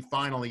when he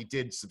finally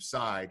did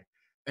subside.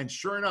 And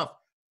sure enough,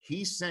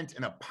 he sent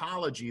an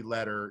apology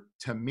letter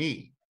to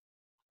me.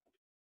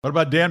 What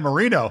about Dan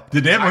Marino?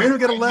 Did Dan Marino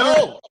get a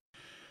letter? No.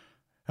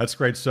 That's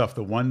great stuff.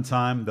 The one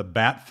time the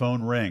bat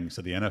phone rings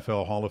at the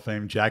NFL Hall of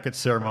Fame jacket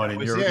ceremony,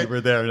 and you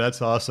were there.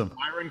 That's awesome.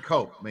 Myron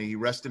Cope, may he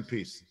rest in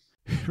peace.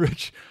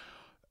 Rich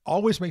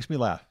always makes me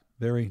laugh.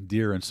 Very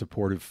dear and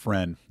supportive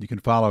friend. You can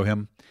follow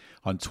him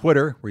on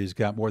Twitter, where he's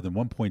got more than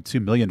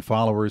 1.2 million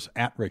followers,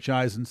 at Rich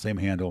Eisen, same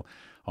handle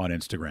on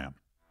Instagram.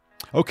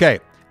 Okay,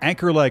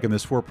 anchor leg in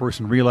this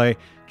four-person relay,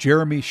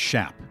 Jeremy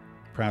Schaap.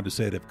 Proud to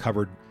say they've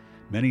covered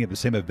many of the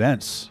same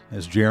events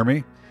as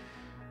Jeremy.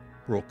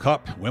 World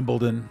Cup,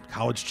 Wimbledon,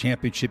 college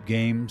championship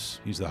games.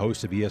 He's the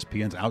host of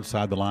ESPN's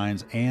Outside the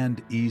Lines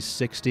and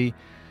E60,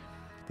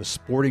 the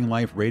Sporting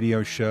Life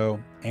radio show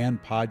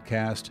and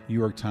podcast, New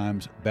York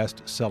Times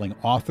best-selling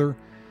author.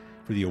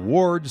 For the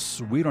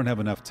awards, we don't have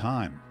enough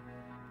time,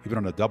 even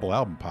on a double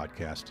album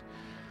podcast.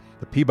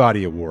 The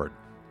Peabody Award,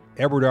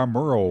 Edward R.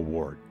 Murrow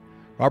Award,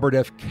 Robert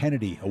F.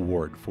 Kennedy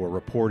Award for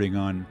reporting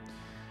on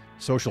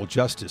social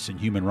justice and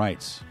human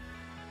rights.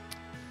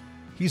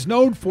 He's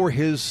known for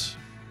his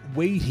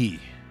weighty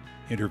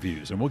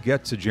interviews, and we'll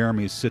get to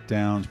Jeremy's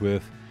sit-downs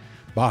with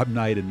Bob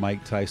Knight and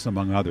Mike Tyson,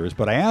 among others.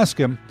 But I asked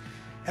him,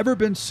 ever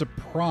been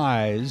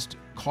surprised,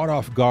 caught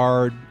off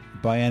guard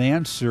by an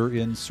answer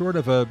in sort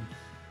of a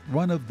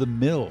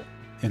run-of-the-mill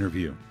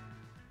interview?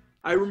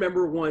 I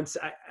remember once,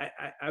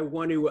 I don't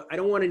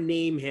want to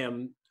name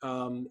him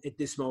at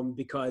this moment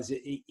because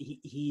it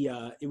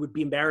would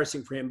be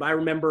embarrassing for him. But I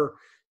remember,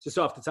 just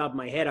off the top of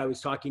my head, I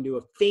was talking to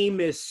a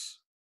famous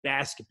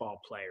basketball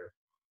player,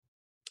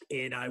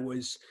 and I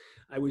was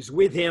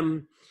with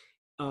him,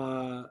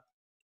 not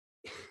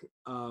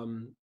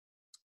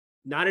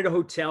at a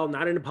hotel,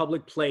 not in a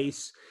public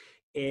place,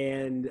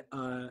 and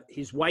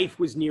his wife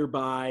was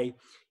nearby,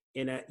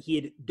 and he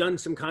had done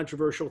some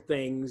controversial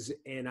things,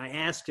 and I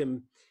asked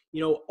him,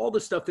 all the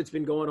stuff that's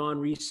been going on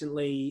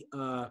recently,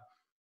 the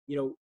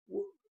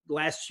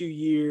last few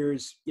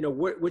years,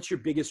 what's your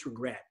biggest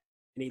regret?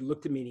 And he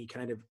looked at me and he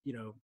kind of,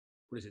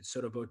 what is it,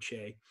 sotto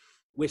voce,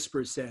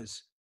 whispers,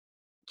 says,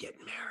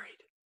 getting married.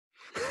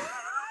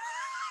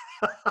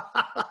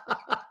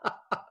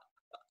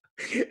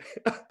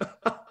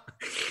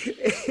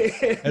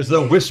 As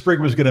though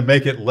whispering was going to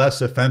make it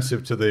less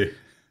offensive to the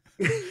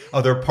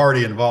other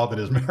party involved in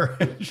his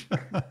marriage.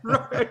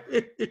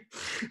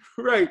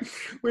 Right.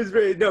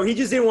 No, he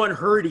just didn't want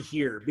her to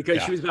hear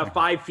because she was about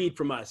 5 feet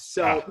from us.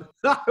 So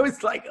I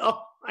was like,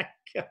 oh my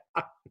God.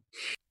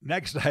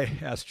 Next, I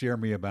asked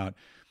Jeremy about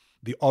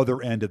the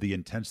other end of the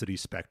intensity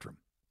spectrum.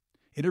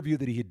 Interview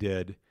that he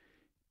did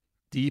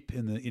deep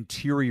in the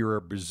interior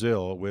of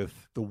Brazil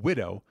with the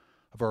widow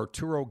of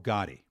Arturo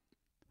Gatti.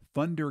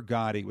 Thunder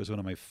Gatti was one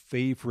of my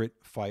favorite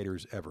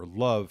fighters ever.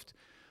 Loved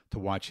to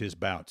watch his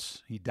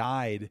bouts. He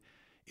died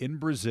in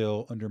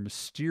Brazil under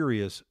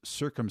mysterious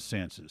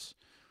circumstances.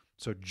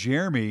 So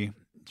Jeremy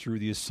threw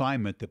the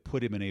assignment that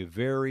put him in a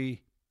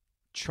very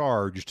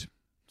charged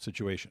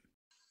situation.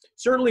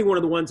 Certainly one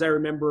of the ones I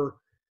remember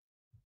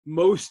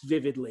most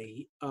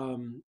vividly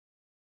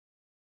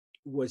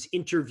was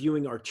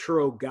interviewing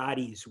Arturo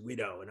Gatti's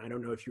widow. And I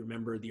don't know if you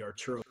remember the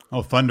Arturo.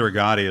 Oh, Thunder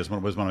Gatti was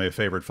one of my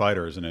favorite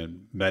fighters, and it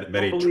met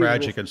a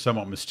tragic and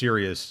somewhat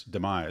mysterious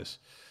demise.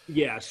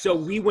 Yeah, so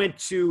we went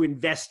to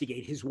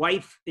investigate. His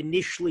wife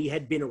initially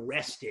had been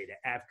arrested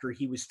after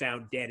he was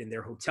found dead in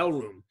their hotel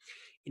room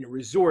in a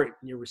resort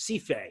near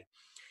Recife.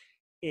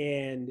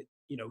 And,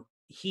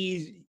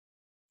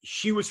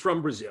 she was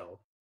from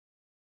Brazil,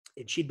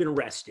 and she'd been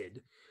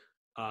arrested.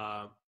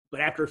 But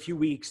after a few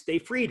weeks, they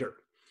freed her.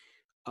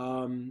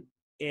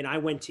 And I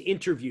went to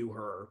interview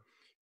her.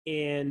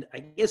 And I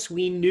guess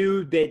we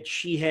knew that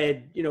she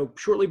had,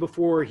 shortly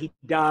before he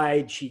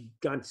died, she'd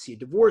gone to see a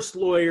divorce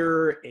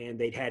lawyer, and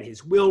they'd had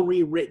his will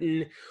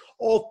rewritten,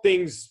 all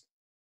things,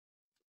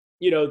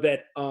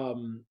 that,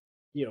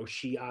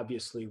 she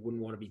obviously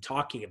wouldn't want to be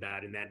talking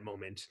about in that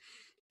moment.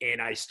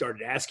 And I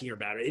started asking her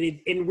about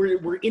it. And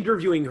we're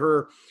interviewing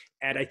her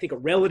at, I think, a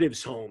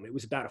relative's home. It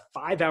was about a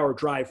 5-hour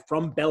drive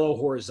from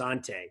Belo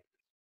Horizonte.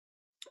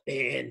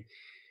 And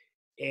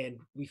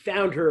we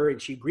found her,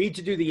 and she agreed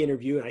to do the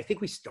interview. And I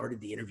think we started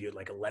the interview at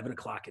like 11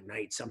 o'clock at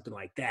night, something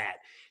like that.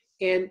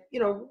 And,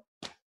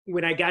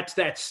 when I got to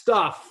that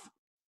stuff,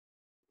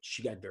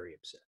 she got very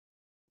upset.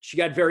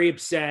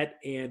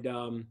 And,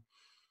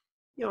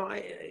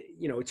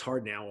 it's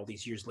hard now all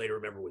these years later,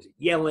 remember, was it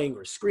yelling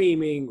or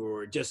screaming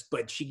or just,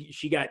 but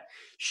she got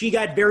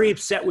very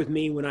upset with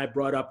me when I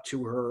brought up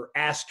to her,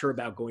 asked her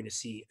about going to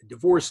see a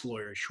divorce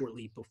lawyer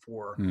shortly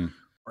before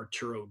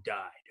Arturo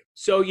died.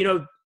 So,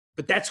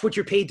 but that's what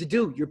you're paid to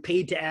do. You're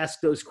paid to ask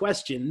those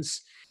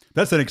questions.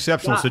 That's an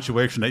exceptional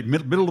situation.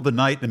 Middle of the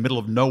night, in the middle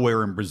of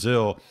nowhere in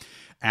Brazil,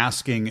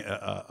 asking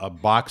a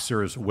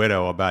boxer's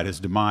widow about his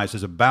demise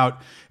is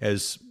about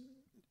as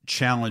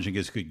challenging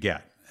as could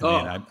get.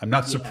 I'm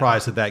not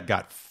surprised that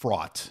got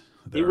fraught.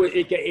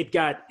 It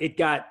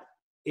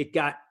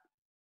got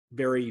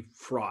very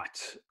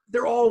fraught.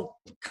 There are all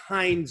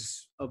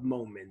kinds of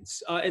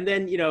moments, and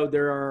then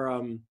there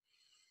are.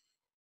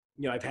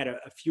 I've had a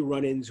few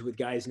run-ins with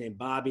guys named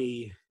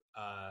Bobby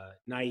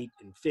Knight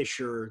and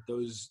Fisher.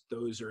 Those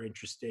are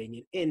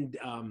interesting, and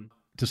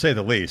to say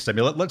the least. I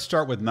mean, let's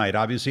start with Knight.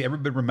 Obviously,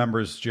 everybody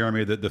remembers,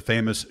 Jeremy, the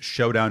famous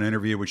showdown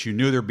interview, which you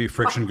knew there'd be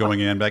friction going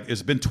in. But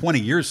it's been 20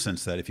 years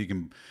since that, if you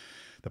can,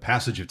 the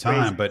passage of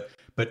time. Crazy.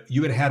 But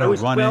you had a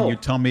run-in. You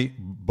tell me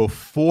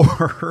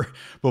before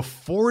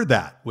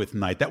that with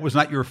Knight. That was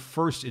not your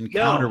first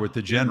encounter with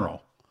the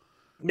general.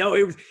 No,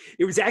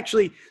 it was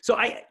actually, so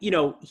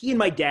he and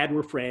my dad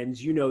were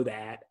friends,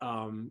 that,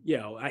 I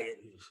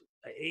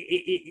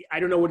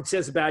don't know what it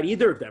says about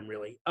either of them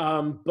really.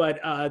 But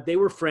they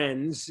were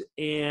friends,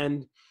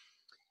 and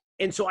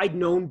so I'd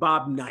known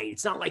Bob Knight.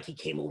 It's not like he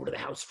came over to the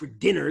house for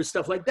dinner,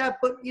 stuff like that.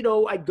 But,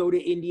 I'd go to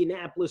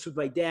Indianapolis with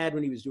my dad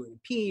when he was doing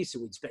a piece,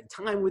 and we'd spend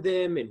time with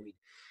him, and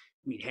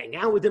we'd hang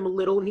out with him a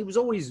little. And he was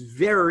always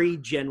very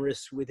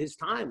generous with his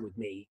time with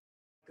me.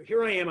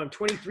 Here I am, I'm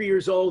 23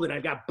 years old, and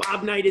I've got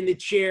Bob Knight in the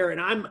chair,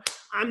 and I'm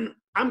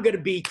going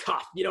to be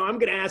tough. I'm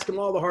going to ask him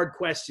all the hard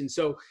questions.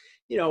 So,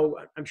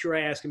 I'm sure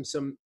I asked him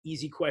some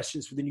easy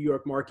questions for the New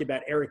York market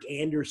about Eric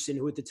Anderson,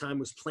 who at the time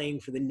was playing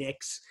for the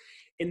Knicks.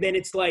 And then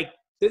it's like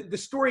the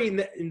story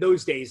in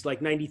those days,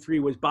 like 93,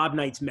 was Bob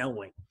Knight's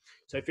mellowing.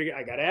 So I figured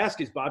I got to ask,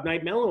 is Bob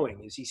Knight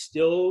mellowing? Is he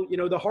still,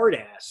 the hard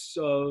ass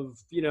of,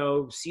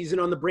 Season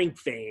on the Brink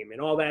fame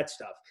and all that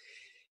stuff?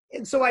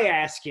 And so I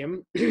asked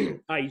him,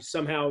 I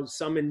somehow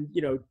summoned,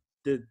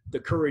 the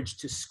courage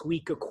to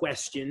squeak a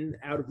question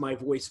out of my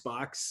voice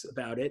box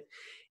about it.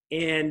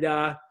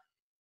 And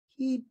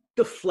he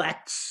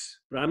deflects,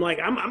 but I'm like,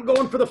 I'm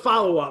going for the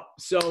follow-up.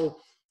 So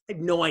I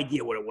have no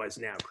idea what it was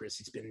now, Chris.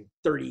 It's been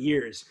 30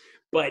 years,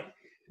 but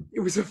it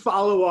was a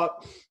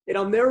follow-up, and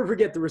I'll never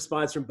forget the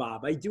response from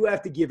Bob. I do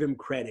have to give him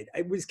credit.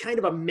 It was kind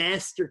of a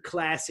master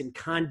class in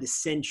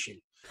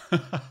condescension.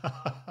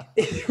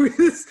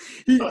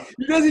 He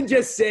doesn't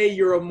just say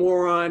you're a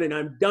moron and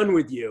I'm done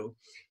with you.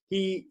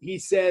 He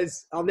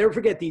says, I'll never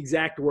forget the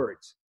exact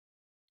words.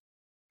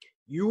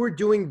 You were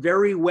doing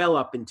very well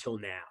up until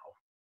now,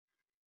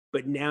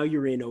 but now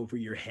you're in over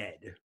your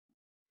head.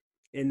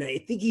 And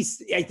I think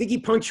he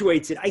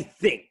punctuates it. I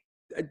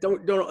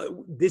don't,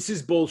 this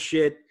is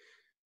bullshit.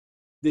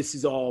 This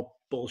is all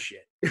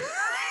bullshit.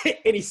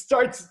 And he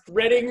starts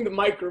threading the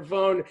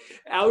microphone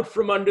out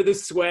from under the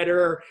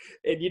sweater.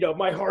 And,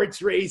 my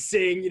heart's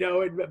racing,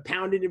 and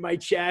pounding in my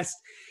chest.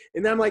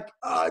 And then I'm like,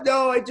 oh,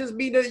 no, I just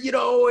mean to,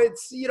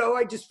 it's,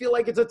 I just feel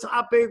like it's a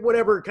topic,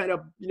 whatever kind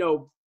of,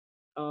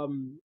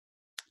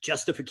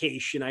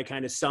 justification I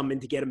kind of summoned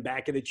to get him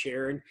back in the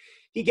chair. And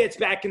he gets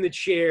back in the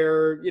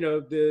chair.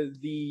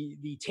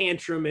 The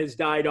tantrum has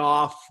died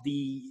off.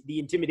 The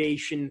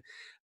intimidation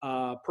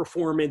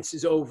performance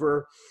is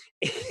over.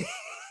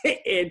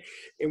 and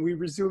we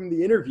resumed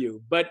the interview.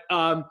 But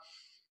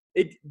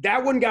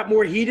that one got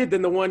more heated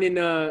than the one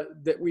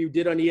that we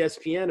did on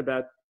ESPN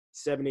about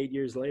 7-8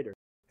 years later.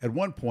 At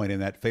one point in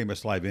that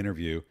famous live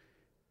interview,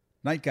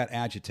 Knight got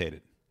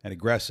agitated and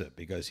aggressive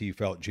because he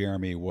felt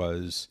Jeremy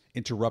was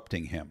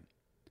interrupting him.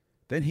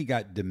 Then he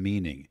got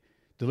demeaning,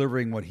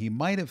 delivering what he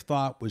might have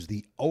thought was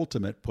the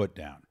ultimate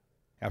put-down.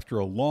 After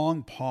a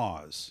long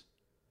pause,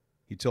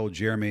 he told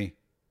Jeremy,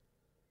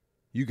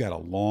 "You got a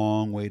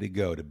long way to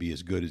go to be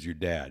as good as your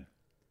dad.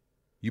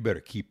 You better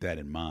keep that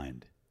in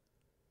mind."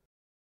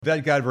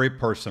 That got very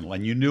personal,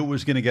 and you knew it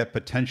was going to get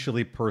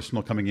potentially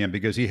personal coming in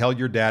because he held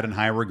your dad in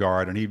high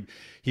regard, and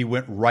he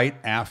went right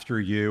after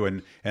you,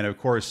 and of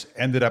course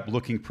ended up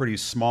looking pretty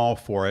small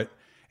for it,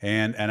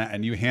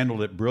 and you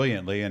handled it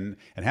brilliantly, and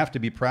have to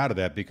be proud of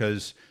that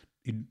because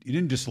you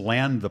didn't just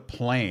land the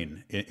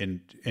plane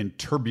in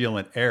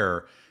turbulent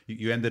air.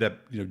 You ended up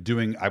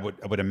doing I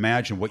would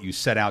imagine what you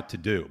set out to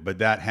do, but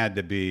that had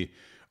to be.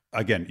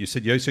 Again, you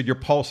said your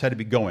pulse had to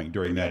be going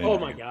during that interview. Oh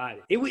my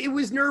God. It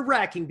was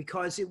nerve-wracking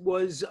because it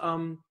was,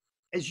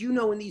 as you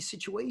know, in these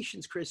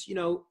situations, Chris,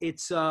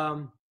 it's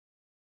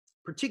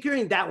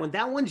particularly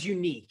that one's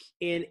unique.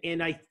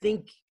 And I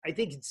think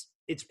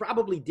it's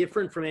probably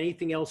different from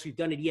anything else we've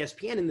done at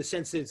ESPN in the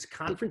sense that it's a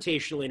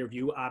confrontational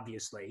interview,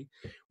 obviously,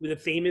 with a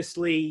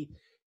famously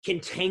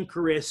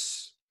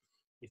cantankerous,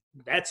 if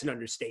that's an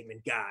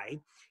understatement,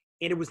 guy.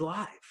 And it was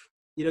live.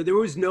 There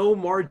was no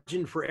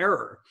margin for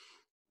error.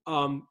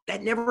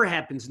 That never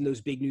happens in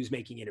those big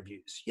news-making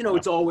interviews.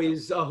 It's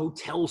always a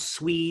hotel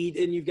suite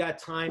and you've got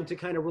time to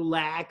kind of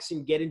relax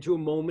and get into a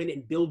moment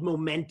and build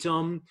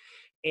momentum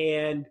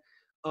and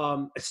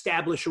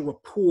establish a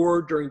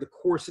rapport during the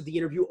course of the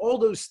interview. All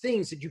those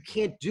things that you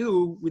can't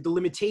do with the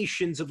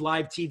limitations of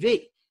live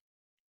TV.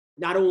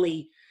 Not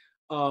only,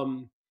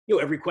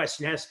 every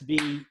question has to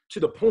be to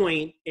the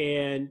point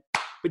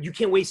but you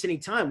can't waste any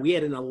time. We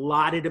had an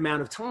allotted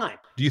amount of time.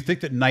 Do you think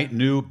that Knight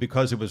knew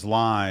because it was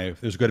live,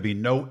 there's going to be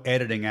no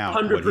editing out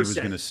 100%. what he was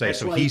going to say?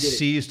 So he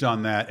seized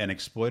on that and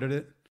exploited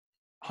it?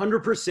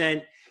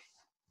 100%.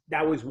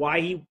 That was why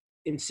he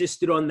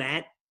insisted on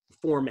that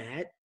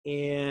format.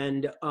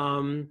 And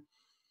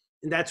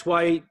that's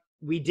why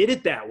we did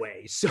it that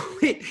way. So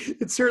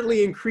it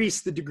certainly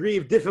increased the degree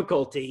of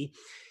difficulty.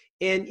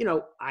 And,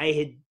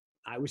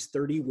 I was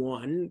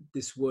 31.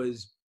 This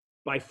was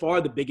by far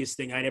the biggest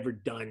thing I'd ever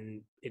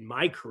done in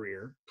my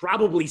career,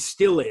 probably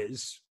still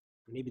is.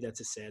 Maybe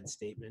that's a sad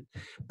statement,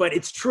 but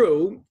it's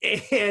true.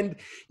 And,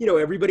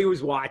 everybody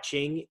was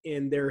watching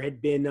and there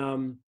had been,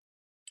 there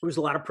was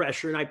a lot of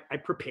pressure and I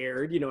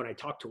prepared, and I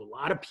talked to a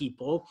lot of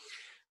people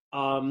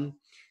and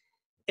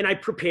I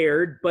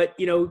prepared, but,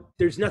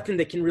 there's nothing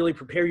that can really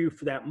prepare you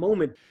for that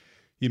moment.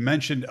 You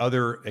mentioned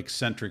other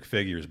eccentric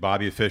figures,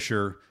 Bobby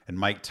Fischer and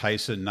Mike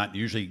Tyson, not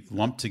usually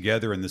lumped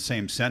together in the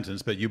same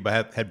sentence, but you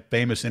have had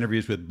famous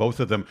interviews with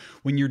both of them.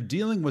 When you're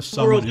dealing with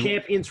someone World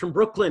champions from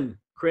Brooklyn,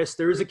 Chris,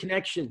 there is a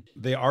connection.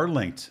 They are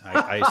linked.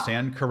 I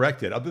stand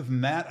corrected. Other than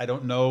that, I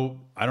don't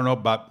know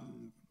about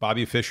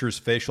Bobby Fischer's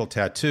facial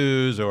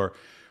tattoos or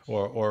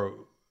a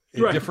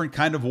different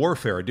kind of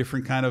warfare, a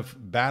different kind of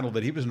battle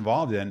that he was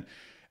involved in,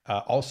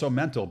 also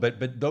mental.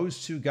 But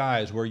those two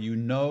guys where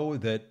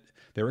that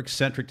they're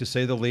eccentric to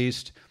say the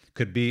least,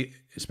 could be,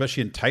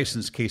 especially in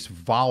Tyson's case,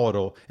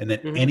 volatile, and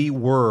that any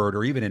word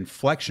or even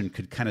inflection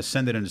could kind of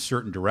send it in a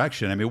certain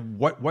direction. I mean,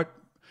 what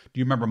do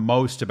you remember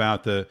most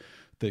about the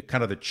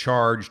kind of the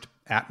charged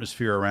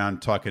atmosphere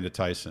around talking to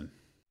Tyson?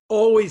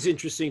 Always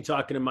interesting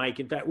talking to Mike.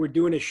 In fact, we're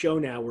doing a show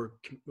now. We're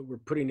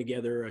putting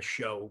together a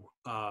show,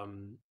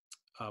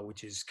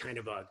 which is kind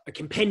of a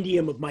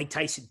compendium of Mike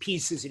Tyson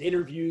pieces and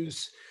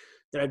interviews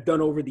that I've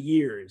done over the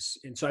years.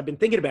 And so I've been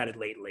thinking about it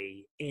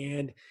lately.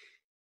 And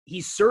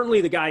he's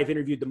certainly the guy I've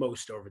interviewed the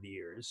most over the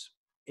years.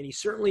 And he's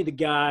certainly the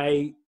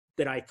guy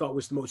that I thought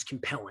was the most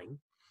compelling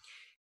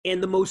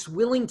and the most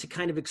willing to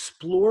kind of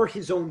explore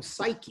his own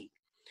psyche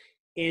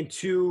and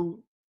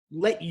to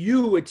let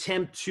you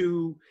attempt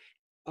to,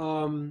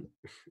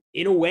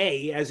 in a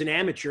way, as an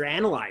amateur,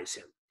 analyze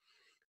him,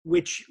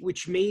 which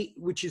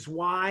is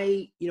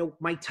why,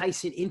 Mike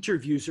Tyson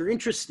interviews are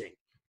interesting.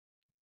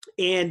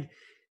 And,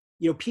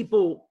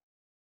 people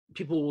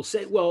will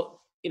say,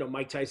 well,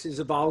 Mike Tyson is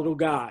a volatile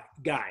guy,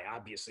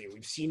 obviously.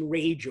 We've seen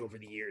rage over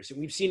the years, and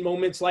we've seen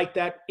moments like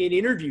that in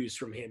interviews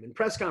from him in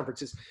press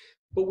conferences.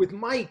 But with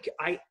Mike,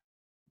 I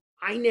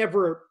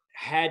never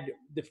had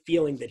the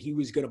feeling that he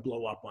was going to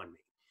blow up on me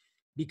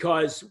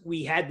because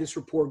we had this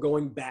rapport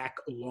going back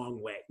a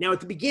long way. Now, at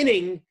the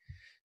beginning,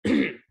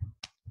 20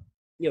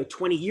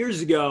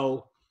 years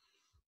ago,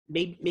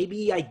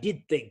 maybe I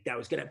did think that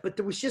was going to, but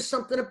there was just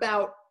something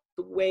about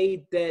the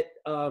way that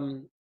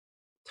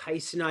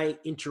Tyson and I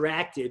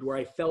interacted where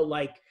I felt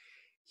like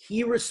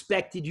he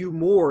respected you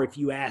more if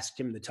you asked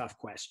him the tough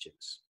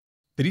questions.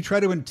 Did he try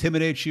to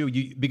intimidate you?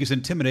 Because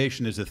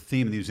intimidation is a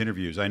theme in these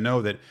interviews. I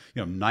know that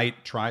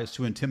Knight tries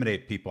to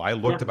intimidate people. I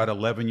looked about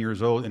 11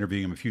 years old,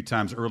 interviewing him a few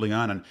times early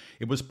on, and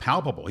it was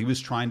palpable. He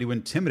was trying to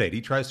intimidate.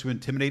 He tries to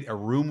intimidate a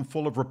room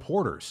full of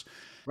reporters.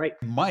 Right.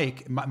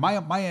 Mike,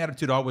 my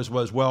attitude always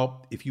was,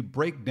 well, if you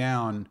break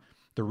down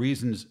the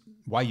reasons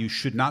why you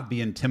should not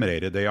be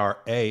intimidated, they are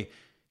A,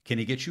 can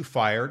he get you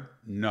fired?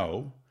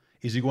 No.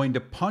 Is he going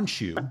to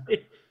punch you?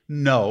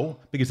 No,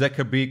 because that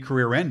could be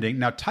career ending.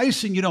 Now,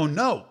 Tyson, you don't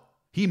know.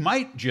 He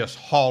might just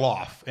haul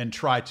off and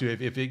try to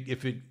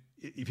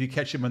if you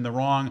catch him in the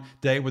wrong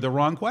day with the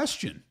wrong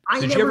question.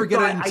 Did you ever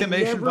get an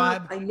intimidation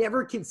vibe? I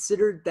never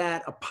considered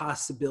that a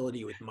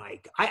possibility with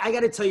Mike. I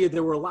got to tell you,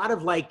 there were a lot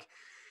of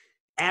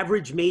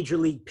average major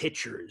league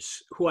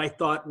pitchers who I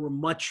thought were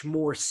much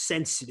more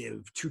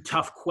sensitive to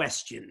tough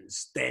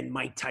questions than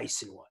Mike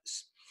Tyson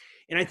was.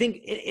 And I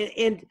think,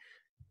 and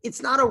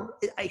it's not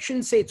I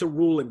shouldn't say it's a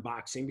rule in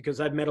boxing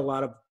because I've met a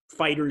lot of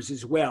fighters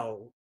as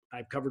well.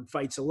 I've covered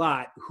fights a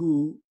lot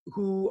who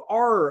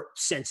are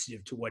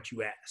sensitive to what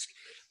you ask.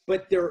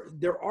 But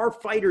there are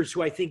fighters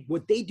who I think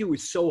what they do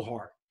is so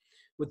hard.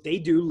 What they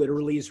do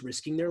literally is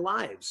risking their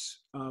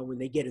lives when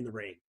they get in the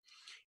ring.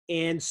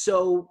 And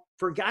so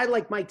for a guy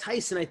like Mike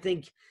Tyson, I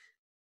think,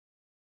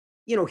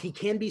 he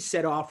can be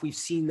set off. We've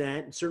seen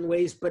that in certain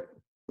ways. But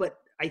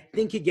I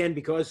think, again,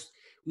 because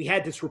we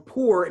had this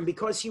rapport and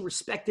because he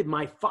respected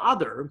my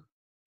father,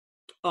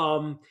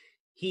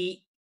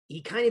 he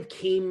kind of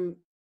came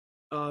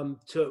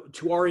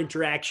to our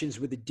interactions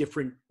with a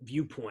different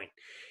viewpoint.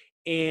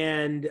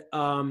 And,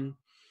 I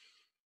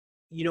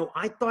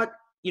thought,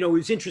 it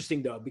was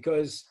interesting though,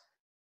 because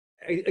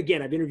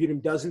again, I've interviewed him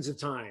dozens of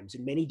times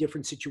in many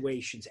different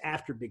situations,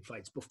 after big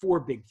fights, before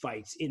big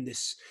fights, in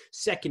this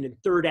second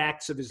and third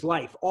acts of his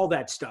life, all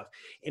that stuff.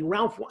 And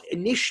Ralph,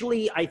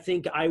 initially, I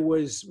think I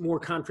was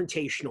more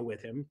confrontational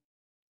with him.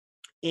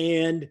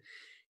 And,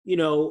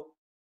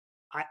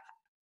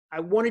 I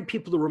wanted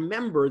people to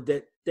remember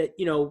that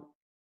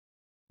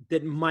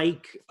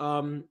Mike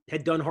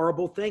had done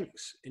horrible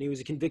things and he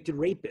was a convicted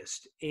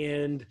rapist,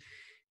 and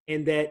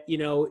that,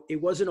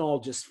 it wasn't all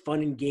just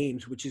fun and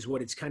games, which is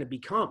what it's kind of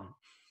become.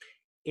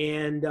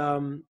 And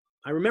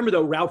I remember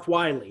though, Ralph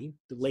Wiley,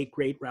 the late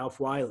great Ralph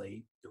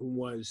Wiley, who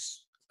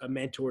was a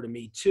mentor to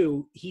me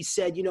too, he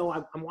said,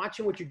 I'm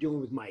watching what you're doing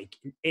with Mike.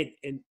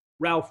 And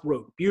Ralph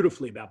wrote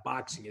beautifully about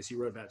boxing, as he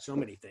wrote about so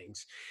many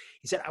things.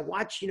 He said, I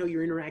watch,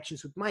 your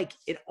interactions with Mike,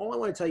 and all I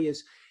want to tell you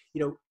is,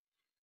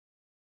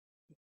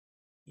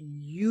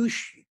 you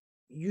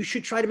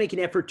should try to make an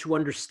effort to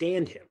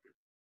understand him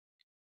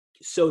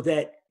so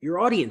that your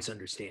audience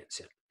understands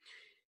him.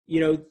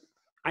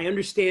 I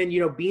understand,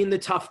 being the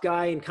tough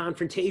guy and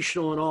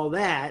confrontational and all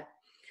that,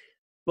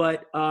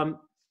 but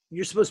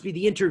you're supposed to be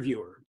the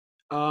interviewer.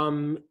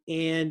 And,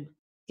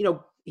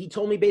 he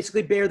told me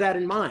basically bear that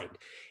in mind.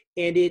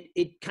 And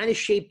it kind of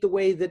shaped the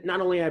way that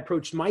not only I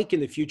approached Mike in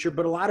the future,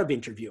 but a lot of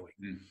interviewing.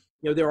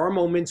 There are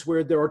moments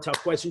where there are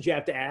tough questions you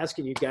have to ask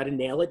and you've got to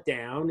nail it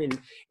down and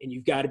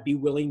you've got to be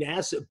willing to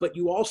ask it. But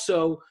you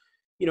also,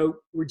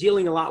 we're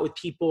dealing a lot with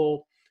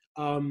people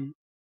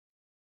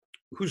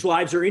whose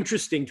lives are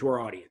interesting to our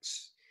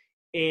audience.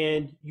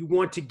 And you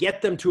want to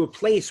get them to a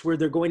place where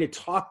they're going to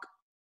talk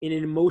in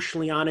an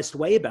emotionally honest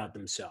way about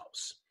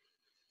themselves.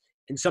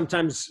 And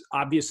sometimes,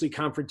 obviously,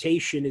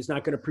 confrontation is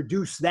not going to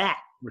produce that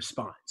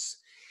response.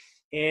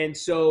 And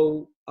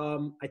so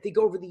I think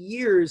over the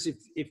years,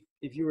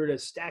 if you were to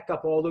stack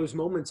up all those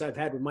moments I've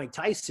had with Mike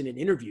Tyson in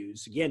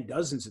interviews, again,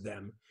 dozens of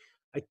them,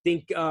 I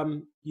think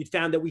you'd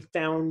found that we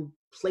found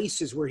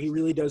places where he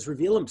really does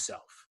reveal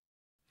himself.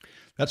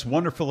 That's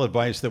wonderful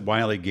advice that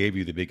Wiley gave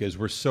you, because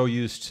we're so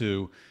used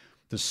to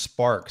the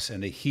sparks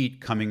and the heat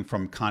coming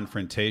from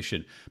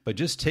confrontation, but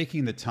just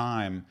taking the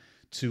time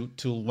to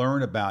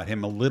learn about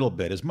him a little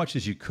bit, as much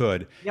as you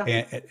could. Yeah.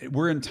 And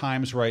we're in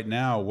times right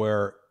now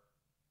where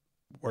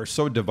we're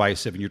so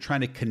divisive, and you're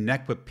trying to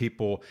connect with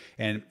people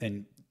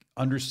and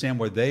understand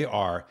where they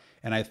are.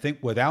 And I think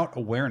without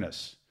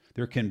awareness,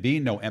 there can be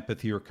no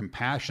empathy or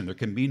compassion. There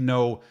can be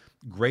no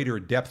greater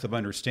depth of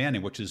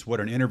understanding, which is what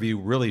an interview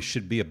really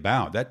should be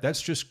about.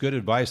 That's just good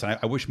advice. And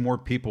I wish more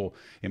people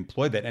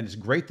employed that. And it's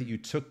great that you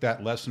took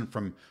that lesson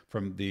from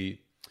the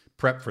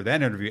prep for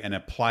that interview and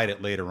applied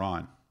it later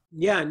on.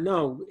 Yeah,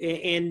 no.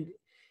 And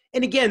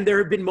again, there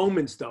have been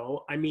moments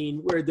though, I mean,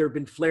 where there have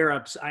been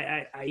flare-ups.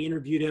 I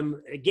interviewed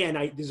him again.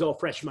 This is all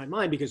fresh in my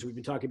mind because we've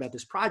been talking about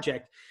this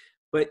project,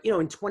 but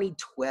in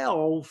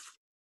 2012,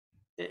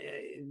 I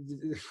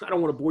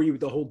don't want to bore you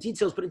with the whole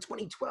details, but in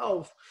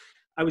 2012,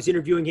 I was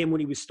interviewing him when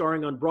he was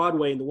starring on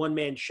Broadway in the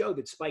one-man show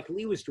that Spike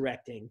Lee was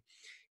directing.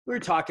 We were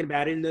talking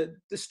about it, and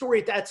the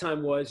story at that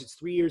time was, it's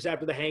 3 years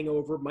after The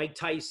Hangover. Mike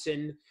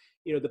Tyson,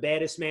 the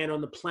baddest man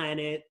on the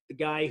planet, the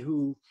guy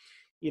who,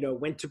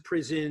 went to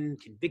prison,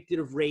 convicted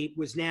of rape,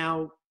 was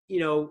now,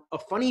 a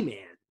funny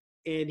man.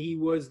 And he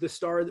was the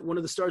star, one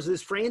of the stars of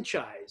this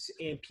franchise.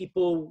 And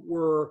people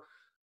were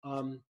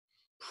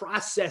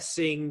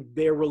processing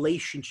their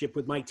relationship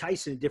with Mike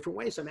Tyson in different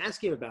ways. So I'm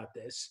asking him about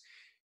this.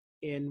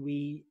 And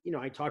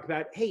I talk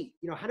about, hey,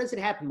 how does it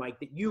happen, Mike,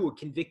 that you, a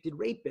convicted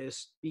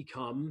rapist,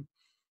 become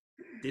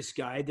this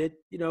guy that,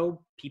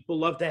 people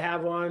love to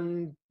have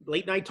on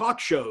late night talk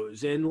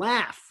shows and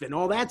laugh and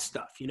all that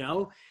stuff,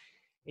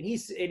 And he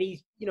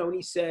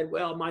said,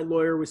 well, my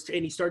lawyer was,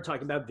 and he started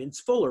talking about Vince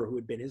Fuller, who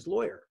had been his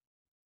lawyer.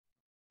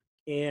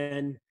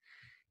 And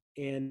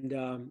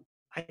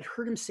I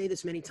heard him say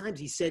this many times.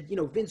 He said,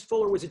 Vince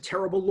Fuller was a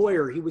terrible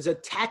lawyer. He was a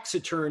tax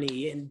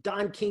attorney, and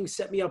Don King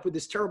set me up with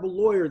this terrible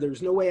lawyer.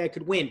 There's no way I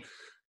could win.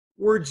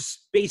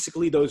 Words,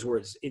 basically those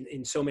words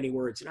in so many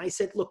words. And I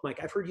said, look, Mike,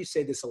 I've heard you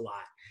say this a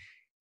lot.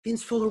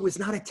 Vince Fuller was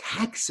not a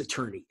tax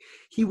attorney.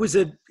 He was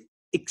an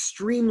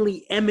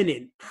extremely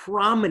eminent,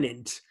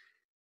 prominent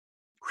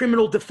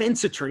criminal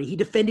defense attorney. He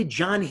defended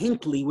John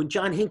Hinckley when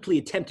John Hinckley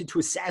attempted to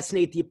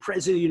assassinate the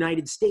President of the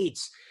United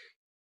States,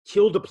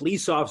 killed a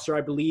police officer,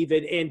 I believe,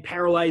 and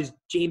paralyzed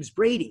James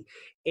Brady.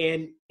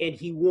 And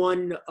he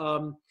won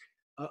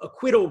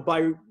acquittal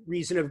by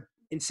reason of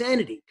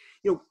insanity.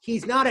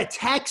 He's not a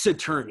tax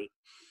attorney.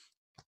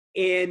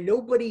 And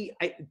nobody,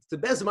 to the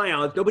best of my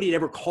knowledge, nobody had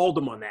ever called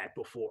him on that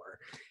before.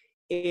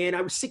 And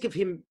I was sick of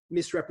him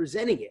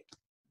misrepresenting it.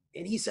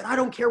 And he said, I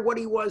don't care what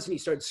he was. And he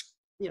starts,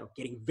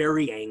 getting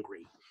very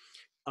angry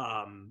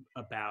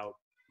about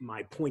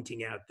my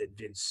pointing out that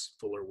Vince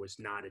Fuller was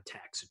not a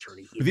tax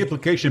attorney. The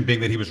implication being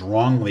that he was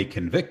wrongly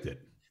convicted.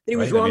 He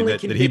was wrongly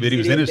convicted. That he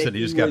was innocent.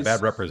 He just got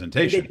bad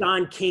representation. That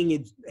Don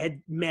King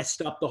had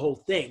messed up the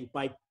whole thing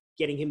by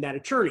getting him that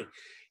attorney.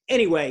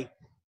 Anyway,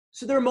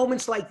 so there are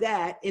moments like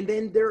that. And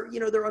then there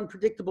are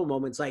unpredictable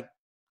moments. Like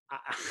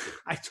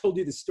I told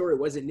you the story. It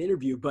wasn't an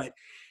interview, but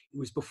it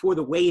was before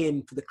the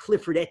weigh-in for the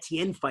Clifford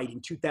Etienne fight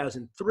in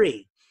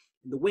 2003.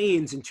 The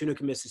weigh-ins in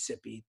Tunica,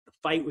 Mississippi. The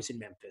fight was in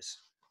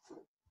Memphis.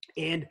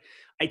 And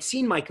I'd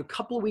seen Mike a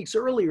couple of weeks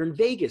earlier in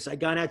Vegas. I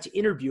got out to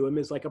interview him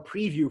as like a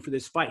preview for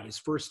this fight, his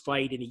first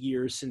fight in a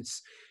year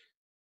since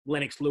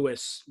Lennox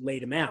Lewis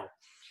laid him out.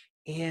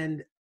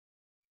 And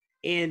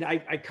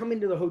I come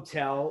into the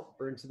hotel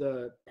or into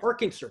the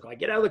parking circle. I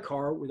get out of the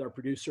car with our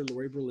producer,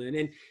 Lori Berlin,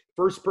 and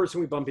first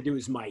person we bump into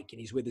is Mike, and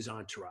he's with his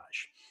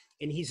entourage.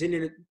 And he's in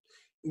an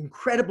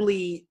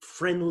incredibly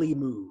friendly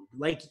mood.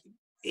 Like,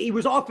 he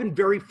was often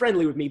very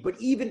friendly with me, but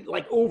even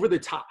like over the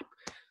top.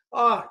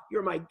 Oh,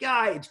 you're my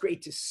guy. It's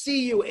great to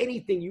see you.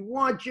 Anything you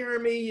want,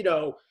 Jeremy.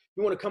 You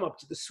want to come up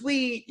to the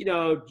suite.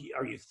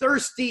 Are you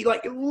thirsty?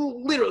 Like,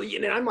 literally.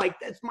 And I'm like,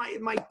 that's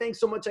Mike, thanks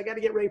so much. I got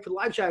to get ready for the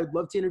live show. I would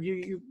love to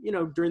interview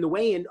you, during the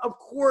weigh-in. Of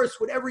course,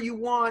 whatever you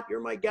want.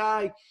 You're my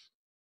guy.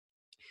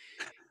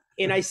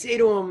 And I say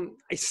to him,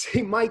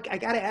 Mike, I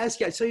got to ask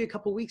you, I saw you a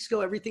couple of weeks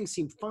ago. Everything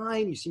seemed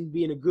fine. You seemed to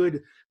be in a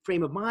good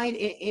frame of mind.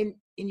 And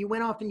you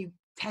went off and you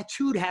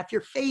tattooed half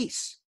your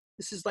face.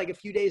 This is like a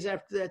few days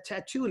after that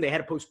tattoo, and they had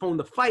to postpone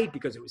the fight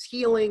because it was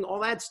healing, all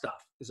that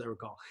stuff, as I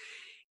recall.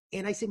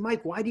 And I said,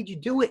 Mike, why did you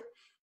do it?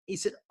 He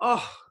said,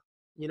 and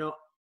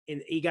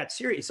he got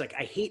serious. Like,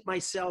 I hate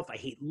myself. I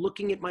hate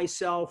looking at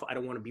myself. I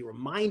don't want to be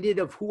reminded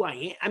of who I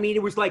am. I mean,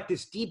 it was like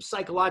this deep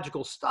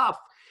psychological stuff.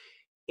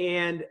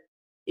 And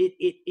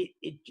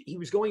he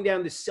was going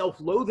down this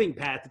self-loathing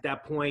path at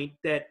that point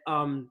that,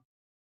 I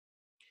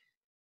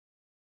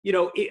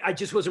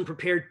just wasn't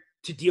prepared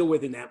to deal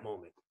with in that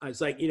moment. I was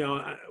like,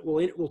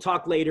 we'll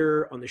talk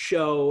later on the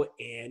show.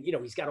 And,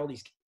 he's got all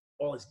his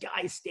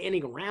guys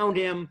standing around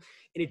him.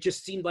 And it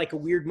just seemed like a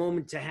weird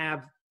moment to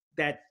have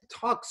that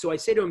talk. So I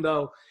say to him,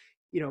 though,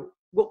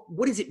 well,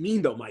 what does it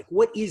mean, though, Mike?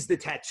 What is the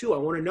tattoo? I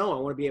want to know.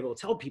 I want to be able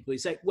to tell people.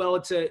 He's like, well,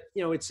 it's a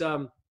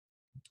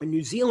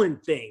New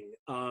Zealand thing.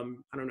 I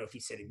don't know if he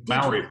said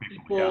Maori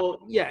people.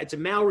 Yeah, it's a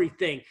Maori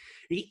thing.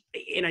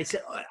 And I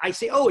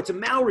say, oh, it's a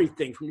Maori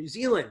thing from New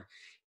Zealand.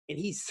 And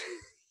he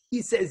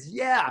He says,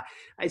 yeah.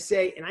 I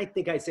say,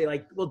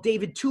 like, well,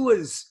 David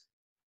Tua's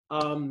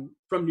from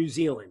New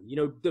Zealand, you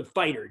know, the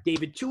fighter.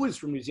 David Tua's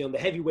from New Zealand, the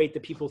heavyweight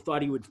that people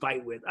thought he would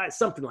fight with,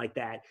 something like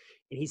that.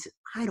 And he said,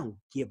 I don't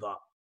give a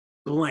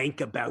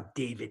blank about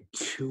David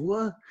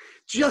Tua.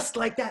 Just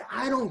like that,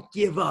 I don't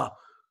give a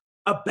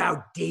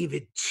about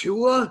David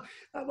Tua.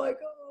 I'm like,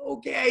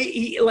 okay.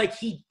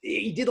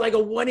 He did like a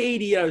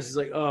 180. I was just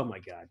like, oh my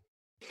God.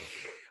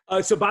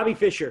 So Bobby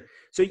Fischer.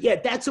 So yeah,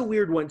 that's a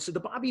weird one. So the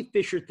Bobby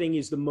Fischer thing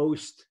is the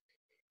most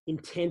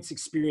intense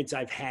experience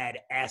I've had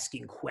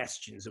asking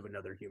questions of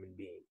another human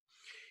being.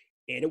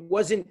 And it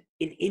wasn't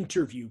an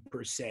interview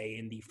per se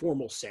in the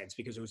formal sense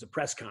because it was a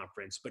press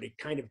conference, but it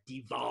kind of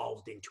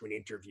devolved into an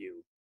interview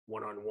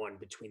one-on-one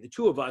between the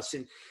two of us.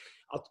 And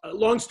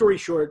long story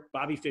short,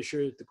 Bobby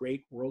Fischer, the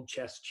great world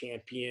chess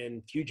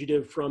champion,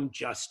 fugitive from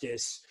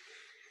justice.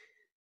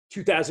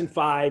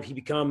 2005, he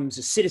becomes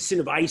a citizen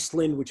of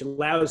Iceland, which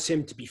allows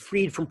him to be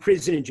freed from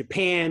prison in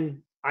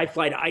Japan. I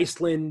fly to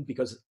Iceland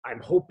because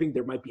I'm hoping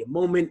there might be a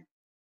moment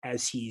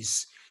as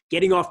he's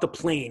getting off the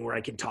plane where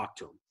I can talk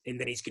to him. And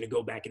then he's going to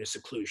go back into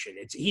seclusion.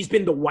 He's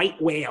been the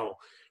white whale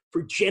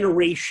for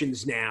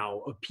generations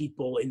now of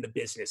people in the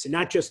business, and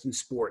not just in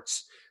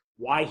sports.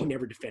 Why he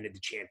never defended the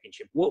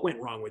championship, what went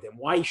wrong with him,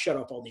 why he shut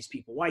off all these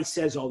people, why he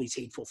says all these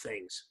hateful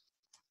things.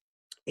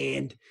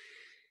 And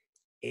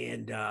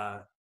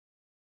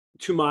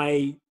to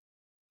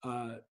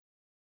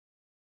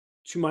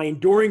my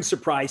enduring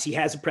surprise, he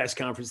has a press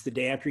conference the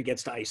day after he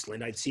gets to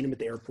Iceland. I'd seen him at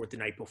the airport the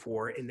night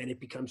before, and then it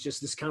becomes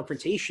just this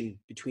confrontation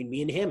between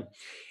me and him.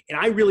 And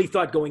I really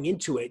thought going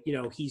into it, you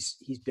know, he's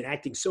been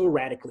acting so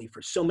erratically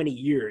for so many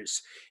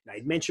years. And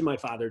I'd mentioned my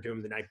father to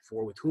him the night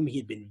before, with whom he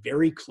had been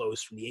very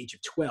close from the age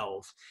of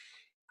 12.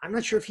 I'm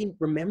not sure if he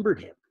remembered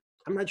him.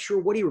 I'm not sure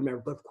what he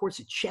remembered, but of course,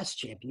 a chess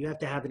champion, you have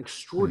to have an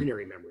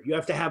extraordinary memory. You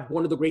have to have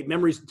one of the great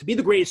memories. To be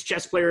the greatest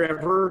chess player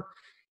ever,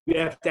 you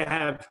have to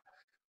have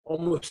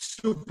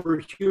almost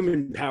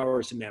superhuman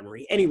powers of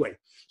memory. Anyway,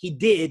 he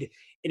did,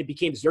 and it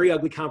became this very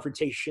ugly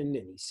confrontation,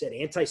 and he said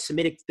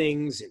anti-Semitic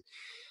things and,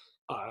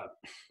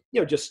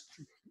 just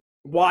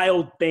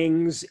wild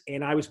things.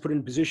 And I was put in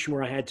a position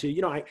where I had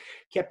to, I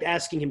kept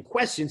asking him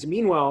questions. And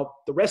meanwhile,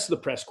 the rest of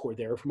the press corps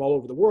there from all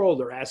over the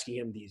world are asking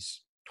him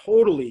these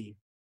totally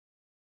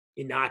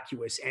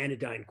innocuous,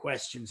 anodyne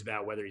questions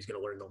about whether he's going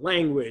to learn the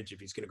language, if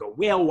he's going to go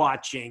whale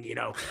watching,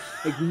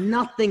 like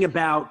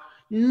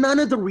none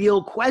of the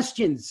real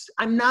questions.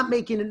 I'm not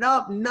making it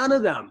up, none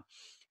of them.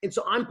 And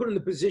so I'm put in the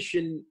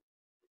position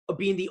of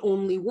being the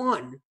only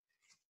one.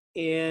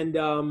 And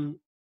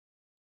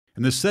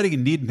the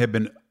setting needn't have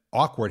been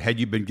awkward had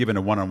you been given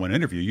a one-on-one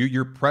interview.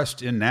 You're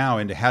pressed in now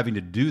into having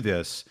to do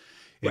this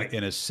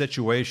in a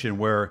situation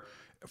where,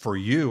 for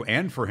you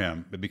and for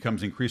him, it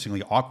becomes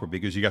increasingly awkward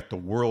because you got the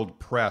world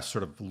press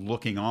sort of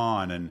looking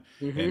on and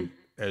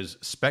as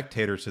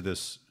spectators to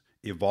this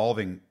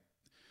evolving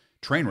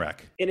train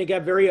wreck. And it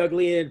got very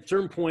ugly. And at a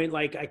certain point,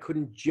 like, I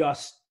couldn't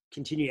just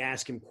continue to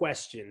ask him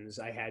questions.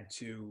 I had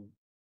to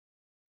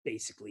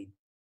basically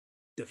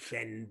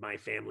defend my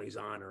family's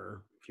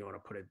honor, if you want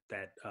to put it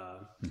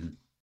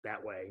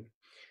that way.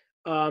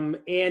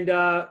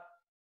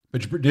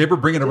 But did you ever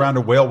bring it around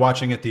to whale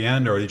watching at the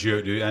end, or did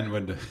you end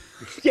when?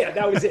 Yeah,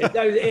 that was it.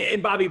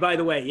 And Bobby, by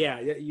the way,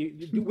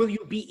 will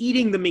you be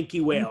eating the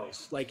minke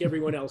whales like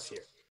everyone else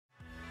here?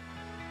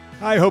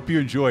 I hope you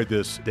enjoyed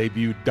this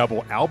debut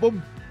double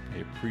album. I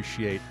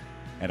appreciate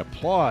and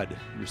applaud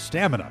your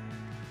stamina.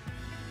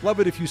 Love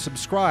it if you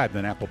subscribe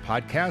on Apple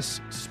Podcasts,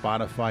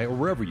 Spotify, or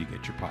wherever you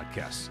get your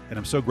podcasts. And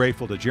I'm so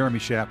grateful to Jeremy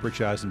Schaap, Rich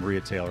Eisen,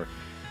 Maria Taylor,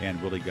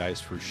 and Willie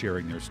Geist for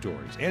sharing their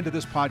stories. And to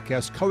this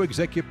podcast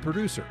co-executive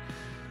producer,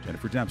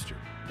 Jennifer Dempster,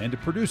 and to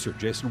producer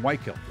Jason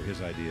Whitehill for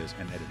his ideas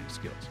and editing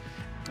skills.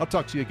 I'll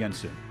talk to you again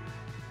soon.